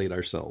annihilate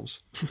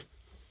ourselves,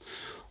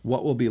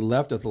 what will be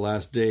left at the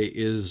last day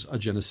is a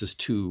Genesis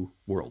 2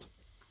 world.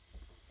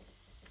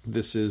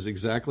 This is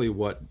exactly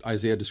what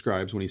Isaiah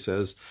describes when he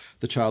says,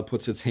 the child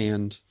puts its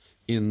hand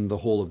in the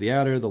hole of the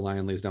adder, the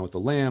lion lays down with the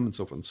lamb, and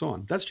so forth and so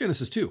on. That's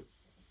Genesis 2.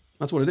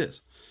 That's what it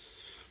is.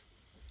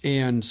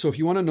 And so if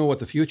you want to know what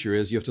the future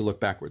is, you have to look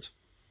backwards.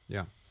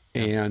 Yeah.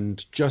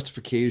 And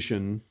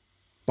justification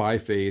by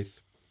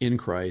faith in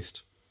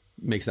Christ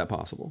makes that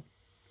possible,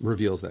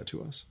 reveals that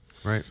to us.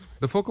 Right.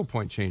 The focal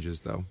point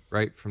changes, though,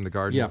 right? From the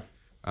garden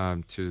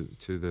to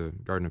the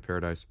Garden of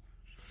Paradise.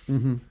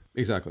 Mm-hmm.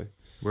 Exactly.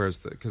 Whereas,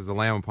 because the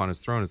Lamb upon his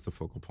throne is the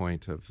focal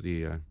point of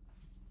the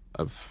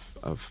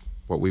of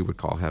what we would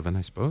call heaven,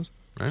 I suppose,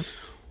 right?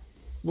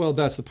 Well,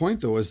 that's the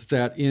point, though, is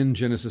that in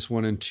Genesis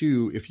 1 and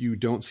 2, if you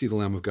don't see the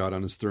Lamb of God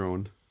on his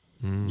throne,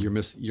 you're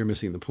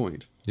missing the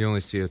point. You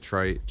only see a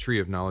tree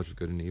of knowledge of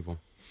good and evil.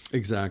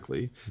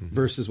 Exactly.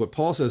 Versus what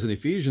Paul says in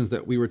Ephesians,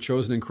 that we were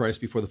chosen in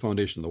Christ before the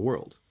foundation of the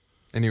world.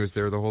 And he was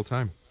there the whole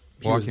time.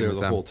 He was there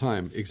the whole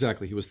time.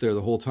 Exactly. He was there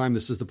the whole time.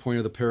 This is the point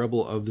of the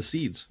parable of the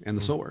seeds and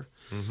the sower,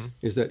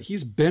 is that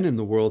he's been in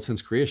the world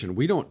since creation.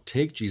 We don't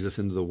take Jesus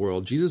into the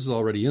world. Jesus is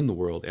already in the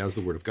world as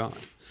the Word of God.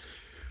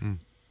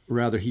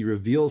 Rather, he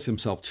reveals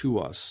himself to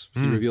us.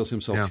 He reveals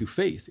himself to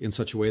faith in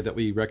such a way that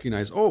we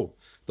recognize, oh,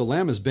 the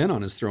Lamb has been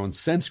on his throne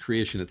since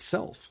creation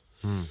itself.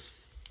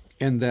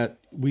 And that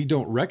we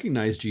don't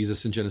recognize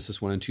Jesus in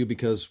Genesis 1 and 2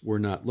 because we're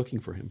not looking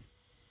for him.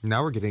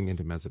 Now we're getting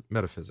into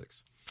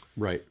metaphysics.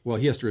 Right. Well,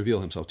 he has to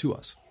reveal himself to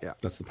us. Yeah.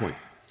 That's the point.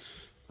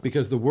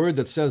 Because the word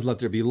that says, let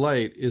there be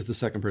light, is the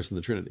second person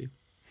of the Trinity.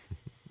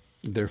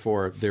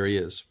 Therefore, there he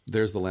is.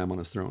 There's the Lamb on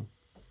his throne.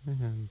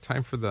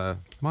 Time for the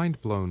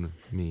mind-blown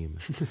meme.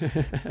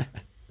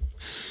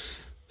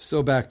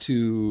 So back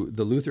to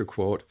the Luther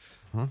quote.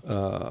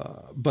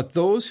 But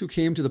those who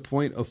came to the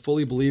point of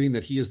fully believing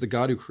that he is the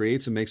God who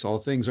creates and makes all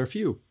things are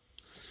few.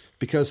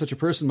 Because such a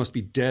person must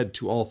be dead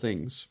to all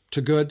things,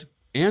 to good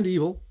and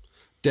evil,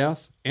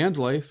 death and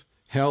life,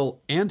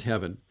 hell and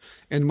heaven,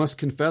 and must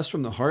confess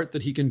from the heart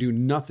that he can do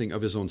nothing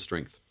of his own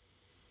strength.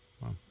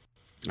 Wow.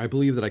 I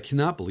believe that I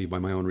cannot believe by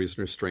my own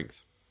reason or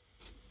strength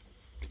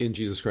in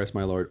Jesus Christ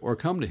my Lord, or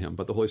come to him,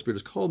 but the Holy Spirit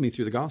has called me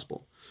through the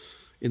gospel,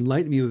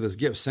 enlightened me with his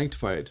gifts,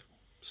 sanctified,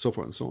 so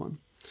forth and so on.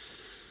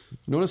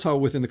 Notice how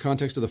within the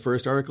context of the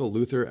first article,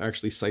 Luther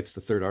actually cites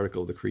the third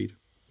article of the Creed,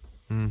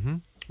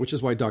 which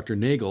is why Dr.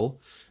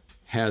 Nagel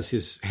had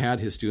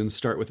his students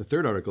start with the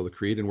third article of the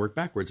Creed and work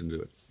backwards into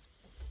it.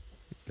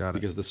 Got it.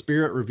 Because the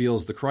Spirit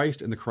reveals the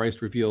Christ, and the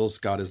Christ reveals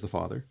God as the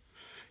Father.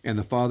 And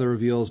the Father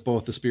reveals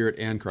both the Spirit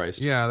and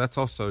Christ. Yeah, that's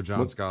also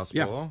John's gospel.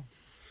 Yeah.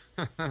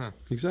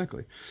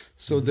 Exactly.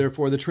 So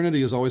therefore, the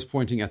Trinity is always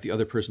pointing at the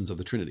other persons of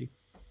the Trinity.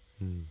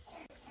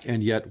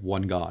 And yet,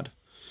 one God.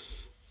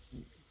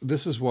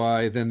 This is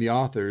why then the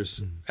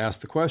authors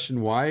ask the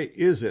question, why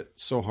is it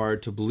so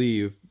hard to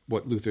believe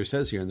what Luther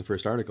says here in the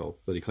first article,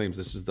 that he claims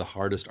this is the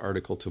hardest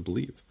article to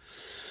believe?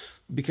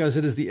 Because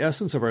it is the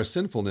essence of our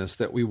sinfulness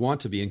that we want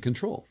to be in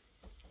control.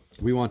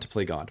 We want to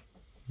play God.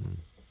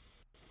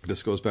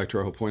 This goes back to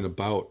our whole point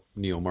about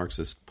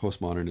neo-Marxist,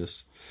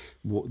 postmodernists,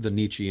 the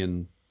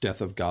Nietzschean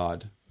death of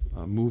God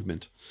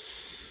movement,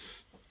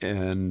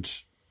 and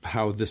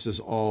how this is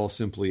all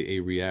simply a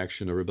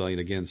reaction, a rebellion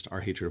against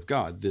our hatred of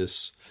God.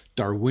 This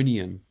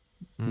Darwinian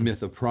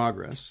myth of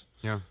progress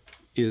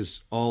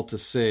is all to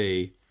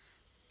say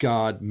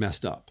God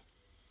messed up,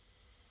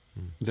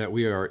 that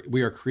we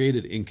are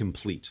created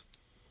incomplete.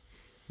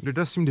 There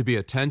does seem to be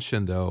a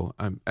tension, though.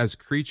 As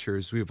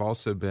creatures, we've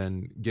also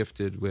been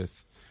gifted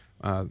with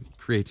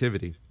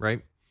creativity,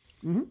 right?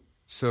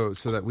 So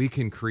that we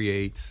can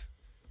create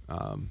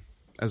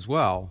as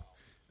well.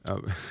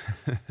 So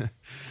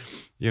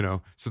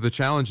the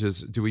challenge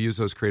is, do we use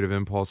those creative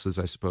impulses,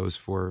 I suppose,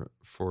 for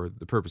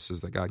the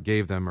purposes that God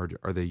gave them, or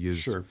are they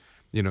used, to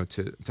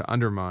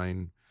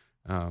undermine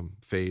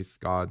faith,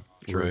 God,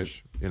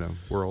 church,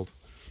 world?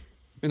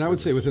 And I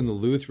would say within the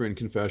Lutheran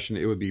confession,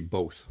 it would be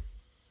both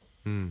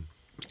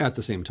at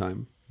the same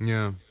time.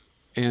 Yeah.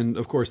 And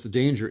of course, the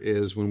danger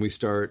is when we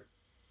start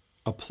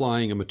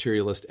applying a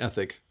materialist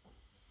ethic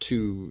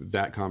to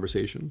that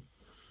conversation.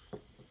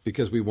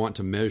 because we want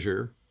to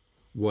measure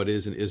what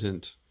is and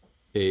isn't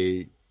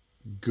a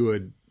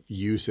good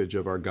usage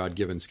of our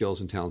God-given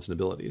skills and talents and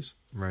abilities.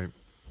 Right.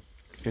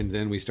 And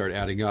then we start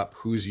adding up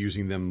who's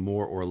using them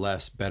more or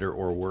less, better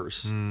or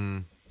worse,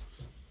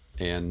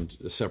 and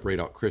separate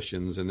out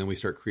Christians. And then we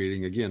start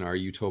creating, again, our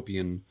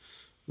utopian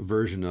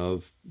version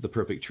of the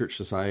perfect church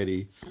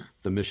society,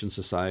 the mission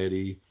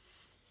society,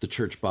 the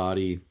church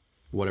body,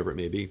 whatever it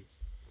may be.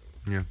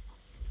 Yeah.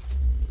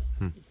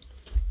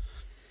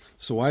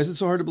 So why is it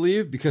so hard to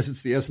believe? Because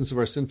it's the essence of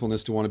our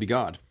sinfulness to want to be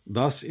God.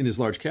 Thus, in his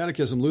large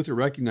catechism, Luther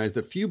recognized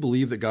that few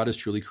believe that God is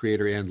truly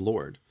creator and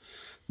Lord.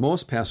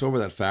 Most pass over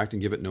that fact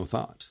and give it no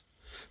thought.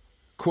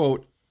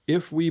 Quote,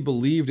 if we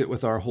believed it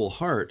with our whole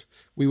heart,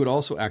 we would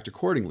also act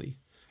accordingly,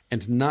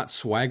 and not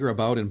swagger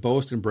about and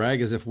boast and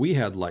brag as if we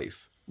had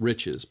life,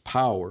 riches,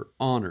 power,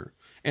 honor,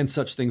 and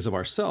such things of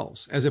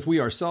ourselves, as if we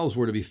ourselves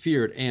were to be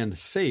feared and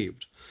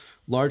saved.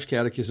 Large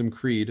Catechism,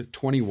 Creed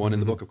 21 in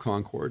the Book of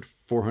Concord,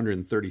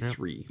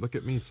 433. Yep. Look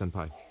at me,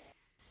 senpai.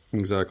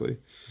 Exactly.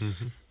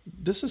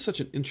 This is such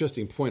an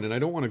interesting point, and I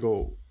don't want to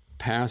go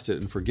past it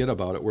and forget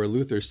about it, where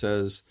Luther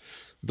says,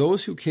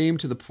 those who came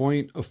to the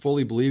point of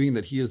fully believing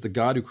that he is the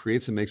God who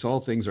creates and makes all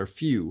things are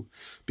few,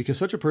 because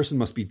such a person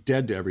must be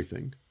dead to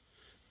everything.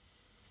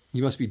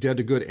 You must be dead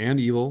to good and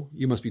evil.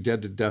 You must be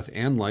dead to death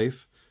and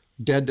life,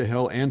 dead to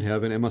hell and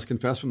heaven, and must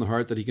confess from the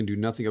heart that he can do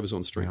nothing of his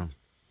own strength. Yeah.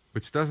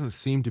 Which doesn't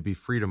seem to be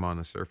freedom on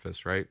the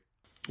surface, right?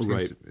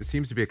 Right. It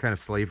seems to be a kind of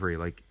slavery,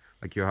 like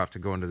you have to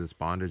go into this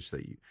bondage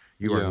that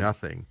you are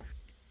nothing.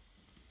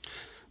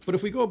 But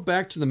if we go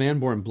back to the man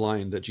born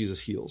blind that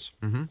Jesus heals,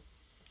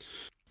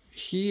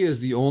 he is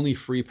the only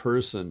free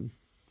person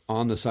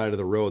on the side of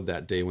the road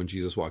that day when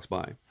Jesus walks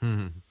by.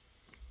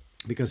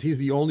 Because he's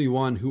the only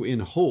one who,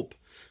 in hope,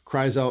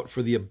 cries out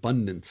for the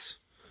abundance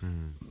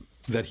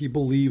that he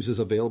believes is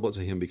available to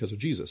him because of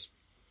Jesus.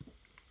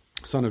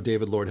 Son of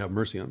David, Lord, have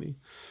mercy on me.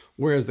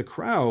 Whereas the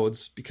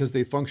crowds, because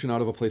they function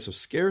out of a place of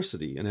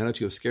scarcity, an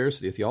attitude of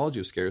scarcity, a theology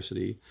of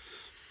scarcity,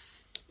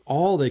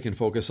 all they can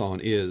focus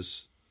on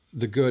is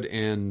the good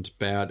and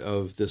bad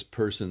of this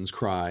person's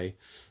cry,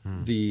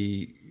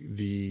 the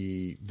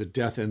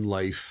death and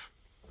life,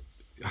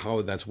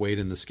 how that's weighed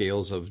in the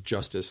scales of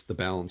justice, the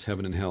balance,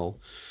 heaven and hell.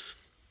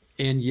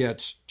 And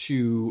yet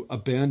to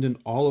abandon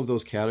all of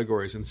those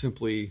categories and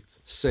simply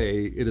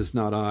say, it is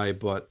not I,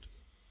 but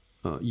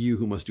you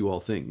who must do all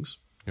things.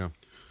 Yeah.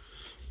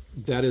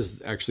 That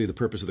is actually the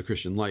purpose of the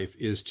Christian life,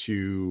 is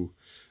to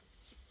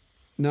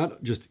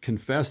not just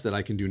confess that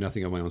I can do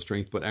nothing of my own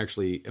strength, but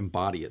actually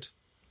embody it.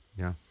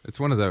 Yeah. It's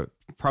one of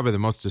probably the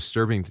most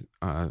disturbing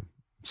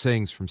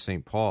sayings from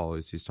St. Paul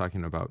is he's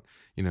talking about,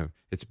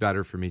 it's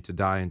better for me to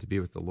die and to be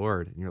with the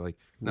Lord. And you're like,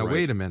 now,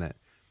 wait a minute.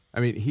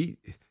 I mean,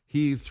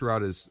 he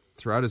throughout his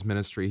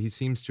ministry, he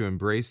seems to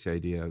embrace the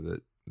idea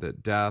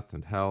that death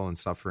and hell and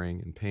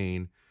suffering and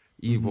pain,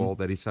 evil,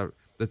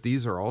 that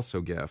these are also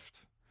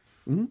gift.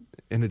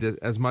 And it is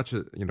as much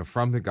as,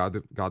 from the God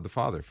the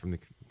Father, from the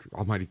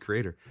Almighty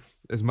Creator,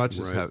 as much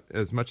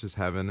as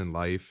heaven and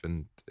life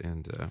and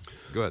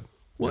good.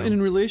 Well, and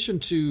in relation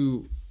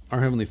to our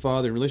Heavenly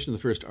Father, in relation to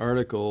the first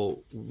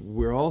article,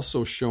 we're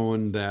also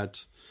shown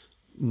that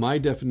my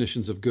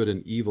definitions of good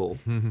and evil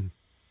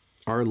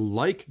are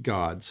like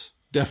God's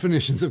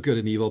definitions of good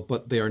and evil,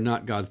 but they are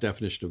not God's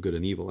definition of good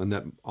and evil. And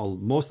that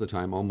most of the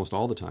time, almost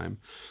all the time,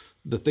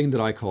 the thing that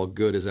I call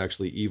good is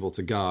actually evil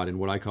to God, and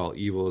what I call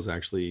evil is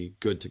actually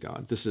good to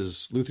God. This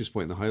is Luther's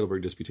point in the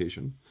Heidelberg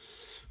Disputation.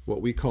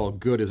 What we call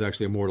good is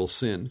actually a mortal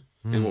sin,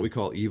 and what we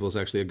call evil is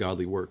actually a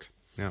godly work.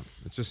 Yeah,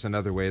 it's just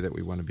another way that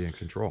we want to be in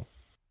control.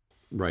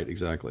 Right,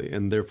 exactly.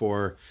 And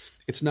therefore,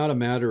 it's not a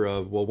matter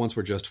of, well, once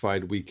we're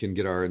justified, we can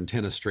get our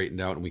antennas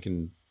straightened out and we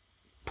can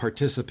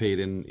participate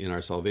in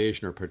our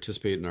salvation or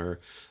participate in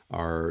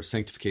our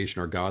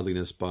sanctification, our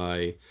godliness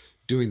by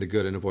doing the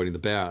good and avoiding the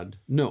bad.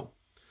 No.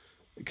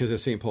 Because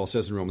as St. Paul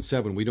says in Romans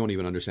 7, we don't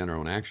even understand our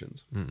own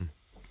actions.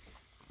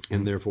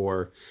 And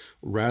therefore,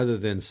 rather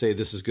than say,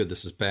 this is good,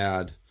 this is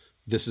bad,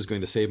 this is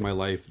going to save my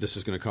life, this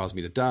is going to cause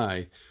me to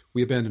die,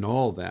 we abandon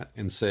all of that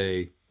and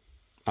say,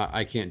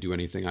 I can't do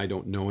anything, I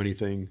don't know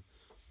anything.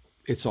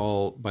 It's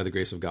all by the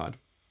grace of God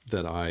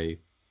that I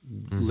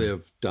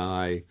live,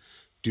 die,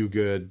 do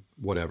good,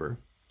 whatever.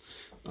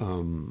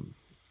 And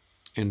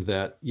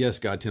that, yes,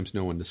 God tempts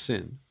no one to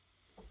sin,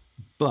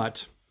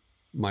 but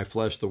my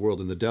flesh, the world,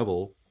 and the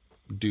devil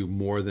do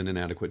more than an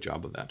adequate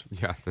job of that.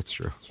 Yeah, that's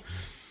true.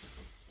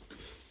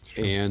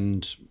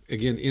 And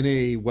again, in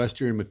a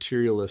Western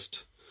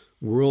materialist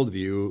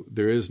worldview,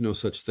 there is no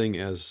such thing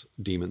as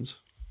demons.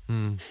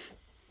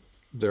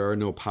 There are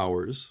no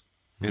powers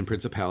and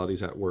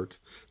principalities at work.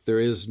 There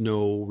is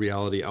no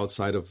reality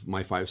outside of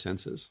my five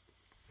senses.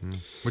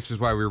 Which is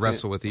why we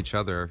wrestle with each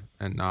other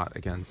and not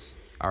against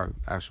our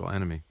actual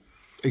enemy.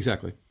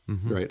 Exactly.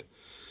 Right.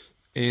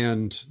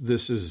 And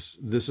this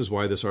is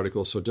why this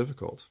article is so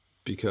difficult,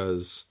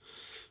 because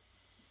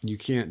you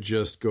can't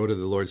just go to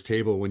the Lord's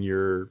table when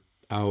you're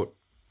out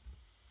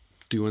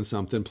doing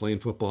something, playing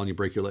football, and you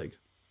break your leg.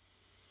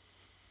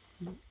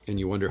 And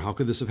you wonder, how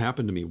could this have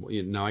happened to me?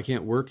 Now I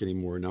can't work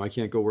anymore. Now I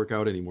can't go work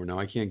out anymore. Now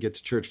I can't get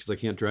to church because I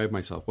can't drive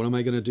myself. What am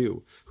I going to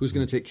do? Who's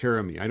going to take care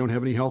of me? I don't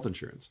have any health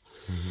insurance.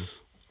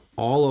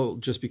 All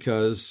just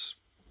because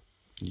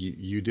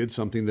you did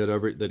something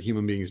that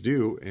human beings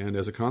do, and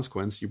as a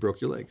consequence, you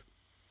broke your leg.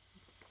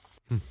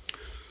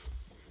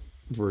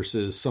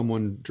 Versus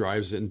someone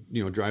drives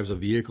a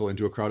vehicle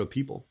into a crowd of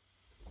people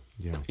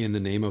in the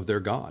name of their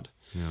God.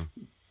 Yeah.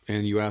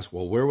 And you ask,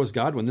 well, where was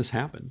God when this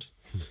happened?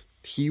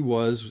 He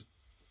was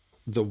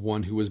the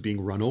one who was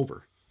being run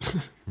over.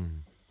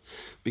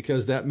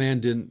 Because that man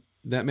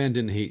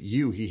didn't hate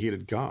you, he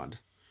hated God.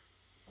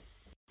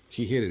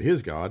 He hated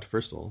his God,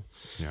 first of all.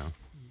 Yeah.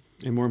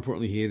 And more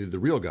importantly, he hated the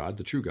real God,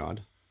 the true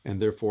God. And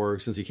therefore,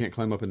 since he can't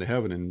climb up into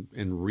heaven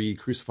and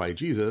re-crucify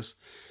Jesus,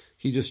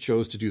 he just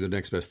chose to do the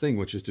next best thing,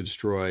 which is to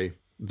destroy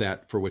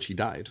that for which he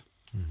died.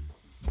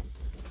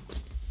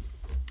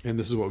 And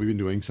this is what we've been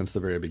doing since the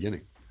very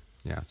beginning.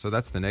 Yeah, so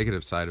that's the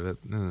negative side of it,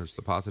 and then there's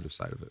the positive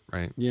side of it,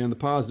 right? Yeah, and the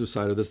positive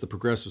side of this, the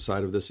progressive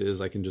side of this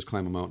is I can just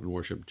climb a mountain and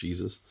worship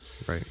Jesus.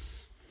 Right.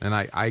 And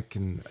I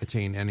can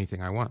attain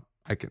anything I want.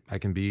 I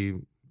can be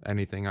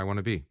anything I want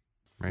to be.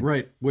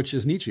 Right, which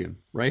is Nietzschean,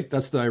 right?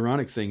 That's the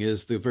ironic thing,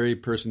 is the very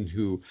person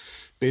who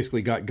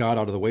basically got God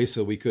out of the way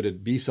so we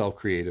could be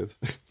self-creative.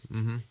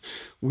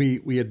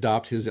 We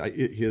adopt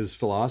his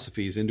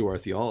philosophies into our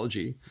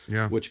theology,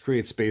 which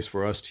creates space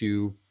for us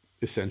to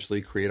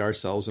essentially create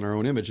ourselves in our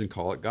own image and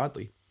call it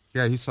godly.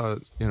 Yeah, he saw,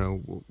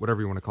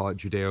 whatever you want to call it,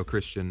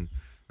 Judeo-Christian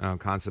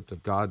concept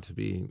of God to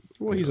be...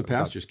 Well, he's a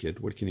pastor's kid.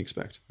 What can you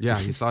expect? Yeah,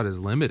 he saw it as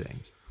limiting.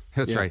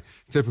 That's right.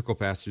 Typical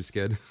pastor's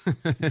kid.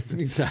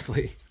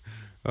 Exactly.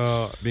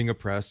 Being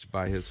oppressed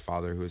by his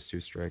father who was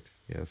too strict.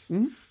 Yes.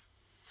 Mm-hmm.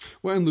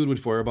 Well, and Ludwig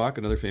Feuerbach,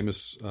 another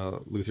famous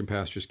Lutheran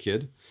pastor's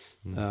kid,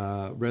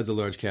 read the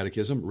Large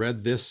Catechism,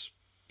 read this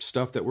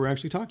stuff that we're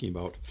actually talking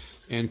about,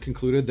 and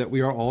concluded that we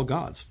are all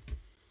gods,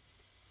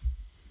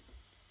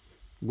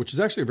 which is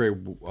actually a very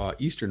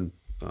Eastern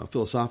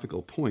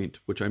philosophical point,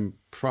 which I'm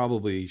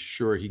probably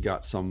sure he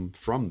got some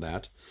from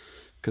that,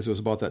 because it was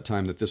about that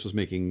time that this was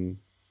making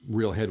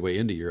real headway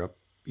into Europe,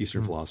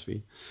 Eastern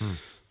philosophy,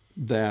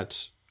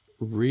 that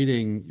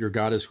reading your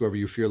God is whoever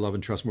you fear, love,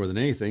 and trust more than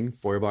anything,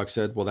 Feuerbach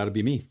said, well, that'd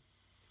be me.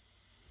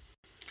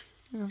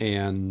 Yeah.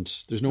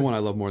 And there's no one I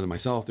love more than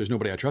myself. There's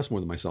nobody I trust more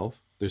than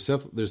myself. There's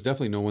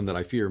definitely no one that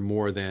I fear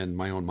more than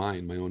my own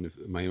mind,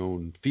 my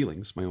own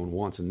feelings, my own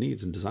wants and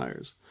needs and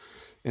desires.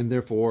 And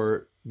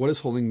therefore, what is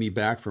holding me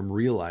back from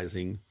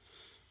realizing,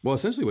 well,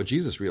 essentially what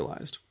Jesus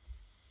realized?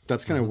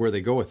 That's kind of where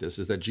they go with this,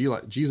 is that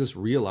Jesus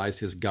realized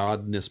his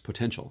godness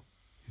potential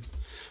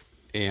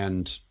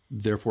and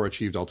therefore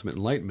achieved ultimate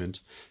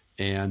enlightenment.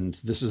 And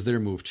this is their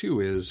move too,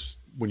 is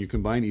when you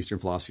combine Eastern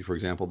philosophy, for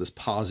example, this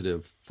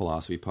positive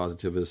philosophy,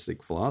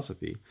 positivistic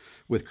philosophy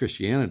with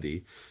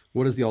Christianity,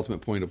 what is the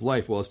ultimate point of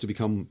life? Well, it's to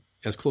become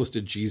as close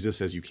to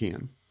Jesus as you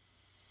can.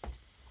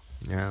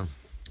 Yeah.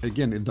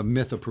 Again, the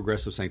myth of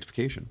progressive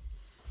sanctification.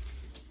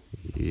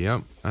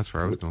 Yep, that's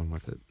where I was going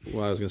with it.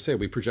 Well, I was going to say,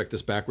 we project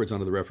this backwards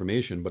onto the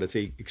Reformation, but it's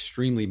a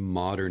extremely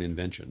modern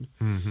invention.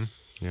 Mm-hmm.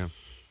 Yeah.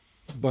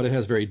 But it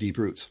has very deep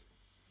roots.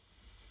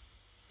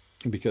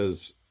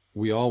 Because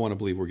we all want to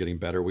believe we're getting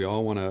better. We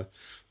all want to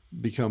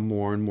become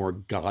more and more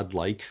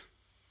godlike.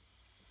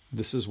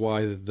 This is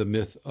why the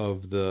myth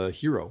of the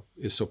hero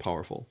is so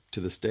powerful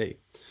to this day.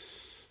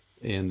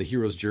 And the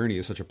hero's journey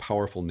is such a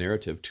powerful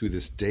narrative to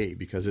this day,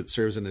 because it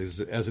serves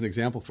as an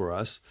example for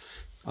us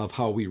of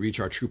how we reach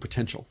our true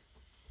potential.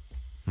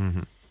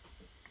 Mm-hmm.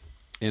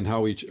 And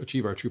how we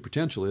achieve our true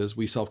potential is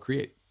we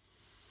self-create.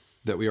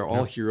 That we are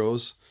all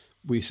heroes.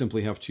 We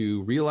simply have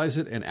to realize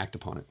it and act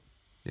upon it.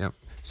 Yep.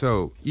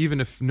 So even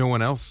if no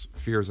one else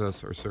fears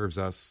us or serves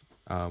us,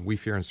 we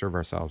fear and serve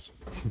ourselves.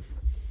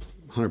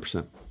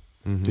 100%.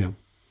 Mm-hmm. Yeah.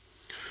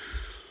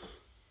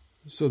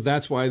 So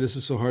that's why this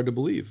is so hard to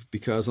believe,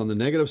 because on the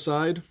negative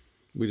side,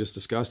 we just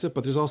discussed it,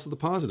 but there's also the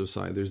positive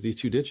side. There's these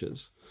two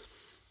ditches.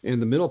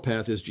 And the middle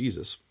path is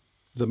Jesus.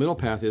 The middle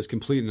path is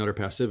complete and utter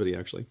passivity,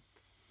 actually.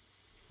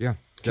 Yeah.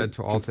 Dead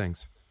to all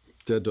things.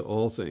 Dead to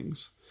all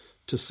things.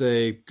 To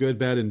say good,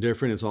 bad,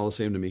 indifferent, it's all the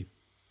same to me.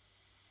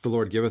 The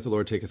Lord giveth, the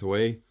Lord taketh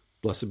away.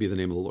 Blessed be the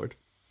name of the Lord.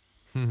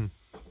 Mm-hmm.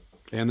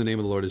 And the name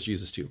of the Lord is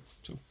Jesus too.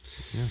 So,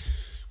 yeah.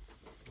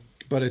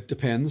 But it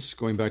depends,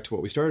 going back to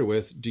what we started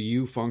with, do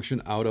you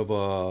function out of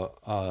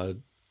a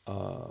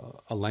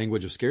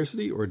language of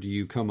scarcity, or do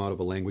you come out of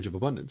a language of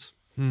abundance?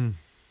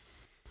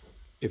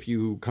 If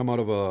you come out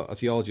of a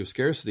theology of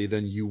scarcity,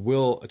 then you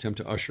will attempt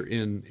to usher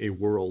in a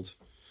world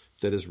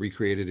that is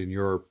recreated in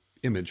your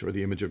image or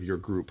the image of your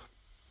group.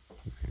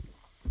 Okay.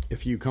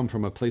 If you come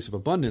from a place of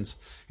abundance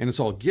and it's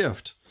all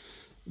gift,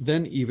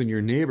 then even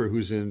your neighbor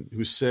who's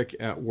sick,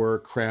 at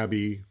work,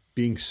 crabby,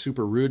 being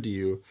super rude to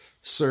you,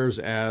 serves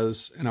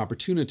as an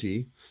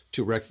opportunity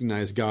to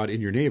recognize God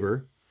in your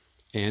neighbor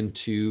and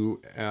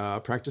to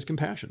practice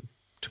compassion,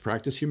 to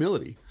practice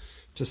humility,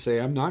 to say,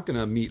 I'm not going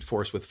to meet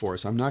force with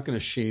force. I'm not going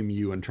to shame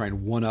you and try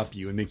and one-up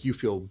you and make you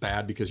feel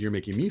bad because you're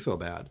making me feel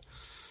bad.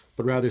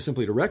 but rather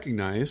simply to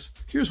recognize,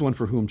 here's one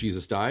for whom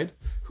Jesus died,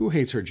 who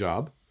hates her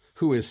job,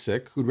 who is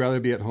sick, who'd rather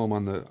be at home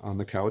on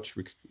the couch,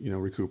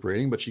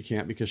 recuperating, but she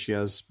can't because she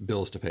has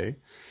bills to pay.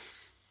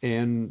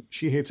 And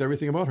she hates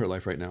everything about her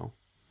life right now.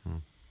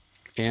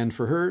 And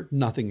for her,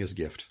 nothing is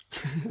gift.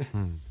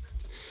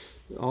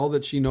 All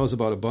that she knows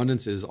about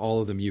abundance is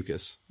all of the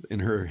mucus in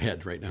her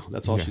head right now.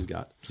 That's all she's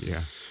got.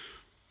 Yeah.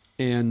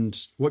 And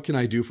what can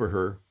I do for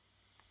her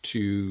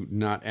to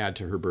not add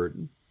to her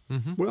burden?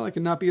 Well, I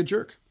can not be a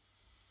jerk.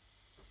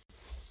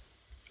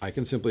 I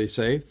can simply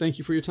say, thank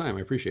you for your time.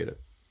 I appreciate it.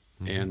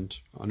 And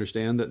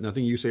understand that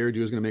nothing you say or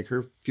do is going to make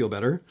her feel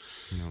better.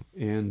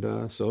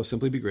 And so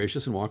simply be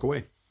gracious and walk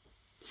away.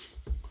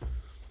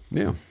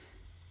 Yeah.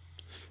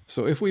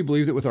 So if we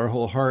believed it with our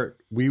whole heart,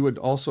 we would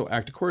also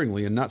act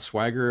accordingly and not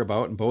swagger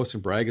about and boast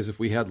and brag as if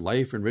we had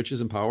life and riches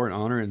and power and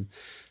honor and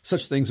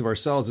such things of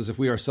ourselves as if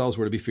we ourselves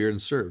were to be feared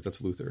and served. That's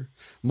Luther.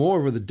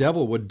 Moreover, the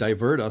devil would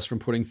divert us from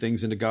putting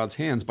things into God's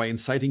hands by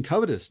inciting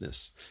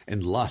covetousness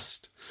and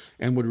lust,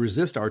 and would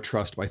resist our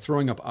trust by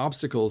throwing up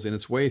obstacles in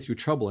its way through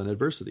trouble and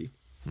adversity.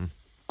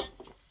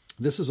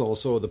 This is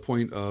also the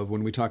point of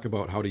when we talk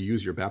about how to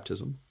use your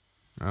baptism.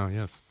 Oh,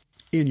 yes.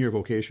 In your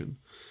vocation.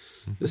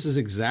 This is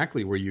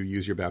exactly where you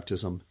use your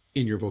baptism,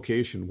 in your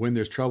vocation. When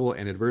there's trouble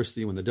and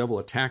adversity, when the devil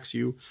attacks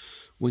you,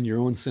 when your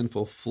own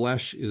sinful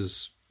flesh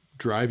is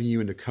driving you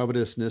into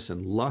covetousness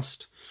and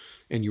lust,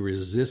 and you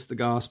resist the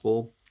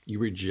gospel, you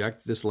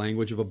reject this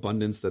language of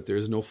abundance, that there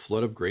is no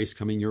flood of grace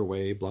coming your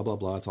way, blah, blah,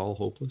 blah, it's all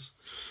hopeless.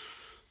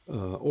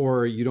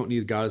 Or you don't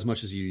need God as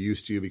much as you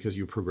used to because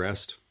you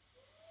progressed,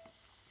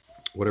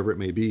 whatever it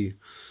may be,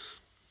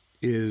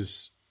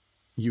 is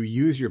you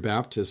use your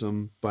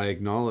baptism by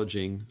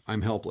acknowledging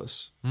I'm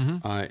helpless.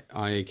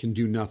 I can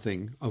do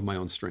nothing of my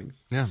own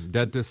strength. Yeah,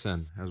 dead to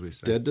sin, as we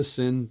say. Dead to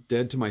sin,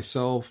 dead to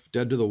myself,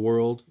 dead to the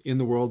world, in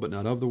the world but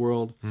not of the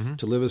world,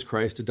 to live as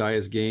Christ, to die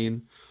as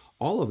gain.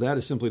 All of that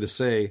is simply to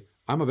say,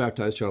 I'm a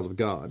baptized child of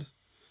God.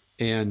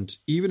 And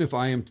even if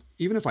I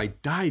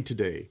died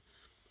today,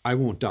 I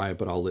won't die,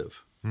 but I'll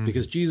live.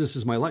 Because Jesus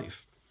is my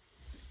life.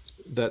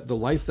 That the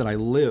life that I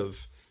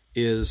live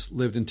is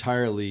lived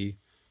entirely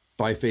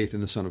by faith in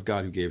the Son of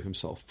God who gave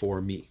himself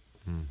for me,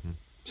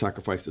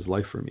 sacrificed his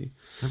life for me.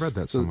 I read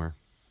that somewhere.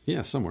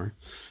 Yeah, somewhere.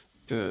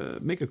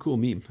 Make a cool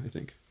meme, I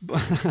think.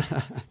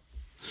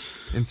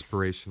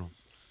 Inspirational.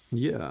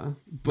 Yeah,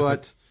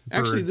 but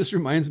actually this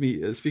reminds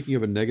me, speaking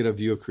of a negative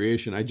view of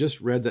creation, I just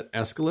read that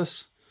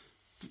Aeschylus,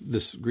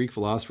 this Greek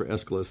philosopher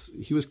Aeschylus,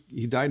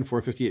 he died in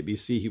 458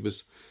 BC. He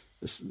was,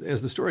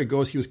 as the story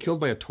goes, he was killed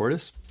by a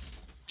tortoise.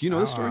 Do you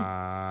know this story?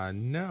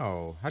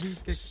 No. How do you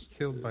get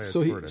killed by a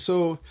tortoise?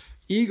 So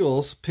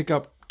eagles pick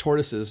up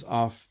tortoises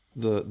off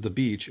the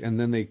beach, and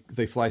then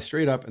they fly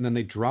straight up, and then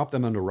they drop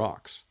them onto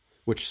rocks,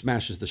 which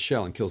smashes the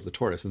shell and kills the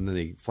tortoise, and then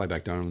they fly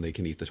back down and they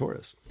can eat the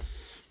tortoise.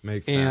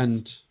 Makes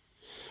sense.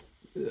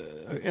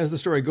 And as the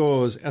story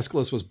goes,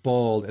 Aeschylus was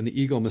bald, and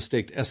the eagle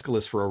mistaked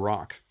Aeschylus for a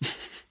rock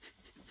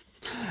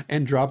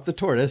and dropped the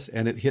tortoise,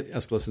 and it hit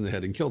Aeschylus in the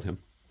head and killed him.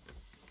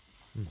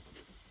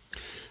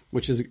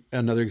 Which is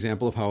another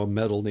example of how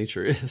metal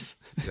nature is.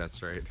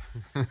 That's right.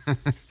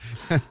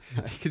 You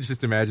could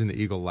just imagine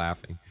the eagle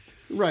laughing.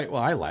 Right.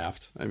 Well, I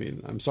laughed. I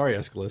mean, I'm sorry,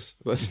 Aeschylus,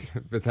 but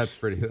but that's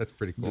pretty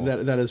cool.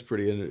 That is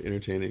pretty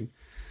entertaining.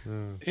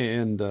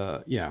 And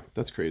yeah,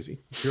 that's crazy.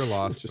 You're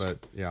lost,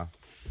 but yeah,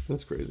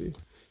 that's crazy.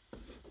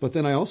 But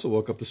then I also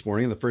woke up this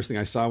morning, and the first thing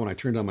I saw when I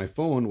turned on my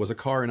phone was a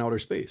car in outer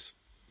space.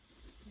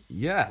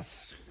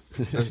 Yes,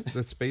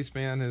 the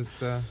spaceman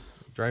is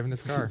driving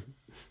his car.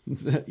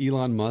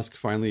 Elon Musk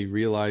finally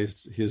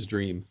realized his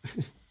dream.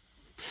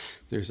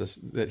 I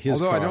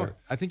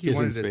think he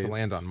wanted it to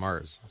land on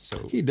Mars.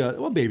 So he does.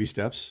 Well, baby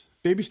steps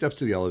to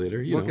the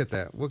elevator. We'll get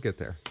that. We'll get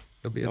there.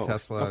 There'll be a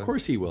Tesla. Of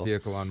course, he will.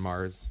 Vehicle on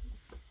Mars.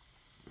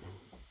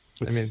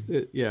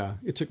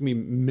 It took me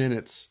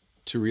minutes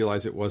to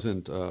realize it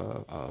wasn't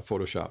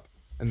Photoshop,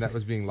 and that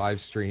was being live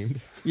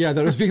streamed. Yeah,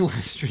 that was being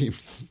live streamed.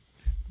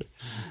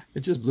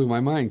 It just blew my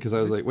mind because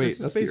I was like, "Wait,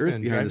 that's the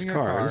Earth behind this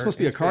car. It's supposed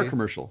to be a car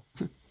commercial."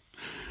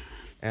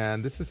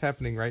 And this is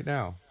happening right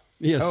now.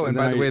 Yes. Oh, and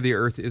by the way, the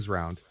Earth is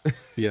round.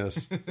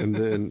 Yes. And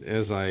then,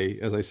 as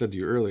I said to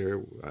you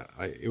earlier,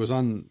 it was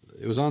on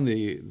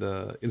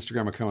the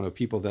Instagram account of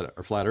people that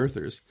are flat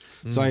earthers.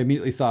 So I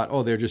immediately thought,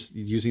 oh, they're just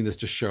using this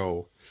to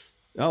show.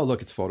 Oh,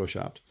 look, it's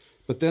photoshopped.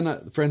 But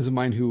then friends of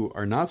mine who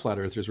are not flat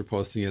earthers were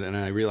posting it, and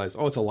I realized,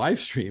 oh, it's a live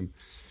stream.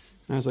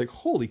 And I was like,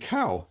 holy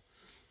cow!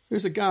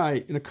 There's a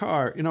guy in a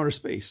car in outer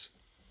space.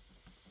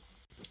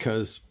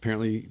 Because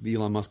apparently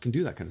Elon Musk can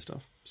do that kind of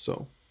stuff.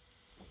 So.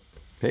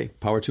 Hey,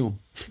 power to him.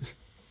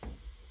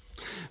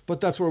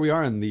 But that's where we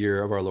are in the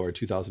year of our Lord,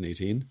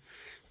 2018.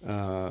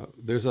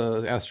 There's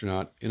an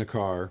astronaut in a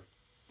car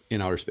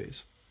in outer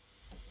space.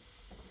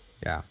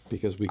 Yeah.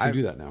 Because we can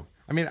do that now.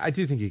 I mean, I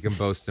do think you can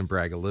boast and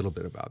brag a little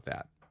bit about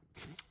that.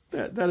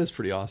 That is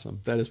pretty awesome.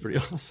 That is pretty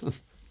awesome.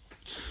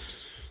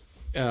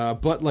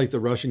 But like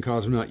the Russian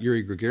cosmonaut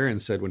Yuri Gagarin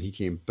said when he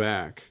came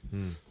back,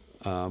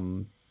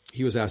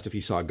 he was asked if he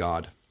saw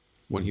God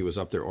when he was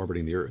up there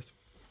orbiting the Earth.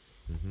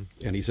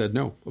 And he said,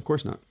 no, of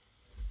course not.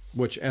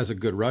 Which, as a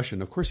good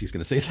Russian, of course he's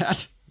going to say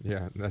that.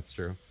 Yeah, that's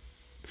true.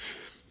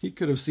 He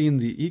could have seen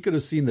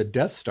the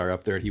Death Star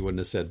up there and he wouldn't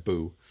have said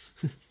boo.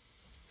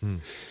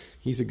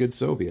 He's a good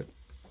Soviet.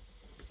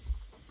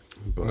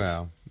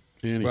 But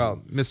anyway.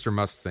 Well, Mr.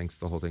 Musk thinks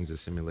the whole thing's a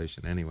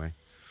simulation anyway.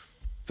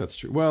 That's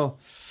true. Well,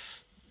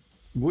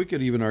 we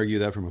could even argue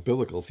that from a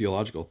biblical,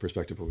 theological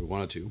perspective if we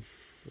wanted to,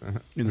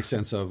 in the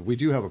sense of we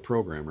do have a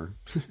programmer,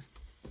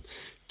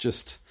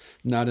 just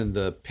not in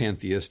the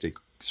pantheistic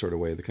sort of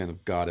way, the kind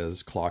of God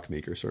as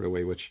clockmaker sort of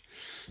way, which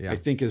I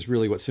think is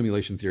really what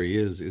simulation theory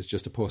is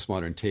just a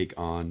postmodern take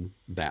on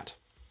that.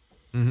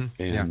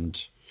 Mm-hmm.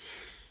 And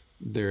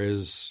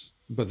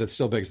but that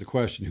still begs the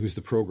question, who's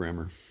the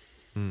programmer?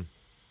 Mm.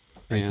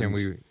 And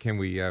can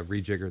we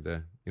rejigger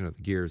the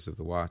gears of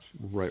the watch?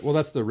 Right. Well,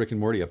 that's the Rick and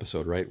Morty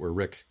episode, right? Where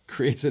Rick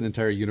creates an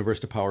entire universe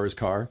to power his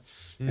car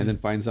and then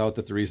finds out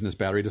that the reason his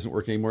battery doesn't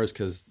work anymore is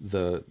because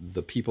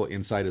the people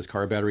inside his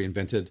car battery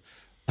invented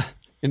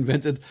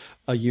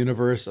a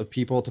universe of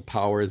people to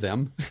power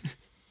them,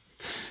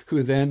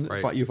 who then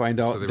you find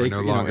out so they were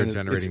no longer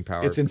generating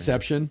power. It's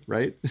Inception,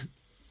 right?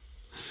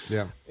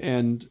 Yeah.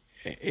 And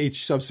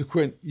each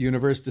subsequent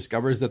universe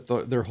discovers that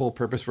their whole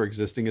purpose for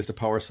existing is to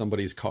power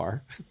somebody's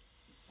car.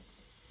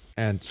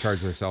 And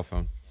charge their cell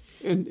phone.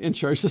 And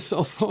charge the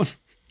cell phone.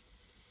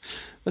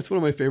 That's one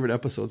of my favorite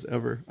episodes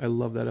ever. I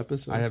love that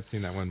episode. I have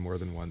seen that one more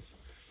than once.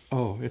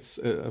 Oh, it's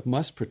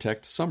must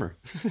protect summer.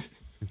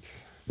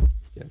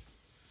 Yes.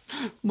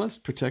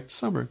 Must protect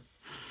summer.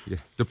 Yeah.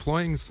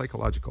 Deploying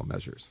psychological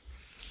measures.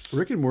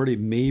 Rick and Morty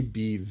may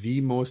be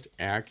the most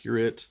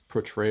accurate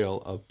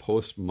portrayal of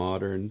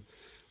postmodern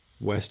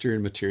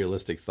Western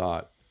materialistic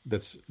thought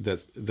that's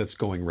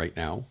going right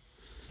now,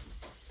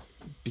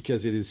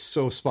 because it is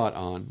so spot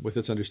on with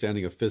its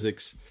understanding of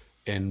physics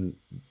and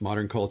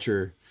modern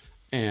culture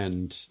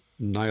and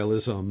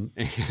nihilism.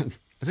 And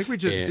I think we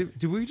just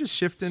did we just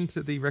shift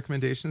into the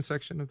recommendation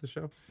section of the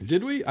show?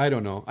 Did we? I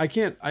don't know. I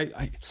can't.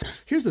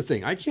 Here's the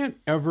thing. I can't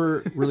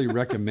ever really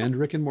recommend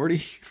Rick and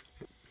Morty.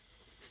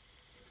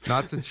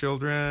 Not to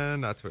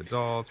children, not to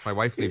adults. My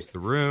wife leaves the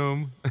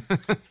room.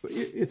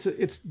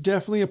 It's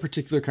definitely a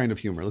particular kind of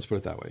humor. Let's put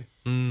it that way.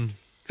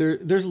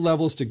 There's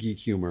levels to geek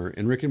humor,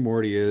 and Rick and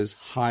Morty is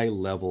high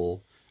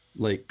level,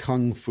 like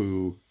kung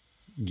fu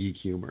geek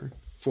humor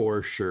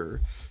for sure.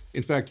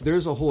 In fact,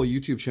 there's a whole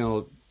YouTube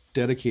channel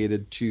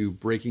dedicated to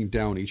breaking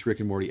down each Rick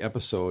and Morty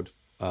episode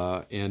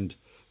and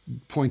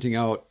pointing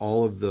out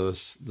all of the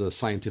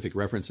scientific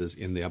references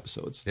in the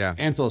episodes,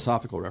 and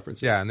philosophical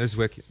references. Yeah, and there's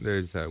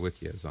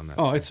wikias on that.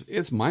 Oh,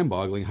 it's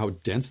mind-boggling how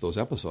dense those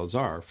episodes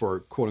are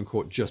for quote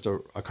unquote just a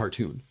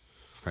cartoon.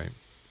 Right.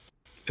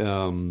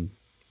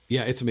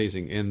 Yeah, it's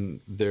amazing.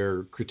 And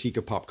their critique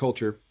of pop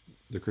culture,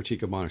 their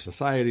critique of modern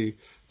society,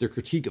 their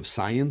critique of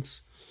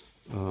science,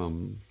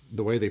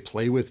 the way they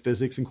play with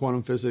physics and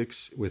quantum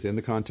physics within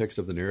the context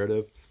of the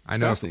narrative. It's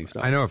fascinating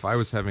stuff. I know if I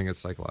was having a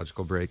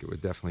psychological break, it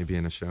would definitely be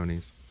in a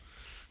Shoney's.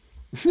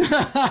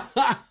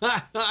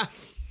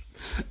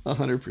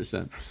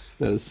 100%.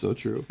 That is so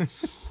true.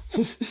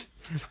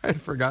 I had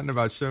forgotten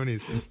about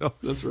Shoney's until...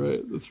 That's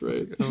right.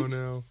 Oh,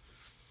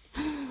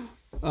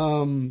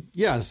 no.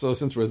 Yeah, so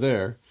since we're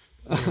there...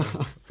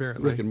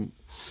 apparently.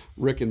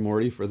 Rick and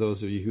Morty, for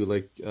those of you who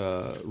like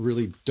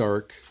really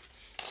dark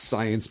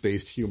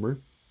science-based humor.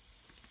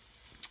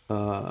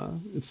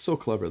 It's so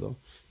clever, though.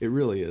 It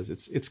really is.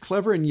 It's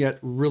clever and yet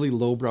really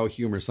lowbrow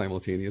humor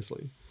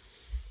simultaneously.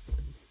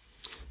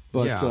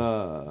 But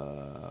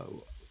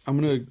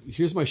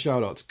here's my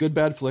shout outs. Good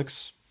Bad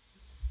Flicks,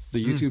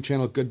 the YouTube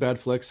channel Good Bad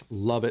Flicks.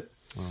 Love it.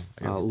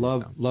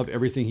 Love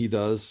everything he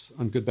does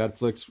on Good Bad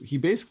Flicks. He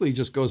basically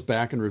just goes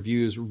back and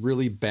reviews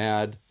really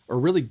bad or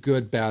really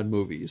good bad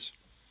movies.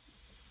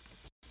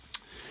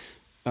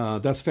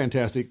 That's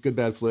fantastic. Good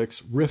Bad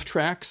Flicks. Riff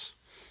Tracks.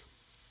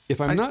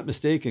 If I'm not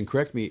mistaken,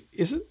 correct me.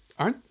 Isn't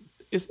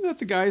that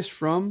the guys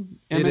from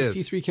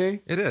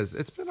MST3K? It is.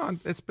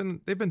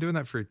 They've been doing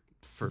that for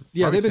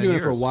they've been doing years.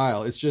 it for a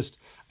while. It's just,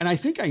 and I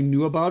think I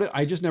knew about it.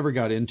 I just never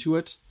got into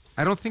it.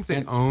 I don't think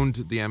they owned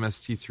the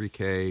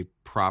MST3K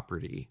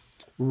property.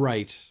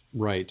 Right.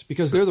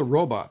 Because they're the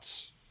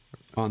robots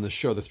on the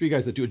show. The three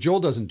guys that do it. Joel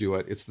doesn't do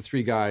it. It's the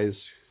three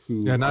guys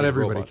who. Yeah, not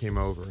everybody robots. Came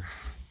over.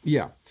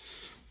 Yeah,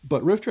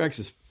 but Riff Tracks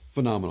is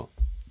phenomenal.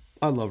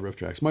 I love Riff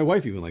Tracks. My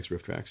wife even likes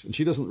Riff Tracks, and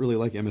she doesn't really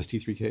like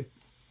MST3K.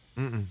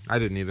 I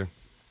didn't either.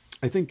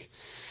 I think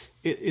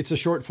it's a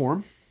short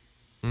form.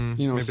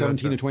 17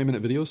 to 20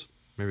 minute videos.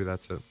 Maybe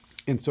that's it.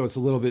 And so it's a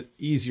little bit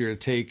easier to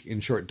take in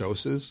short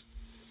doses.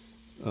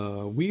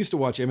 We used to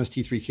watch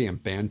MST3K on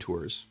band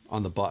tours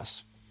on the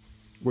bus,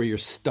 where you're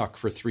stuck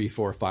for 3,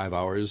 4, 5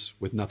 hours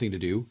with nothing to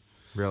do.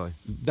 Really?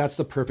 That's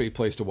the perfect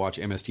place to watch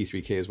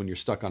MST3K, is when you're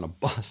stuck on a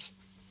bus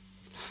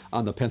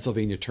on the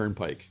Pennsylvania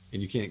Turnpike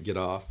and you can't get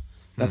off.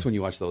 That's when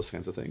you watch those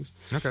kinds of things.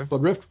 Okay. But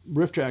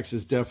Riff Tracks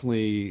is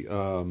definitely,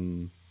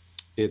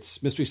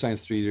 it's Mystery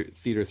Science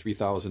Theater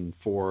 3000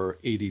 for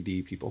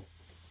ADD people.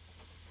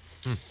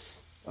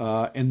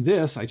 And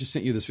this, I just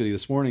sent you this video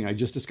this morning. I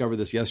just discovered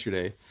this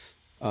yesterday.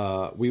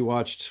 We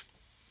watched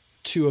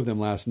 2 of them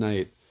last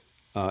night.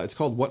 It's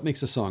called What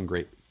Makes a Song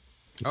Great.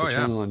 It's a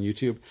channel on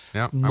YouTube.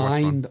 Yeah,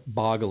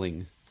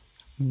 Mind-bogglingly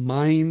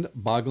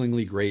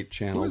great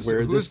channel.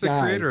 Who's the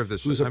creator of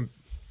this show?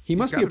 He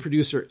must be a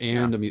producer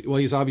and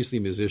he's obviously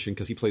a musician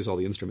because he plays all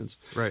the instruments.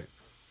 Right.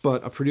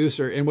 But a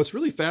producer. And what's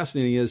really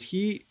fascinating is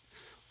he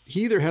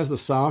either has the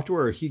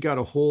software or he got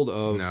a hold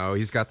of... No,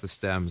 he's got the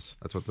stems.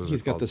 That's what those are called.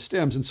 He's got the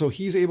stems. And so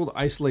he's able to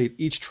isolate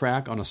each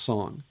track on a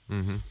song.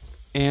 Mm-hmm.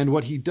 And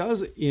what he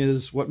does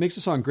is, what makes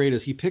a song great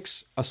is he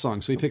picks a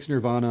song. So he picks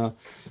Nirvana,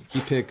 he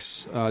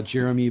picks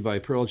Jeremy by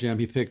Pearl Jam,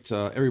 he picked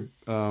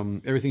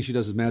Everything She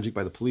Does Is Magic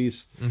by The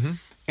Police,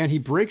 and he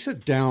breaks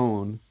it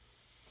down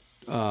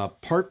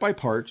part by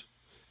part,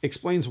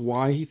 explains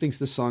why he thinks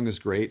this song is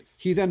great.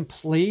 He then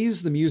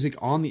plays the music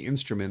on the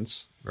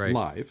instruments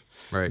live.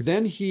 Right.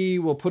 Then he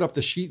will put up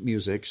the sheet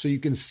music so you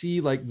can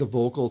see like the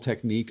vocal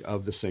technique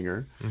of the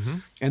singer,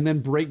 and then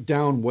break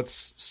down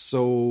what's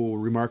so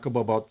remarkable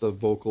about the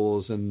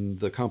vocals and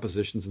the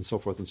compositions and so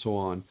forth and so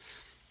on,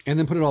 and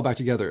then put it all back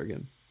together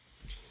again.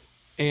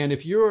 And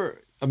if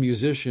you're a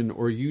musician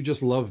or you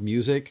just love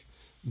music,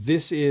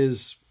 this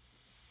is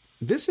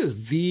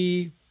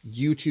the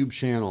YouTube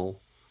channel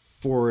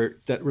for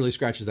that really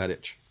scratches that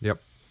itch. Yep.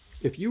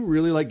 If you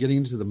really like getting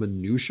into the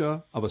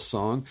minutia of a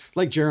song,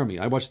 like Jeremy,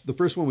 the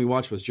first one we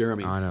watched was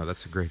Jeremy. I know,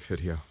 that's a great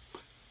video.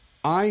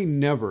 I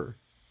never,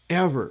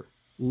 ever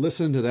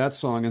listened to that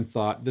song and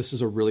thought, this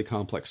is a really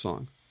complex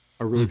song,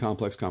 a really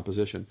complex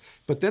composition.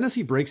 But then as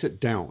he breaks it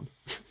down,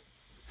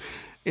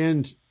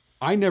 and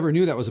I never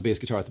knew that was a bass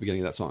guitar at the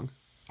beginning of that song.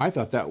 I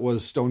thought that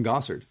was Stone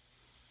Gossard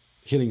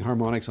hitting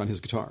harmonics on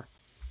his guitar.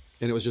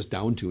 And it was just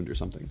down-tuned or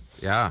something.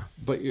 Yeah.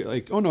 But you're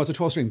like, oh no, it's a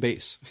 12-string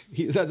bass.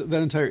 That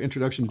entire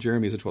introduction to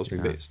Jeremy is a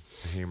 12-string bass.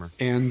 A hammer.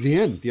 And the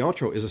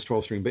outro is a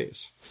 12-string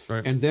bass.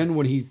 Right. And then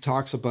when he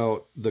talks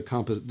about the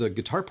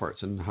guitar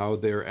parts and how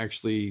they're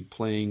actually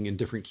playing in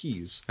different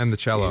keys. And the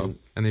cello.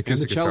 And the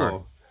acoustic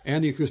guitar.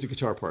 And the acoustic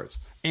guitar parts.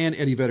 And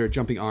Eddie Vedder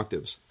jumping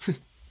octaves.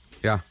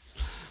 Yeah.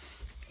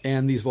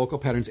 And these vocal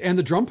patterns. And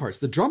the drum parts.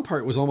 The drum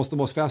part was almost the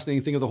most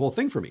fascinating thing of the whole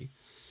thing for me.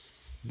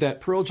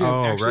 That Pearl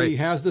Jam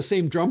has the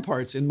same drum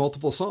parts in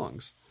multiple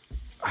songs.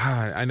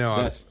 I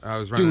know. I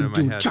was running in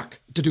my head.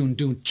 Chuck,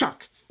 doon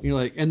chuck. And you're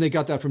like, and they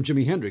got that from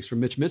Jimi Hendrix, from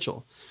Mitch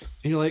Mitchell.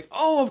 And you're like,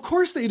 oh, of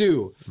course they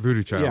do.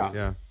 Voodoo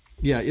Child.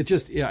 Yeah.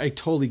 I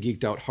totally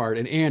geeked out hard.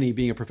 And Annie,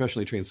 being a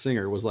professionally trained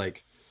singer, was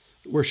like,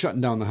 we're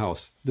shutting down the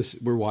house.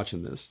 We're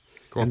watching this.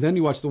 Cool. And then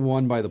you watch the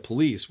one by The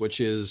Police,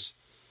 which is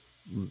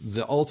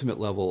the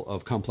ultimate level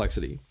of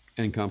complexity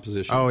and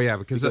composition. Oh yeah,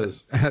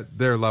 because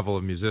their level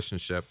of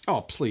musicianship.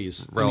 Oh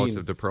please,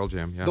 relative to Pearl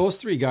Jam. Yeah, those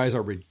three guys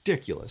are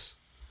ridiculous.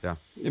 Yeah,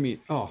 I mean,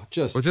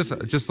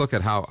 just look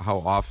at how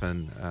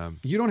often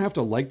you don't have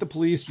to like The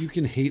Police. You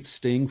can hate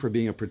Sting for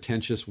being a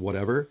pretentious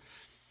whatever,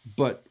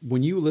 but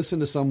when you listen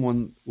to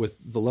someone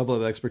with the level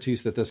of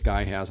expertise that this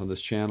guy has on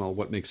this channel,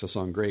 What Makes a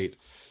Song Great,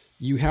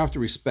 you have to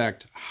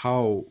respect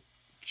how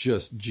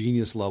just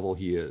genius level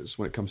he is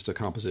when it comes to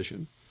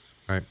composition.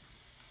 Right.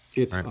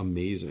 It's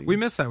amazing. We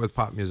miss that with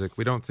pop music.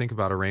 We don't think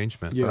about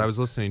arrangement. Yeah. But I was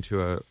listening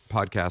to a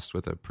podcast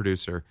with a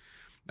producer,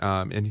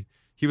 and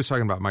he was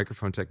talking about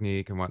microphone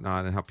technique and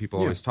whatnot, and how people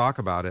always talk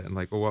about it, and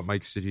like, well, what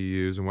mics did you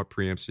use, and what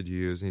preamps did you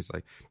use? And he's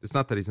like, it's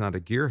not that he's not a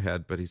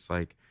gearhead, but he's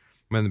like,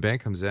 when the band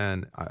comes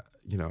in,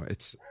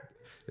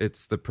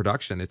 it's the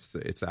production.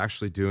 It's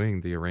actually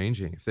doing the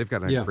arranging. If they've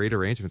got a great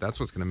arrangement, that's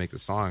what's going to make the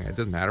song. It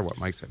doesn't matter what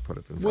mics I put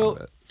in front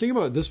of it. Think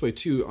about it this way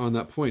too. On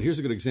that point, here's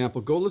a good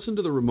example. Go listen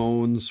to the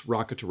Ramones'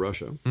 "Rocket to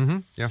Russia,"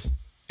 yeah,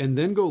 and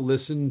then go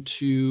listen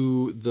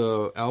to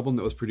the album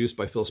that was produced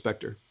by Phil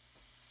Spector.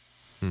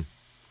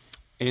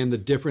 And the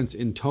difference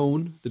in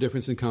tone, the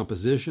difference in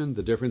composition,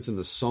 the difference in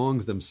the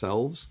songs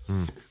themselves,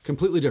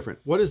 completely different.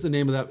 What is the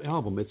name of that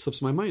album? It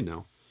slips my mind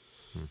now.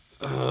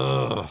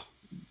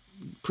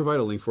 Provide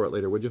a link for it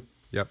later, would you?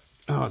 Yep.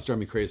 Oh, it's driving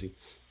me crazy.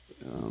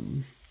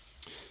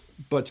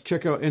 But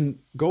check out and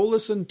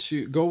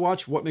go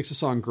watch What Makes a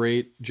Song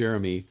Great,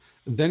 Jeremy,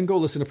 then go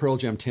listen to Pearl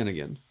Jam 10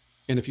 again.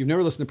 And if you've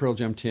never listened to Pearl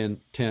Jam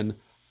 10,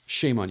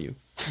 shame on you.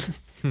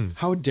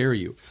 How dare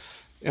you?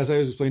 As I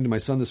was explaining to my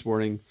son this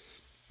morning,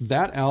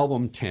 that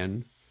album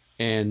 10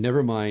 and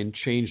Nevermind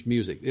changed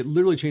music. It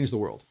literally changed the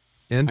world.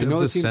 End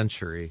of the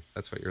century.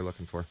 That's what you're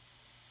looking for.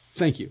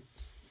 Thank you.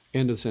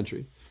 End of the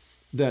century.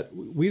 That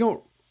we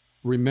don't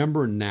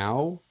remember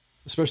now,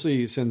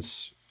 especially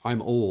since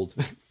I'm old,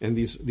 and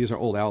these are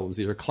old albums.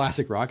 These are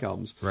classic rock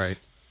albums. Right.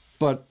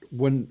 But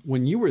when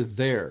you were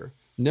there,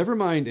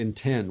 Nevermind and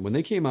 10, when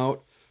they came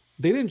out,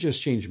 they didn't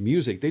just change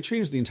music. They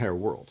changed the entire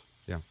world.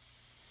 Yeah.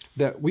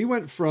 That we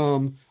went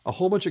from a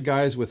whole bunch of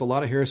guys with a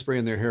lot of hairspray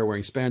in their hair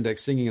wearing spandex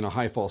singing in a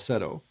high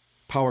falsetto,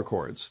 power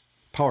chords,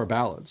 power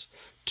ballads,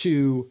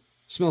 to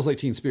Smells Like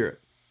Teen Spirit,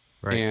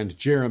 and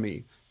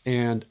Jeremy,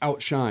 and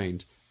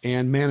Outshined,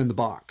 and Man in the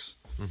Box.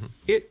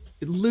 It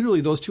literally,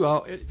 those two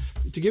out.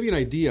 To give you an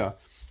idea,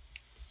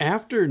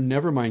 after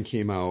Nevermind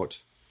came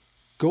out,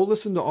 go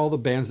listen to all the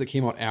bands that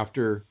came out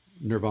after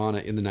Nirvana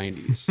in the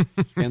 90s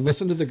and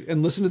listen to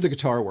the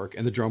guitar work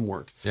and the drum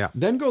work. Yeah.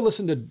 Then go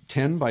listen to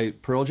 10 by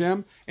Pearl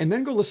Jam, and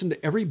then go listen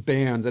to every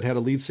band that had a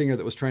lead singer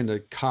that was trying to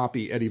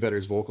copy Eddie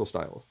Vedder's vocal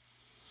style.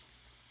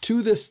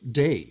 To this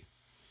day,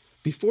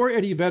 before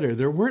Eddie Vedder,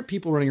 there weren't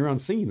people running around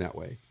singing that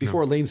way.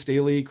 Before Lane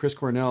Staley, Chris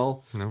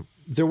Cornell,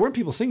 there weren't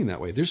people singing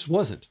that way. There just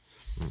wasn't.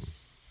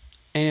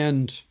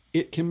 And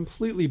it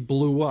completely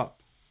blew up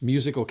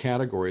musical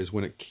categories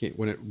when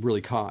it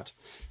really caught.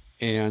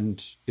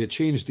 And it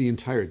changed the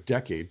entire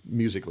decade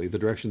musically. The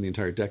direction the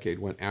entire decade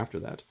went after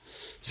that.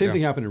 Same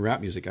thing happened in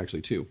rap music,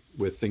 actually, too,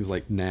 with things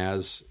like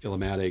Nas,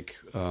 Illmatic,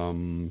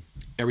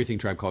 everything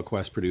Tribe Called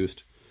Quest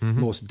produced,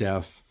 Mos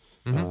Def,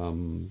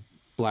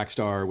 Black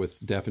Star with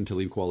Def and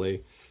Talib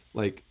Kweli.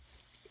 Like,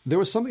 there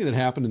was something that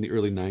happened in the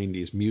early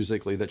 90s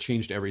musically that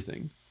changed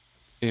everything.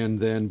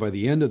 And then by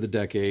the end of the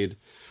decade,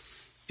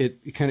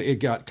 it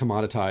got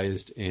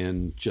commoditized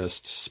and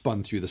just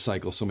spun through the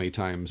cycle so many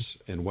times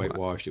and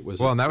whitewashed. It was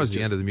and that was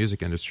the end of the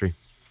music industry.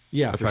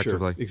 Yeah,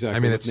 effectively. For sure. Exactly. I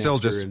mean, it's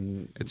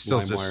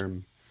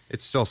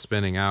still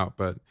spinning out,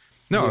 but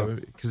no,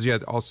 because you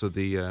had also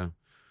the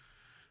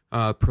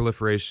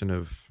proliferation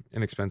of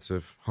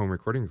inexpensive home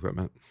recording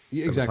equipment.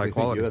 Yeah, exactly.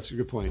 Thank you. That's a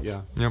good point.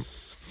 Yeah. Yep.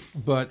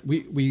 But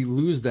we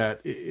lose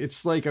that.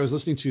 It's like I was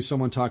listening to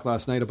someone talk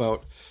last night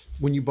about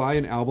when you buy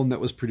an album that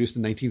was produced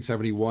in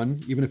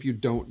 1971, even if you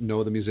don't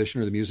know the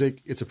musician or the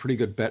music, it's a pretty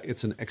good bet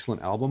it's an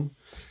excellent album.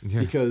 Yeah.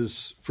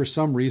 Because for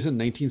some reason,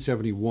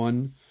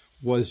 1971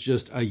 was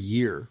just a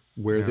year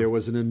where there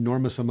was an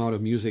enormous amount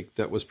of music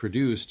that was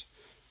produced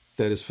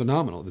that is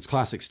phenomenal. It's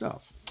classic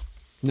stuff.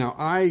 Now,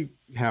 I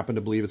happen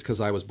to believe it's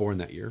because I was born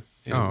that year.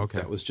 And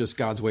that was just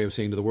God's way of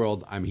saying to the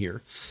world, I'm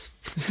here.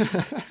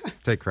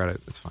 Take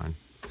credit. It's fine.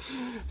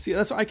 See,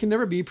 that's why I can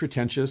never be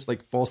pretentious,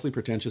 like falsely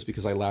pretentious,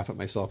 because I laugh at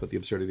myself at the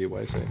absurdity of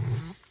what I say.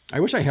 I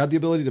wish I had the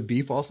ability to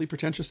be falsely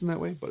pretentious in that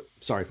way, but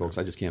sorry, folks,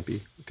 I just can't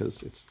be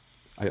because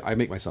I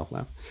make myself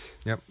laugh.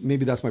 Yep.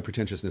 Maybe that's my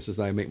pretentiousness, is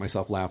that I make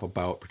myself laugh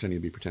about pretending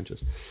to be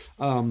pretentious.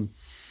 No,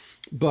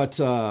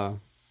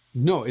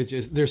 it's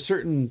just, there's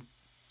certain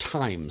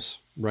times,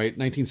 right?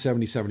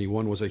 1970,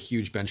 71 was a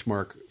huge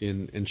benchmark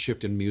in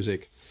shift in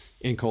music,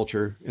 in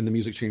culture, and the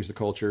music changed the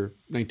culture.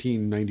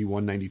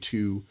 1991,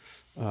 92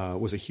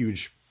 was a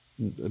huge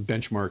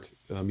benchmark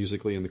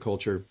musically in the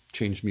culture,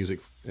 changed music.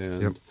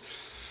 And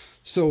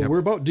so we're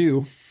about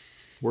due.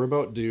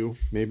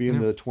 Maybe in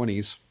the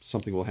 20s,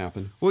 something will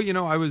happen. Well,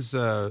 I was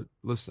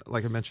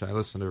like I mentioned, I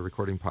listened to a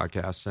recording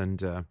podcast,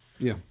 and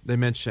they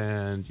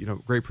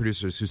mentioned great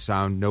producers whose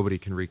sound nobody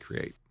can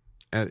recreate,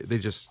 and they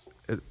just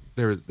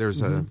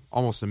there's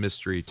almost a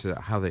mystery to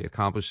how they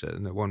accomplish it.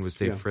 And the one was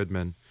Dave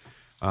Fridman,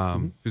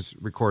 who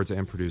records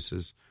and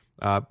produces,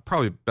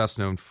 probably best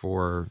known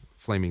for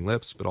Flaming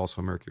Lips, but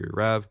also Mercury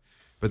Rev.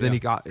 But then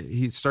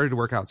he started to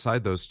work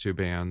outside those two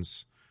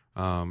bands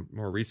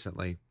more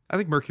recently. I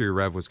think Mercury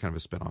Rev was kind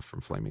of a spinoff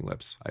from Flaming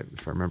Lips,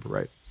 if I remember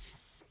right.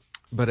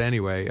 But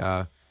anyway,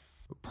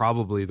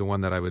 probably the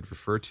one that I would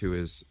refer to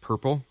is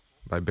Purple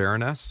by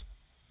Baroness.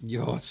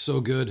 Yo, it's so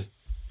good.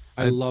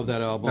 I love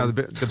that album. Now,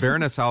 the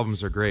Baroness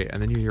albums are great,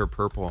 and then you hear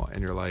Purple,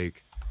 and you're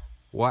like,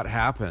 what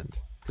happened?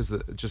 Because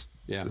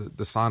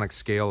the sonic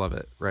scale of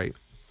it, right?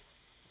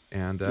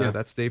 And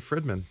that's Dave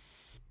Fridman.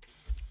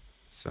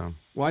 So,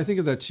 well, I think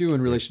of that too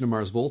in relation to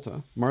Mars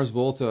Volta. Mars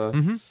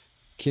Volta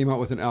came out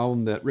with an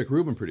album that Rick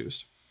Rubin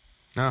produced.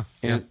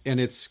 And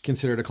it's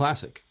considered a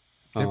classic.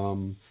 Yep.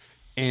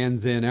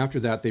 And then after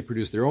that, they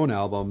produced their own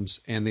albums,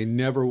 and they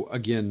never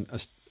again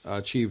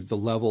achieved the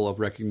level of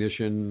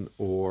recognition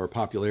or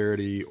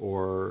popularity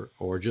or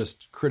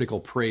just critical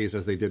praise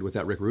as they did with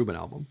that Rick Rubin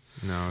album.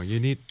 No, you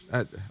need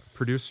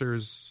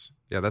producers.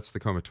 Yeah, that's the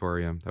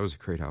Comatorium. That was a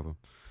great album.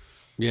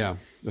 Yeah,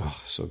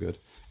 so good.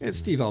 And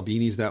Steve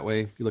Albini's that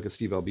way. You look at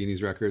Steve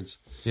Albini's records.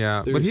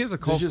 Yeah, but he has a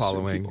cult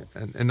following,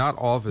 and not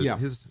all of it. Yeah.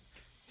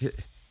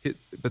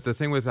 But the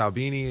thing with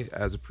Albini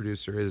as a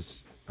producer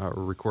is, or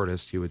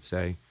recordist, he would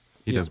say,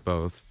 he does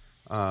both.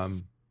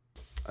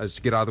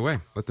 Just get out of the way.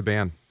 Let the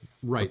band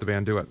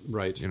do it.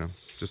 Right.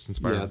 Just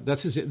inspire. Yeah,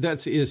 that's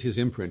his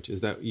imprint. Is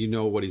that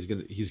what he's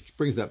gonna? He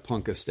brings that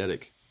punk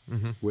aesthetic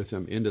with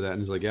him into that,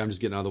 and he's like, I'm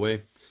just getting out of the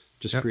way.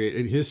 Just create.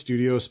 And his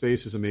studio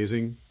space is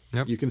amazing.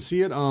 Yep. You can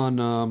see it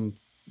on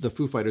the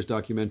Foo Fighters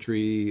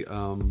documentary.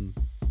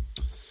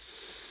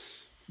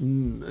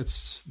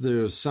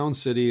 There's Sound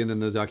City, and then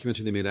the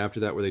documentary they made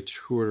after that where they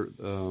toured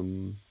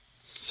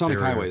Sonic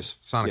Highways.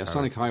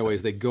 Sonic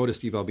Highways. They go to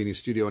Steve Albini's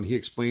studio, and he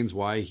explains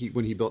why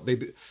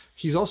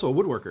he's also a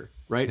woodworker,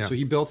 right? Yeah. So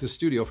he built his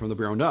studio from the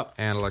ground up.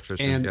 And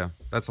electrician,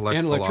 that's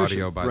electrical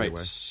audio, by the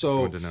way.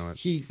 So to know it.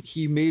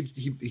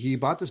 he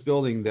bought this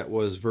building that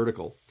was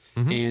vertical,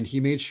 and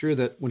he made sure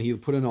that when he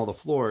put in all the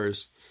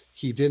floors,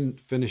 he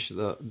didn't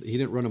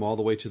run them all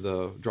the way to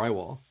the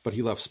drywall, but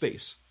he left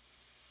space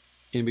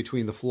in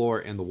between the floor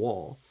and the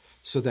wall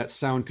so that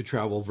sound could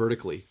travel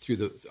vertically through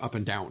the up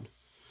and down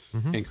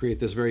and create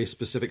this very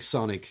specific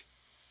sonic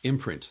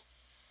imprint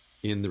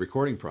in the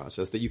recording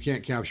process that you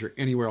can't capture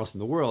anywhere else in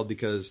the world,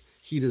 because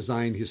he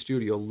designed his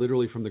studio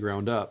literally from the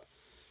ground up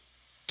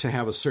to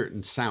have a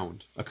certain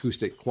sound,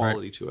 acoustic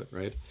quality to it,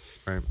 right?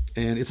 Right.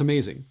 And it's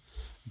amazing.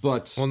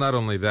 But well, not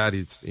only that,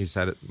 he's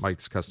had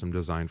Mike's custom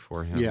designed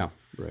for him. Yeah,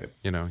 right.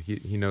 You know,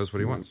 he knows what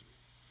he wants.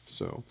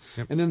 So,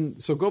 Yep. and then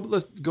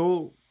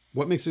go.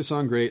 What makes this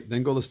song great?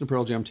 Then go listen to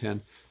Pearl Jam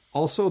 10.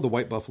 Also, the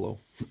White Buffalo.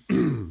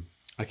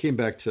 I came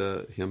back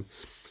to him.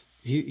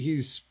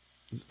 He's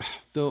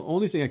the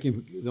only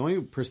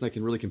person I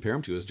can really compare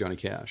him to is Johnny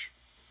Cash,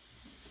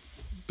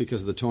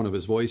 because of the tone of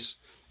his voice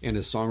and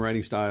his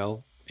songwriting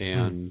style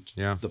and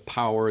the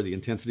power, the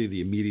intensity,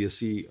 the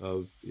immediacy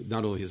of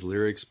not only his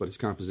lyrics but his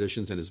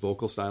compositions and his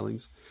vocal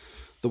stylings.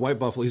 The White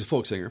Buffalo. He's a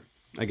folk singer,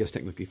 I guess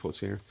technically folk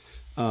singer.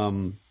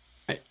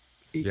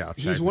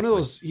 He's one of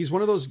those. He's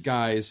one of those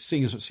guys.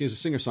 He's a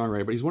singer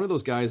songwriter, but he's one of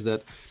those guys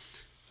that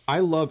I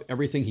love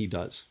everything he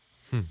does.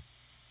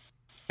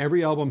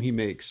 Every album he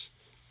makes,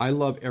 I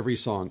love every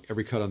song,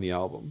 every cut on the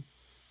album.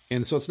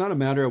 And so it's not a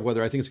matter of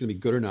whether I think it's going to be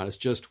good or not. It's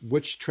just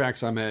which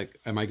tracks am I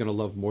going to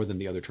love more than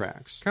the other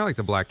tracks. Kind of like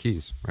the Black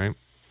Keys, right?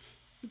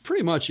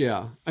 Pretty much,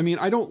 yeah. I mean,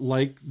 I don't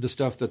like the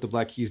stuff that the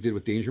Black Keys did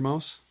with Danger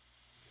Mouse.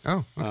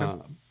 Oh,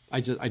 okay. I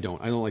don't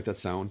like that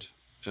sound.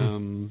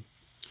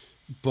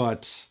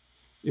 But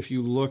if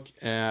you look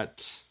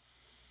at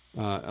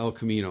El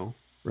Camino,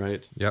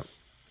 right? Yep.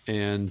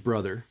 And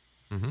Brother,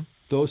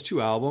 those two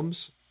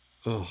albums,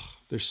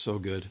 they're so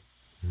good.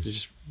 They're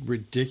just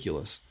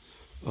ridiculous.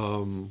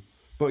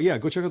 But yeah,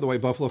 go check out the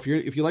White Buffalo.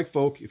 If you like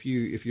folk, if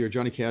you're a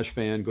Johnny Cash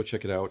fan, go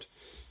check it out.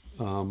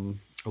 I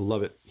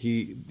love it.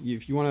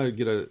 If you want to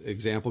get an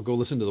example, go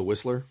listen to The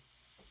Whistler.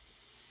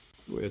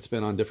 It's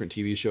been on different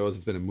TV shows.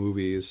 It's been in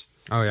movies.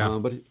 Oh yeah.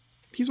 But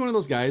he's one of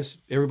those guys.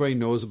 Everybody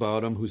knows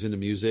about him who's into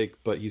music,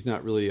 but he's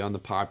not really on the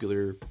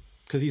popular,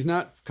 because he's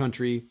not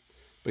country,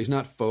 but he's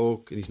not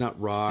folk, and he's not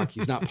rock.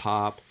 He's not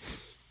pop.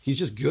 He's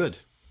just good.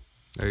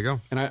 There you go.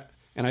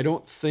 And I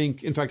don't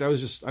think, in fact, I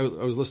was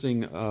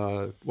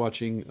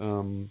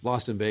watching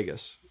Lost in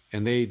Vegas,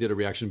 and they did a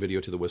reaction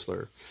video to The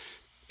Whistler,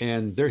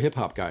 and they're hip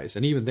hop guys,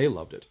 and even they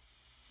loved it.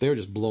 They were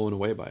just blown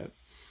away by it.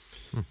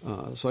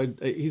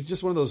 He's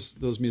just one of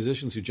those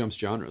musicians who jumps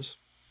genres.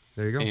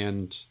 There you go.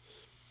 And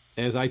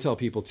as I tell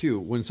people too,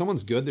 when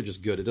someone's good, they're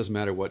just good. It doesn't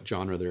matter what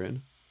genre they're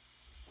in.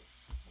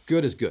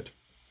 Good is good,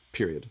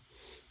 period.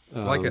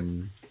 Like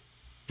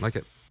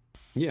it.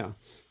 Yeah.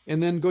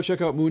 And then go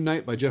check out Moon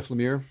Knight by Jeff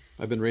Lemire.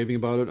 I've been raving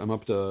about it. I'm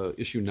up to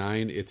issue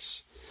 9.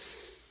 It's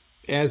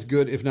as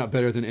good, if not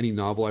better, than any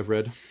novel I've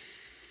read.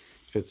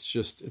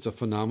 It's a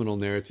phenomenal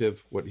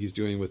narrative, what he's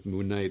doing with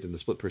Moon Knight and the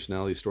split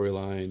personality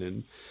storyline.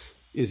 And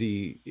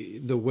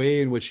the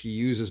way in which he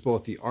uses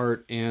both the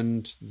art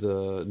and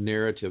the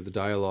narrative, the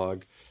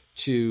dialogue,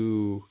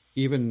 to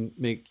even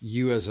make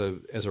you as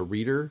a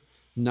reader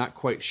not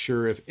quite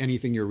sure if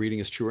anything you're reading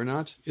is true or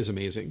not, is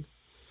amazing.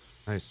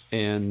 Nice.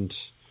 And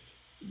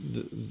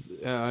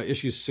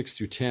issues 6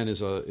 through 10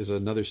 is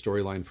another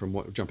storyline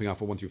from jumping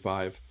off of 1 through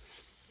 5,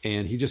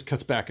 and he just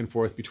cuts back and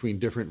forth between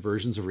different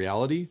versions of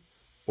reality,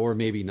 or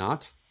maybe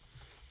not,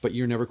 but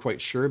you're never quite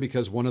sure,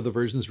 because one of the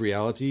versions of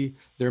reality,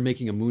 they're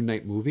making a Moon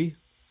Knight movie,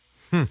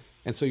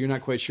 and so you're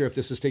not quite sure if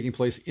this is taking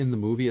place in the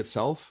movie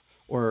itself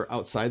or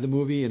outside the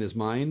movie in his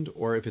mind,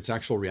 or if it's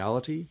actual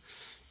reality.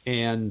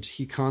 And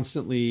he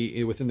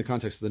constantly, within the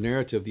context of the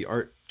narrative, the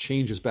art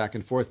changes back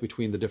and forth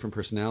between the different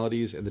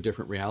personalities and the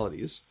different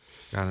realities.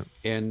 Got it.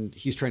 And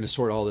he's trying to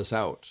sort all this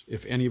out.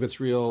 If any of it's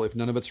real, if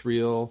none of it's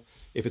real,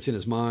 if it's in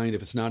his mind,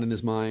 if it's not in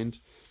his mind.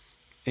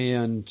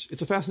 And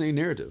it's a fascinating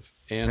narrative.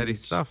 And heady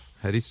stuff.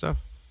 It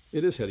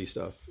is heady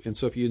stuff. And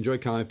so if you enjoy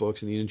comic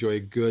books and you enjoy a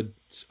good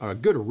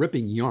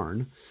ripping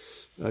yarn,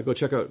 go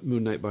check out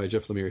Moon Knight by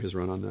Jeff Lemire. His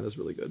run on that is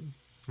really good.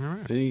 All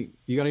right.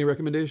 You got any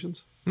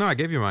recommendations? No, I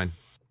gave you mine.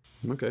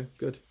 Okay,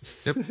 good.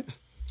 Yep.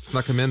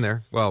 Snuck him in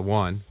there. Well,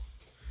 one.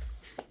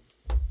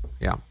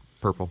 Yeah.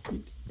 Purple.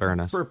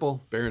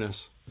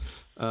 Baroness.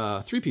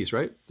 3-piece,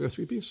 right? They're a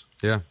 3-piece?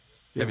 Yeah.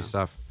 Heavy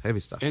stuff.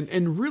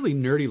 And really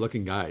nerdy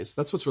looking guys.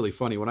 That's what's really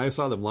funny. When I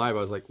saw them live, I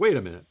was like, wait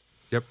a minute.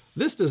 Yep.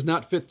 This does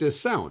not fit this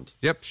sound.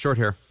 Yep. Short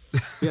hair.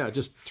 Yeah,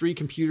 just 3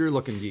 computer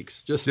looking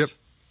geeks.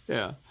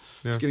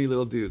 Skinny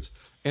little dudes.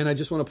 And I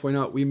just want to point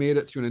out, we made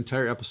it through an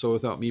entire episode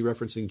without me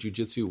referencing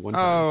jiu-jitsu one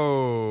time.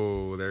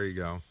 Oh, there you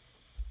go.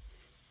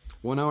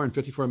 1 hour and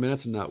 54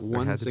 minutes and not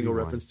one single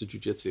reference to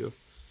jiu-jitsu.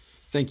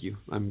 Thank you.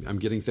 I'm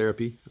getting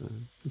therapy.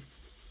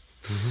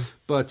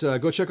 But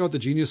go check out The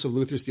Genius of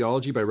Luther's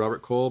Theology by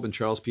Robert Kolb and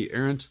Charles P.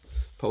 Arand,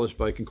 published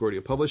by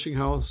Concordia Publishing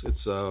House.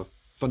 It's a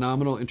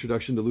phenomenal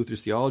introduction to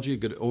Luther's theology, a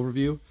good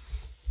overview.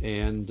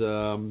 And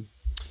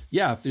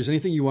if there's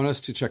anything you want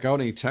us to check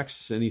out, any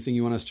texts, anything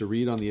you want us to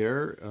read on the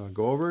air,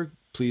 go over.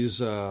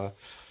 Please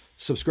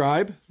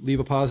subscribe,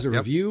 leave a positive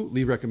review,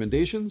 leave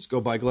recommendations.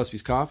 Go buy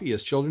Gillespie's coffee. He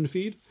has children to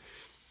feed.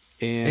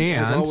 And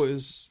as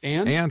always,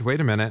 and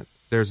wait a minute,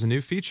 there's a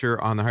new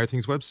feature on the Higher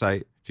Things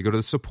website. If you go to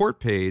the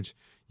support page,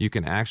 you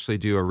can actually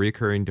do a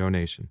recurring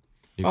donation.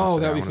 You can say,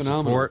 that'd be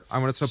phenomenal. I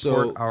want to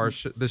support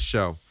this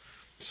show.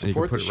 Support and you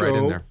can put the it show. Right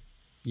in there.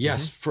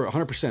 Yes, for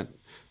 100%.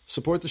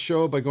 Support the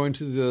show by going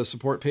to the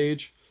support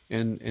page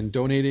and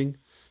donating.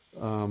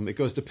 It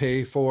goes to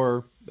pay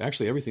for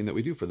actually everything that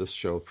we do for this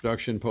show: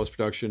 production,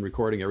 post-production,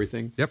 recording,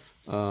 everything. Yep.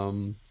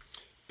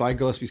 Buy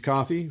Gillespie's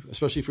coffee,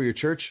 especially for your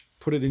church.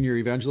 Put it in your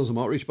evangelism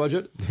outreach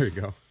budget. There you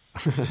go.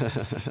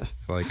 I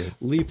like it.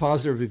 Leave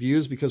positive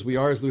reviews, because we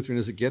are as Lutheran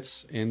as it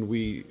gets, and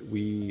we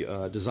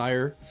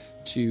desire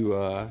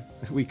to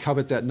we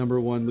covet that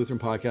 #1 Lutheran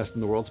podcast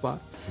in the world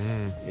spot.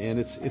 And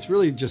it's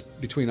really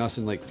just between us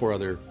and like 4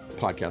 other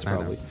podcasts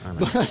probably. I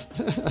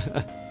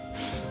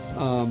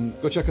know.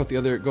 Go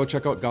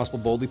check out Gospel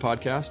Boldly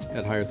podcast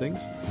at Higher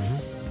Things.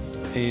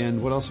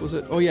 And what else was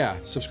it? Oh yeah,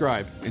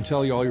 subscribe and tell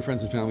all your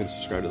friends and family to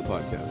subscribe to the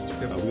podcast.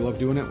 Yep. We love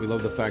doing it. We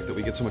love the fact that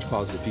we get so much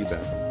positive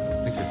feedback.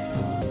 Thank you.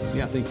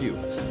 Yeah, thank you.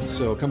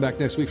 So come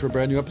back next week for a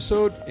brand new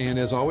episode. And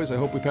as always, I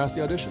hope we pass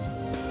the audition.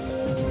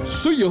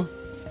 See ya!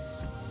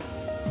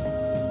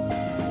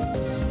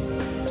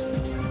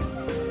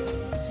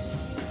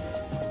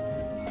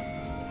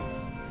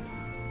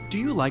 Do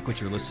you like what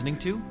you're listening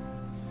to?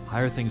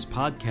 Higher Things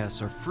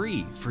podcasts are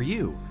free for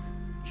you,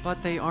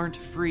 but they aren't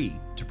free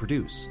to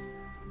produce.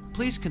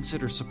 Please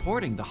consider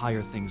supporting the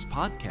Higher Things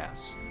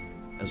podcasts,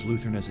 As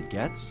Lutheran as It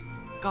Gets,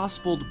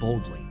 Gospeled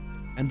Boldly,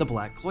 and The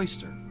Black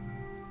Cloister.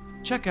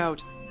 Check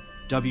out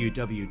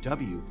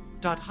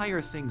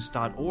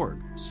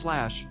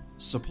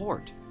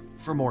www.higherthings.org/support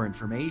for more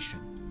information.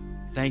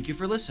 Thank you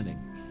for listening,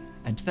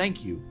 and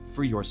thank you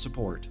for your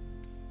support.